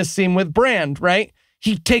forgiveness scene with Brand, right?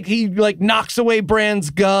 He like knocks away Brand's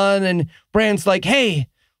gun, and Brand's like, hey,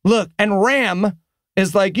 look, and Ram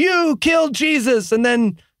is like, you killed Jesus and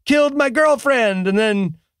then killed my girlfriend and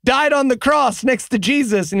then died on the cross next to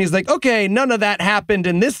Jesus. And he's like, okay, none of that happened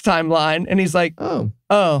in this timeline. And he's like, oh,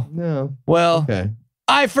 no. Well, Okay.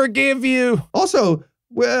 I forgive you. Also,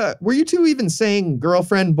 were you two even saying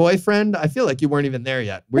girlfriend, boyfriend? I feel like you weren't even there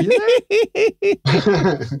yet. Were you there? I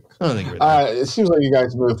don't think you were there. It seems like you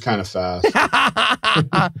guys moved kind of fast.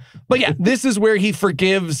 But yeah, this is where he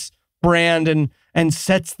forgives Brand and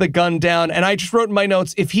sets the gun down. And I just wrote in my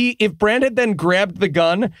notes, if Brand had then grabbed the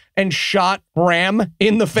gun and shot Ram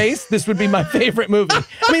in the face, this would be my favorite movie.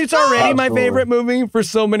 I mean, it's already my favorite movie for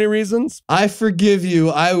so many reasons. I forgive you.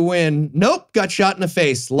 I win. Nope. Got shot in the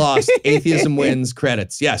face. Lost. Atheism wins.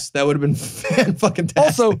 Credits. Yes, that would have been fan-fucking-tastic.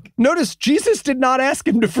 Also, notice Jesus did not ask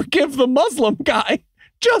him to forgive the Muslim guy.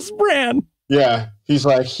 Just Brand. Yeah, he's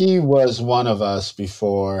like, he was one of us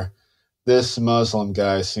before. This Muslim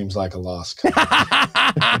guy seems like a lost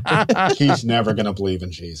cause. He's never going to believe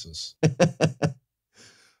in Jesus.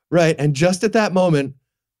 Right. And just at that moment,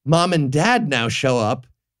 Mom and Dad now show up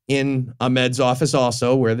in Ahmed's office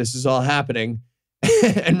also, where this is all happening.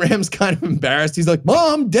 And Ram's kind of embarrassed. He's like,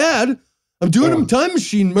 Mom, Dad, I'm doing a time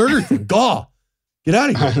machine murder thing. Gaw, get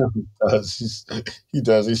out of here. I know he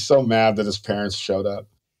does. He's so mad that his parents showed up.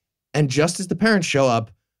 And just as the parents show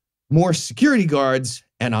up, more security guards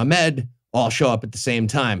and Ahmed all show up at the same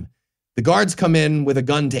time. The guards come in with a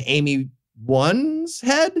gun to Amy 1's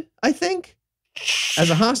head, I think, as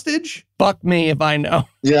a hostage. Fuck me if I know.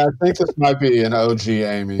 Yeah, I think this might be an OG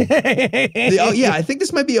Amy. I think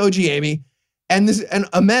this might be OG Amy. And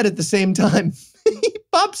Ahmed at the same time, he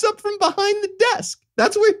pops up from behind the desk.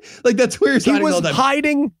 That's where he's hiding all the time.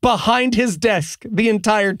 Hiding behind his desk the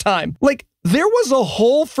entire time. Like, there was a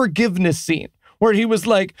whole forgiveness scene where he was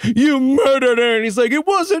like, you murdered her. And he's like, it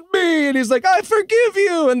wasn't me. And he's like, I forgive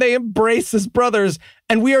you. And they embrace his brothers.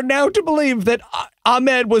 And we are now to believe that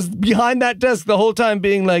Ahmed was behind that desk the whole time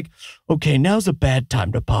being like, okay, now's a bad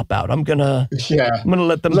time to pop out. I'm gonna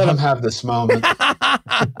let them have this moment.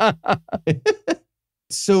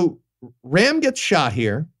 So Ram gets shot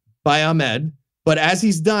here by Ahmed. But as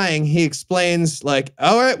he's dying, he explains like,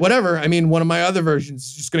 all right, whatever. I mean, one of my other versions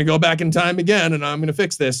is just going to go back in time again, and I'm going to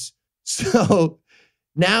fix this. So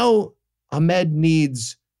now Ahmed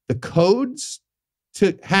needs the codes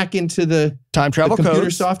to hack into the time travel computer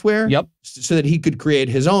codes. software. Yep. So that he could create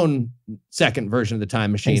his own second version of the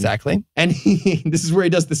time machine. Exactly. And this is where he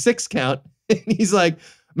does the 6 count. And he's like,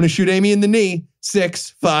 I'm going to shoot Amy in the knee.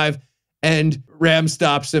 6, 5. And Ram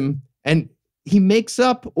stops him. And he makes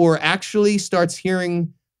up or actually starts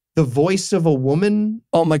hearing the voice of a woman.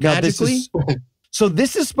 Oh my God. Magically.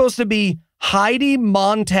 This is supposed to be Heidi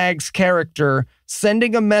Montag's character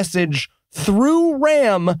sending a message through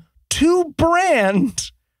Ram to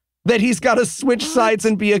Brand that he's got to switch sides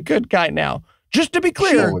and be a good guy now. Just to be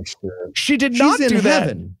clear, she did not do that.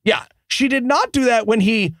 Heaven. Yeah. She did not do that when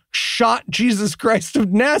he shot Jesus Christ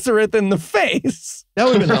of Nazareth in the face. That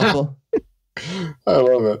would have been helpful. I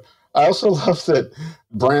love it. I also love that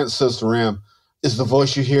Brant says to Ram, is the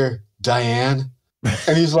voice you hear Diane?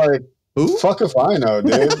 And he's like, who? Fuck if I know,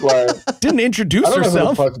 dude. Like, didn't introduce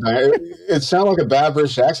herself. It sounded like a bad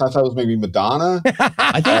British accent. I thought it was maybe Madonna.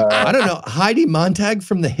 I don't know. Heidi Montag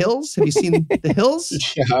from The Hills. Have you seen The Hills?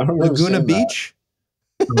 Yeah, I don't remember Laguna Beach.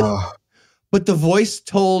 But the voice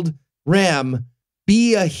told Ram,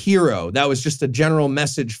 be a hero. That was just a general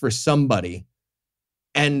message for somebody.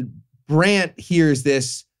 And Brant hears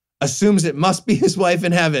this, assumes it must be his wife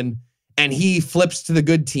in heaven, and he flips to the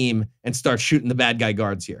good team and starts shooting the bad guy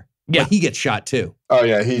guards here. Yeah. But he gets shot too. Oh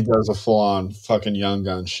yeah, he does a full-on fucking young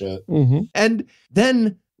gun shit. Mm-hmm. And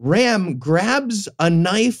then Ram grabs a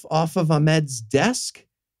knife off of Ahmed's desk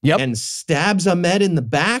and stabs Ahmed in the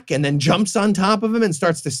back and then jumps on top of him and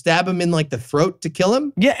starts to stab him in like the throat to kill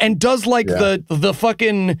him. Yeah, and does like the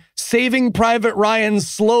fucking Saving Private Ryan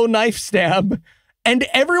slow knife stab. And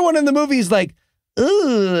everyone in the movie is like,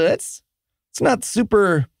 ooh, it's not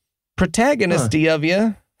super protagonisty of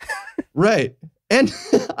you. Right. And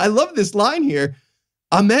I love this line here.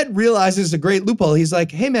 Ahmed realizes a great loophole. He's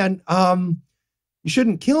like, hey man, you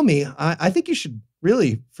shouldn't kill me. I think you should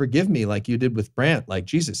really forgive me like you did with Brant, like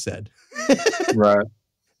Jesus said. Right.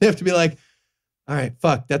 They have to be like, all right,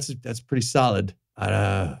 fuck, that's pretty solid.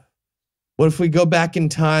 What if we go back in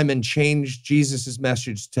time and change Jesus's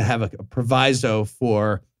message to have a proviso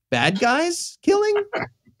for bad guys killing?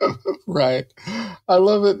 Right. I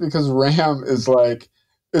love it because Ram is like,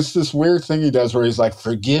 it's this weird thing he does where he's like,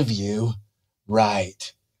 forgive you.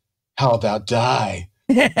 Right. How about die?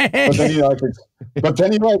 But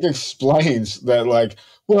then he explains that like,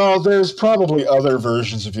 well, there's probably other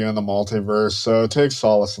versions of you in the multiverse, so take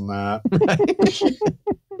solace in that. Right.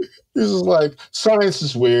 He's just like, science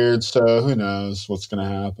is weird, so who knows what's going to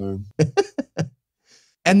happen.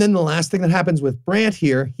 And then the last thing that happens with Brandt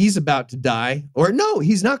here, he's about to die. Or no,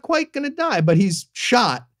 he's not quite going to die, but he's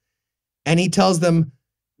shot. And he tells them,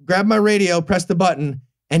 grab my radio, press the button.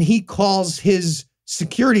 And he calls his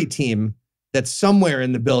security team that's somewhere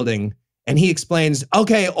in the building. And he explains,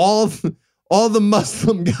 okay, all the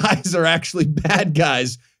Muslim guys are actually bad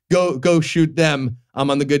guys. Go shoot them. I'm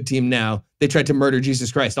on the good team now. They tried to murder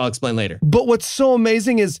Jesus Christ. I'll explain later. But what's so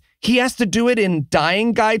amazing is he has to do it in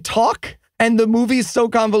dying guy talk. And the movie's so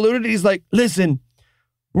convoluted. He's like, listen,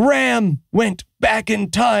 Ram went back in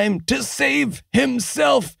time to save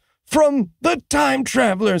himself from the time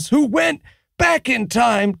travelers who went back in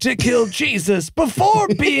time to kill Jesus before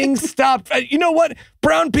being stopped. You know what?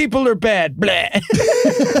 Brown people are bad. Blah.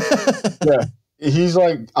 Yeah. He's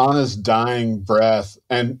like on his dying breath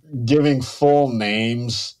and giving full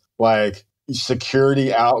names, like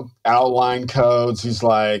security outline codes. He's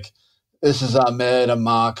like, this is Ahmed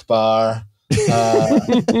Amakbar.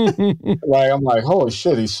 Like, I'm like, holy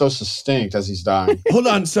shit, he's so succinct as he's dying. Hold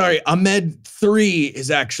on, sorry. Ahmed 3 is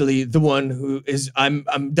actually the one who is,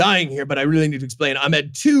 I'm dying here, but I really need to explain.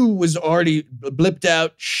 Ahmed 2 was already blipped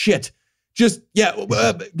out. Shit. Just, yeah,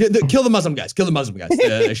 kill the Muslim guys. Kill the Muslim guys.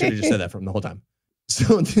 I should have just said that from the whole time.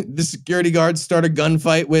 So the security guards start a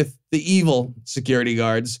gunfight with the evil security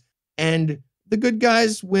guards, and the good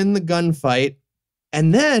guys win the gunfight.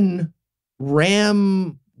 And then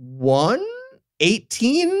Ram 1,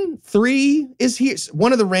 18, 3 is here.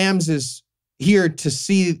 One of the Rams is here to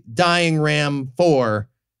see dying Ram 4.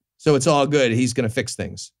 So it's all good. He's going to fix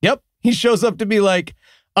things. Yep. He shows up to be like,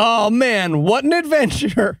 oh man, what an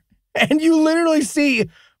adventure. And you literally see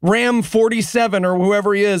Ram 47 or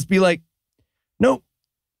whoever he is be like, nope,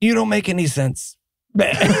 you don't make any sense.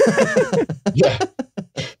 Yeah.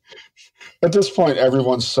 At this point,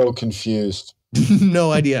 everyone's so confused.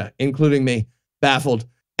 No idea, including me. Baffled.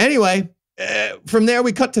 Anyway, from there,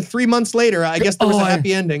 we cut to 3 months later. I guess there was a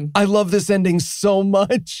happy ending. I love this ending so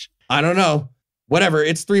much. I don't know. Whatever.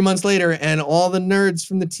 It's 3 months later, and all the nerds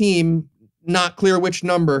from the team, not clear which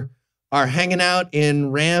number, are hanging out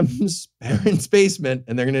in Ram's parents' basement,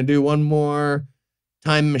 and they're going to do one more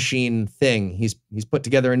time machine thing. He's put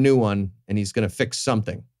together a new one, and he's going to fix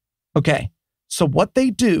something. Okay. So what they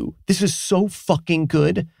do, this is so fucking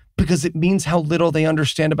good because it means how little they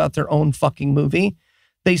understand about their own fucking movie.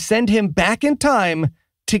 They send him back in time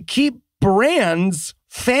to keep Brand's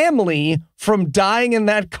family from dying in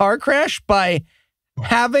that car crash by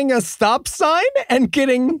having a stop sign and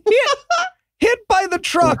getting hit by the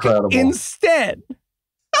truck instead.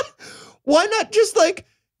 Why not just like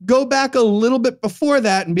go back a little bit before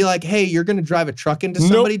that and be like, hey, you're going to drive a truck into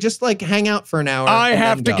somebody? Nope. Just like hang out for an hour. I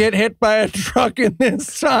have to get hit by a truck in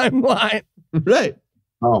this timeline. Right.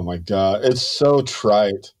 Oh my God. It's so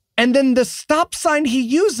trite. And then the stop sign he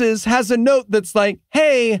uses has a note that's like,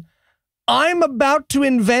 hey, I'm about to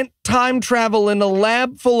invent time travel in a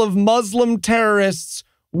lab full of Muslim terrorists.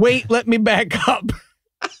 Wait, let me back up.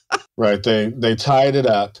 Right. They tied it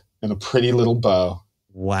up in a pretty little bow.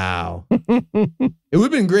 Wow. It would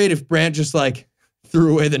have been great if Brandt just like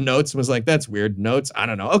threw away the notes and was like, that's weird. Notes? I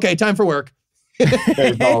don't know. Okay, time for work.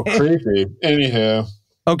 It's all creepy. Anywho.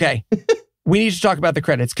 Okay. We need to talk about the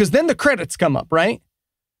credits because then the credits come up, right?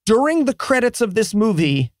 During the credits of this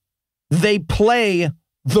movie, they play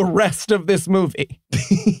the rest of this movie.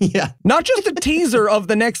 Yeah. Not just a teaser of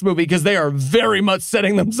the next movie, because they are very much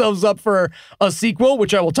setting themselves up for a sequel,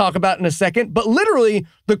 which I will talk about in a second. But literally,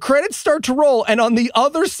 the credits start to roll, and on the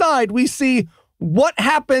other side, we see what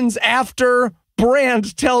happens after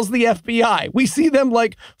Brand tells the FBI. We see them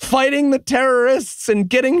like fighting the terrorists and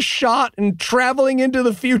getting shot and traveling into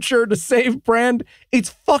the future to save Brand. It's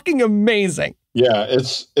fucking amazing. Yeah,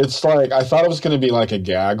 it's like, I thought it was going to be like a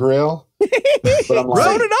gag reel. But I'm like,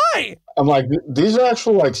 so did I. I'm like, these are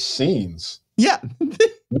actual like scenes. Yeah.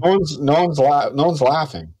 No one's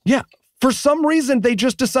laughing. Yeah. For some reason, they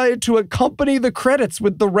just decided to accompany the credits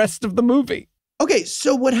with the rest of the movie. Okay,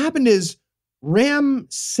 so what happened is Ram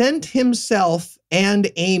sent himself and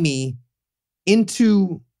Amy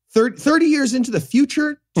into 30 years into the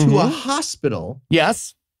future to a hospital.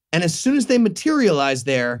 Yes. And as soon as they materialize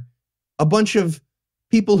there, a bunch of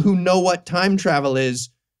people who know what time travel is,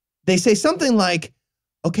 they say something like,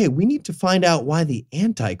 okay, we need to find out why the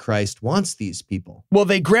Antichrist wants these people. Well,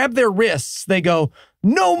 they grab their wrists. They go,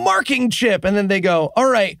 no marking chip. And then they go, all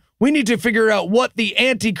right, we need to figure out what the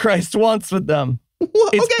Antichrist wants with them.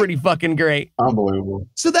 It's pretty fucking great. Unbelievable.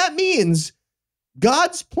 So that means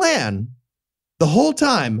God's plan the whole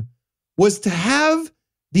time was to have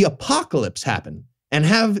the apocalypse happen and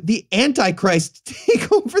have the Antichrist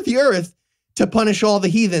take over the earth to punish all the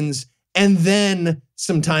heathens, and then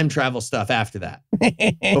some time travel stuff after that.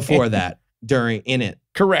 Before that, in it.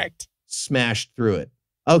 Correct. Smashed through it.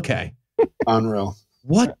 Okay. Unreal.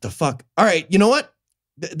 What the fuck? All right, you know what?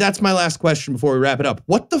 That's my last question before we wrap it up.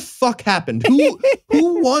 What the fuck happened? Who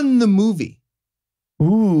won the movie?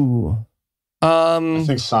 Ooh. I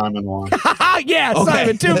think Simon won. Yeah, Okay.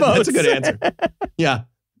 Simon, 2 votes. That's a good answer. Yeah.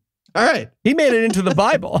 All right. He made it into the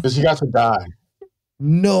Bible. Because he got to die.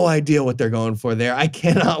 No idea what they're going for there. I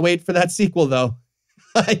cannot wait for that sequel, though.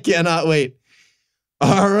 I cannot wait.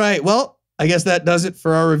 All right. Well, I guess that does it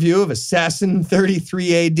for our review of Assassin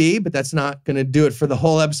 33 AD, but that's not going to do it for the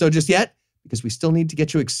whole episode just yet, because we still need to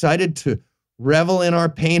get you excited to revel in our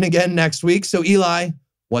pain again next week. So, Eli,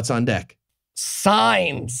 what's on deck?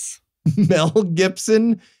 Signs. Mel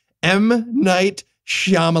Gibson, M. Night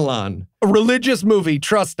Shyamalan. A religious movie.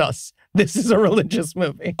 Trust us. This is a religious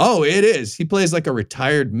movie. Oh, it is. He plays like a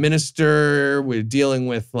retired minister. We're dealing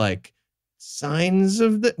with like signs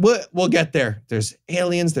of the... We'll get there. There's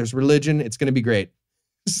aliens. There's religion. It's going to be great.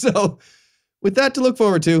 So with that to look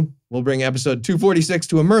forward to, we'll bring episode 246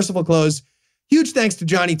 to a merciful close. Huge thanks to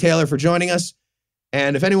Johnny Taylor for joining us.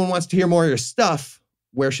 And if anyone wants to hear more of your stuff,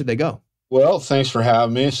 where should they go? Well, thanks for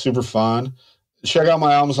having me. It's super fun. Check out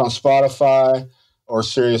my albums on Spotify or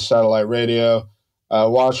Sirius Satellite Radio.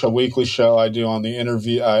 Watch a weekly show I do on the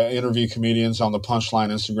interview comedians on the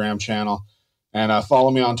Punchline Instagram channel. And follow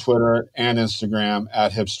me on Twitter and Instagram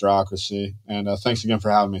at Hipsterocracy. And thanks again for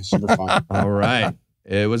having me. Super fun. All right.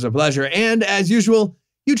 It was a pleasure. And as usual,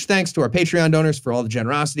 huge thanks to our Patreon donors for all the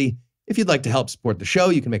generosity. If you'd like to help support the show,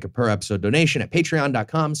 you can make a per episode donation at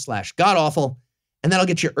patreon.com/godawful. And that'll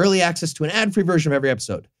get you early access to an ad-free version of every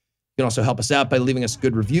episode. You can also help us out by leaving us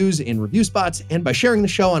good reviews in review spots and by sharing the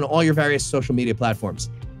show on all your various social media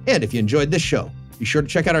platforms. And if you enjoyed this show, be sure to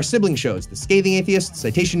check out our sibling shows, The Scathing Atheist,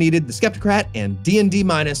 Citation Needed, The Skeptocrat, and D&D-,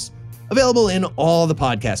 available in all the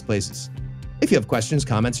podcast places. If you have questions,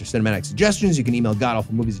 comments, or cinematic suggestions, you can email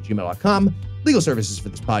godawfulmovies@gmail.com. Legal services for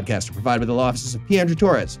this podcast are provided by the law offices of P. Andrew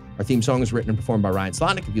Torres. Our theme song was written and performed by Ryan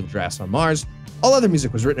Slotnick of Evil Drafts on Mars. All other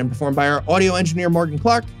music was written and performed by our audio engineer, Morgan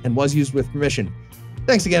Clark, and was used with permission.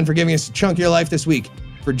 Thanks again for giving us a chunk of your life this week.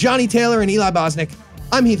 For Johnny Taylor and Eli Bosnick,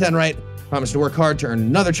 I'm Heath Enright. Promise to work hard to earn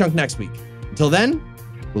another chunk next week. Until then,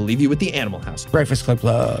 we'll leave you with the Animal House. Breakfast Club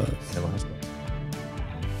Plus. Animal House.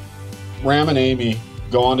 Ram and Amy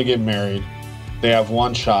go on to get married. They have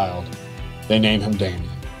one child. They name him Damien.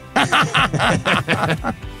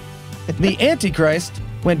 The Antichrist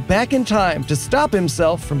went back in time to stop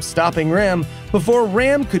himself from stopping Ram before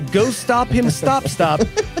Ram could go stop him. Stop.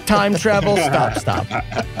 Time travel. Stop.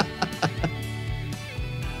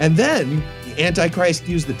 And then the Antichrist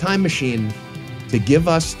used the time machine to give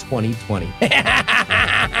us 2020.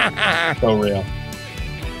 So real.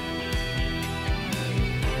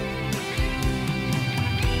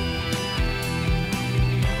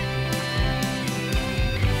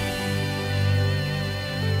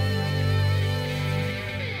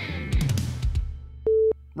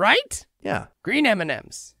 Right? Yeah. Green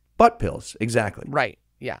M&Ms. Butt pills. Exactly. Right.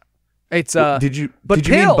 Yeah. It's Did you but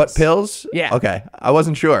mean butt pills. pills? Yeah. Okay. I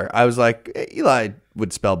wasn't sure. I was like, Eli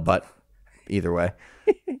would spell butt either way.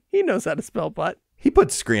 He knows how to spell butt. He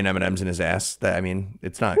puts green M&Ms in his ass.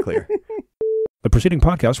 It's not clear. The preceding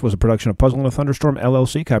podcast was a production of Puzzle and a Thunderstorm,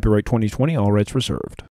 LLC, copyright 2020, all rights reserved.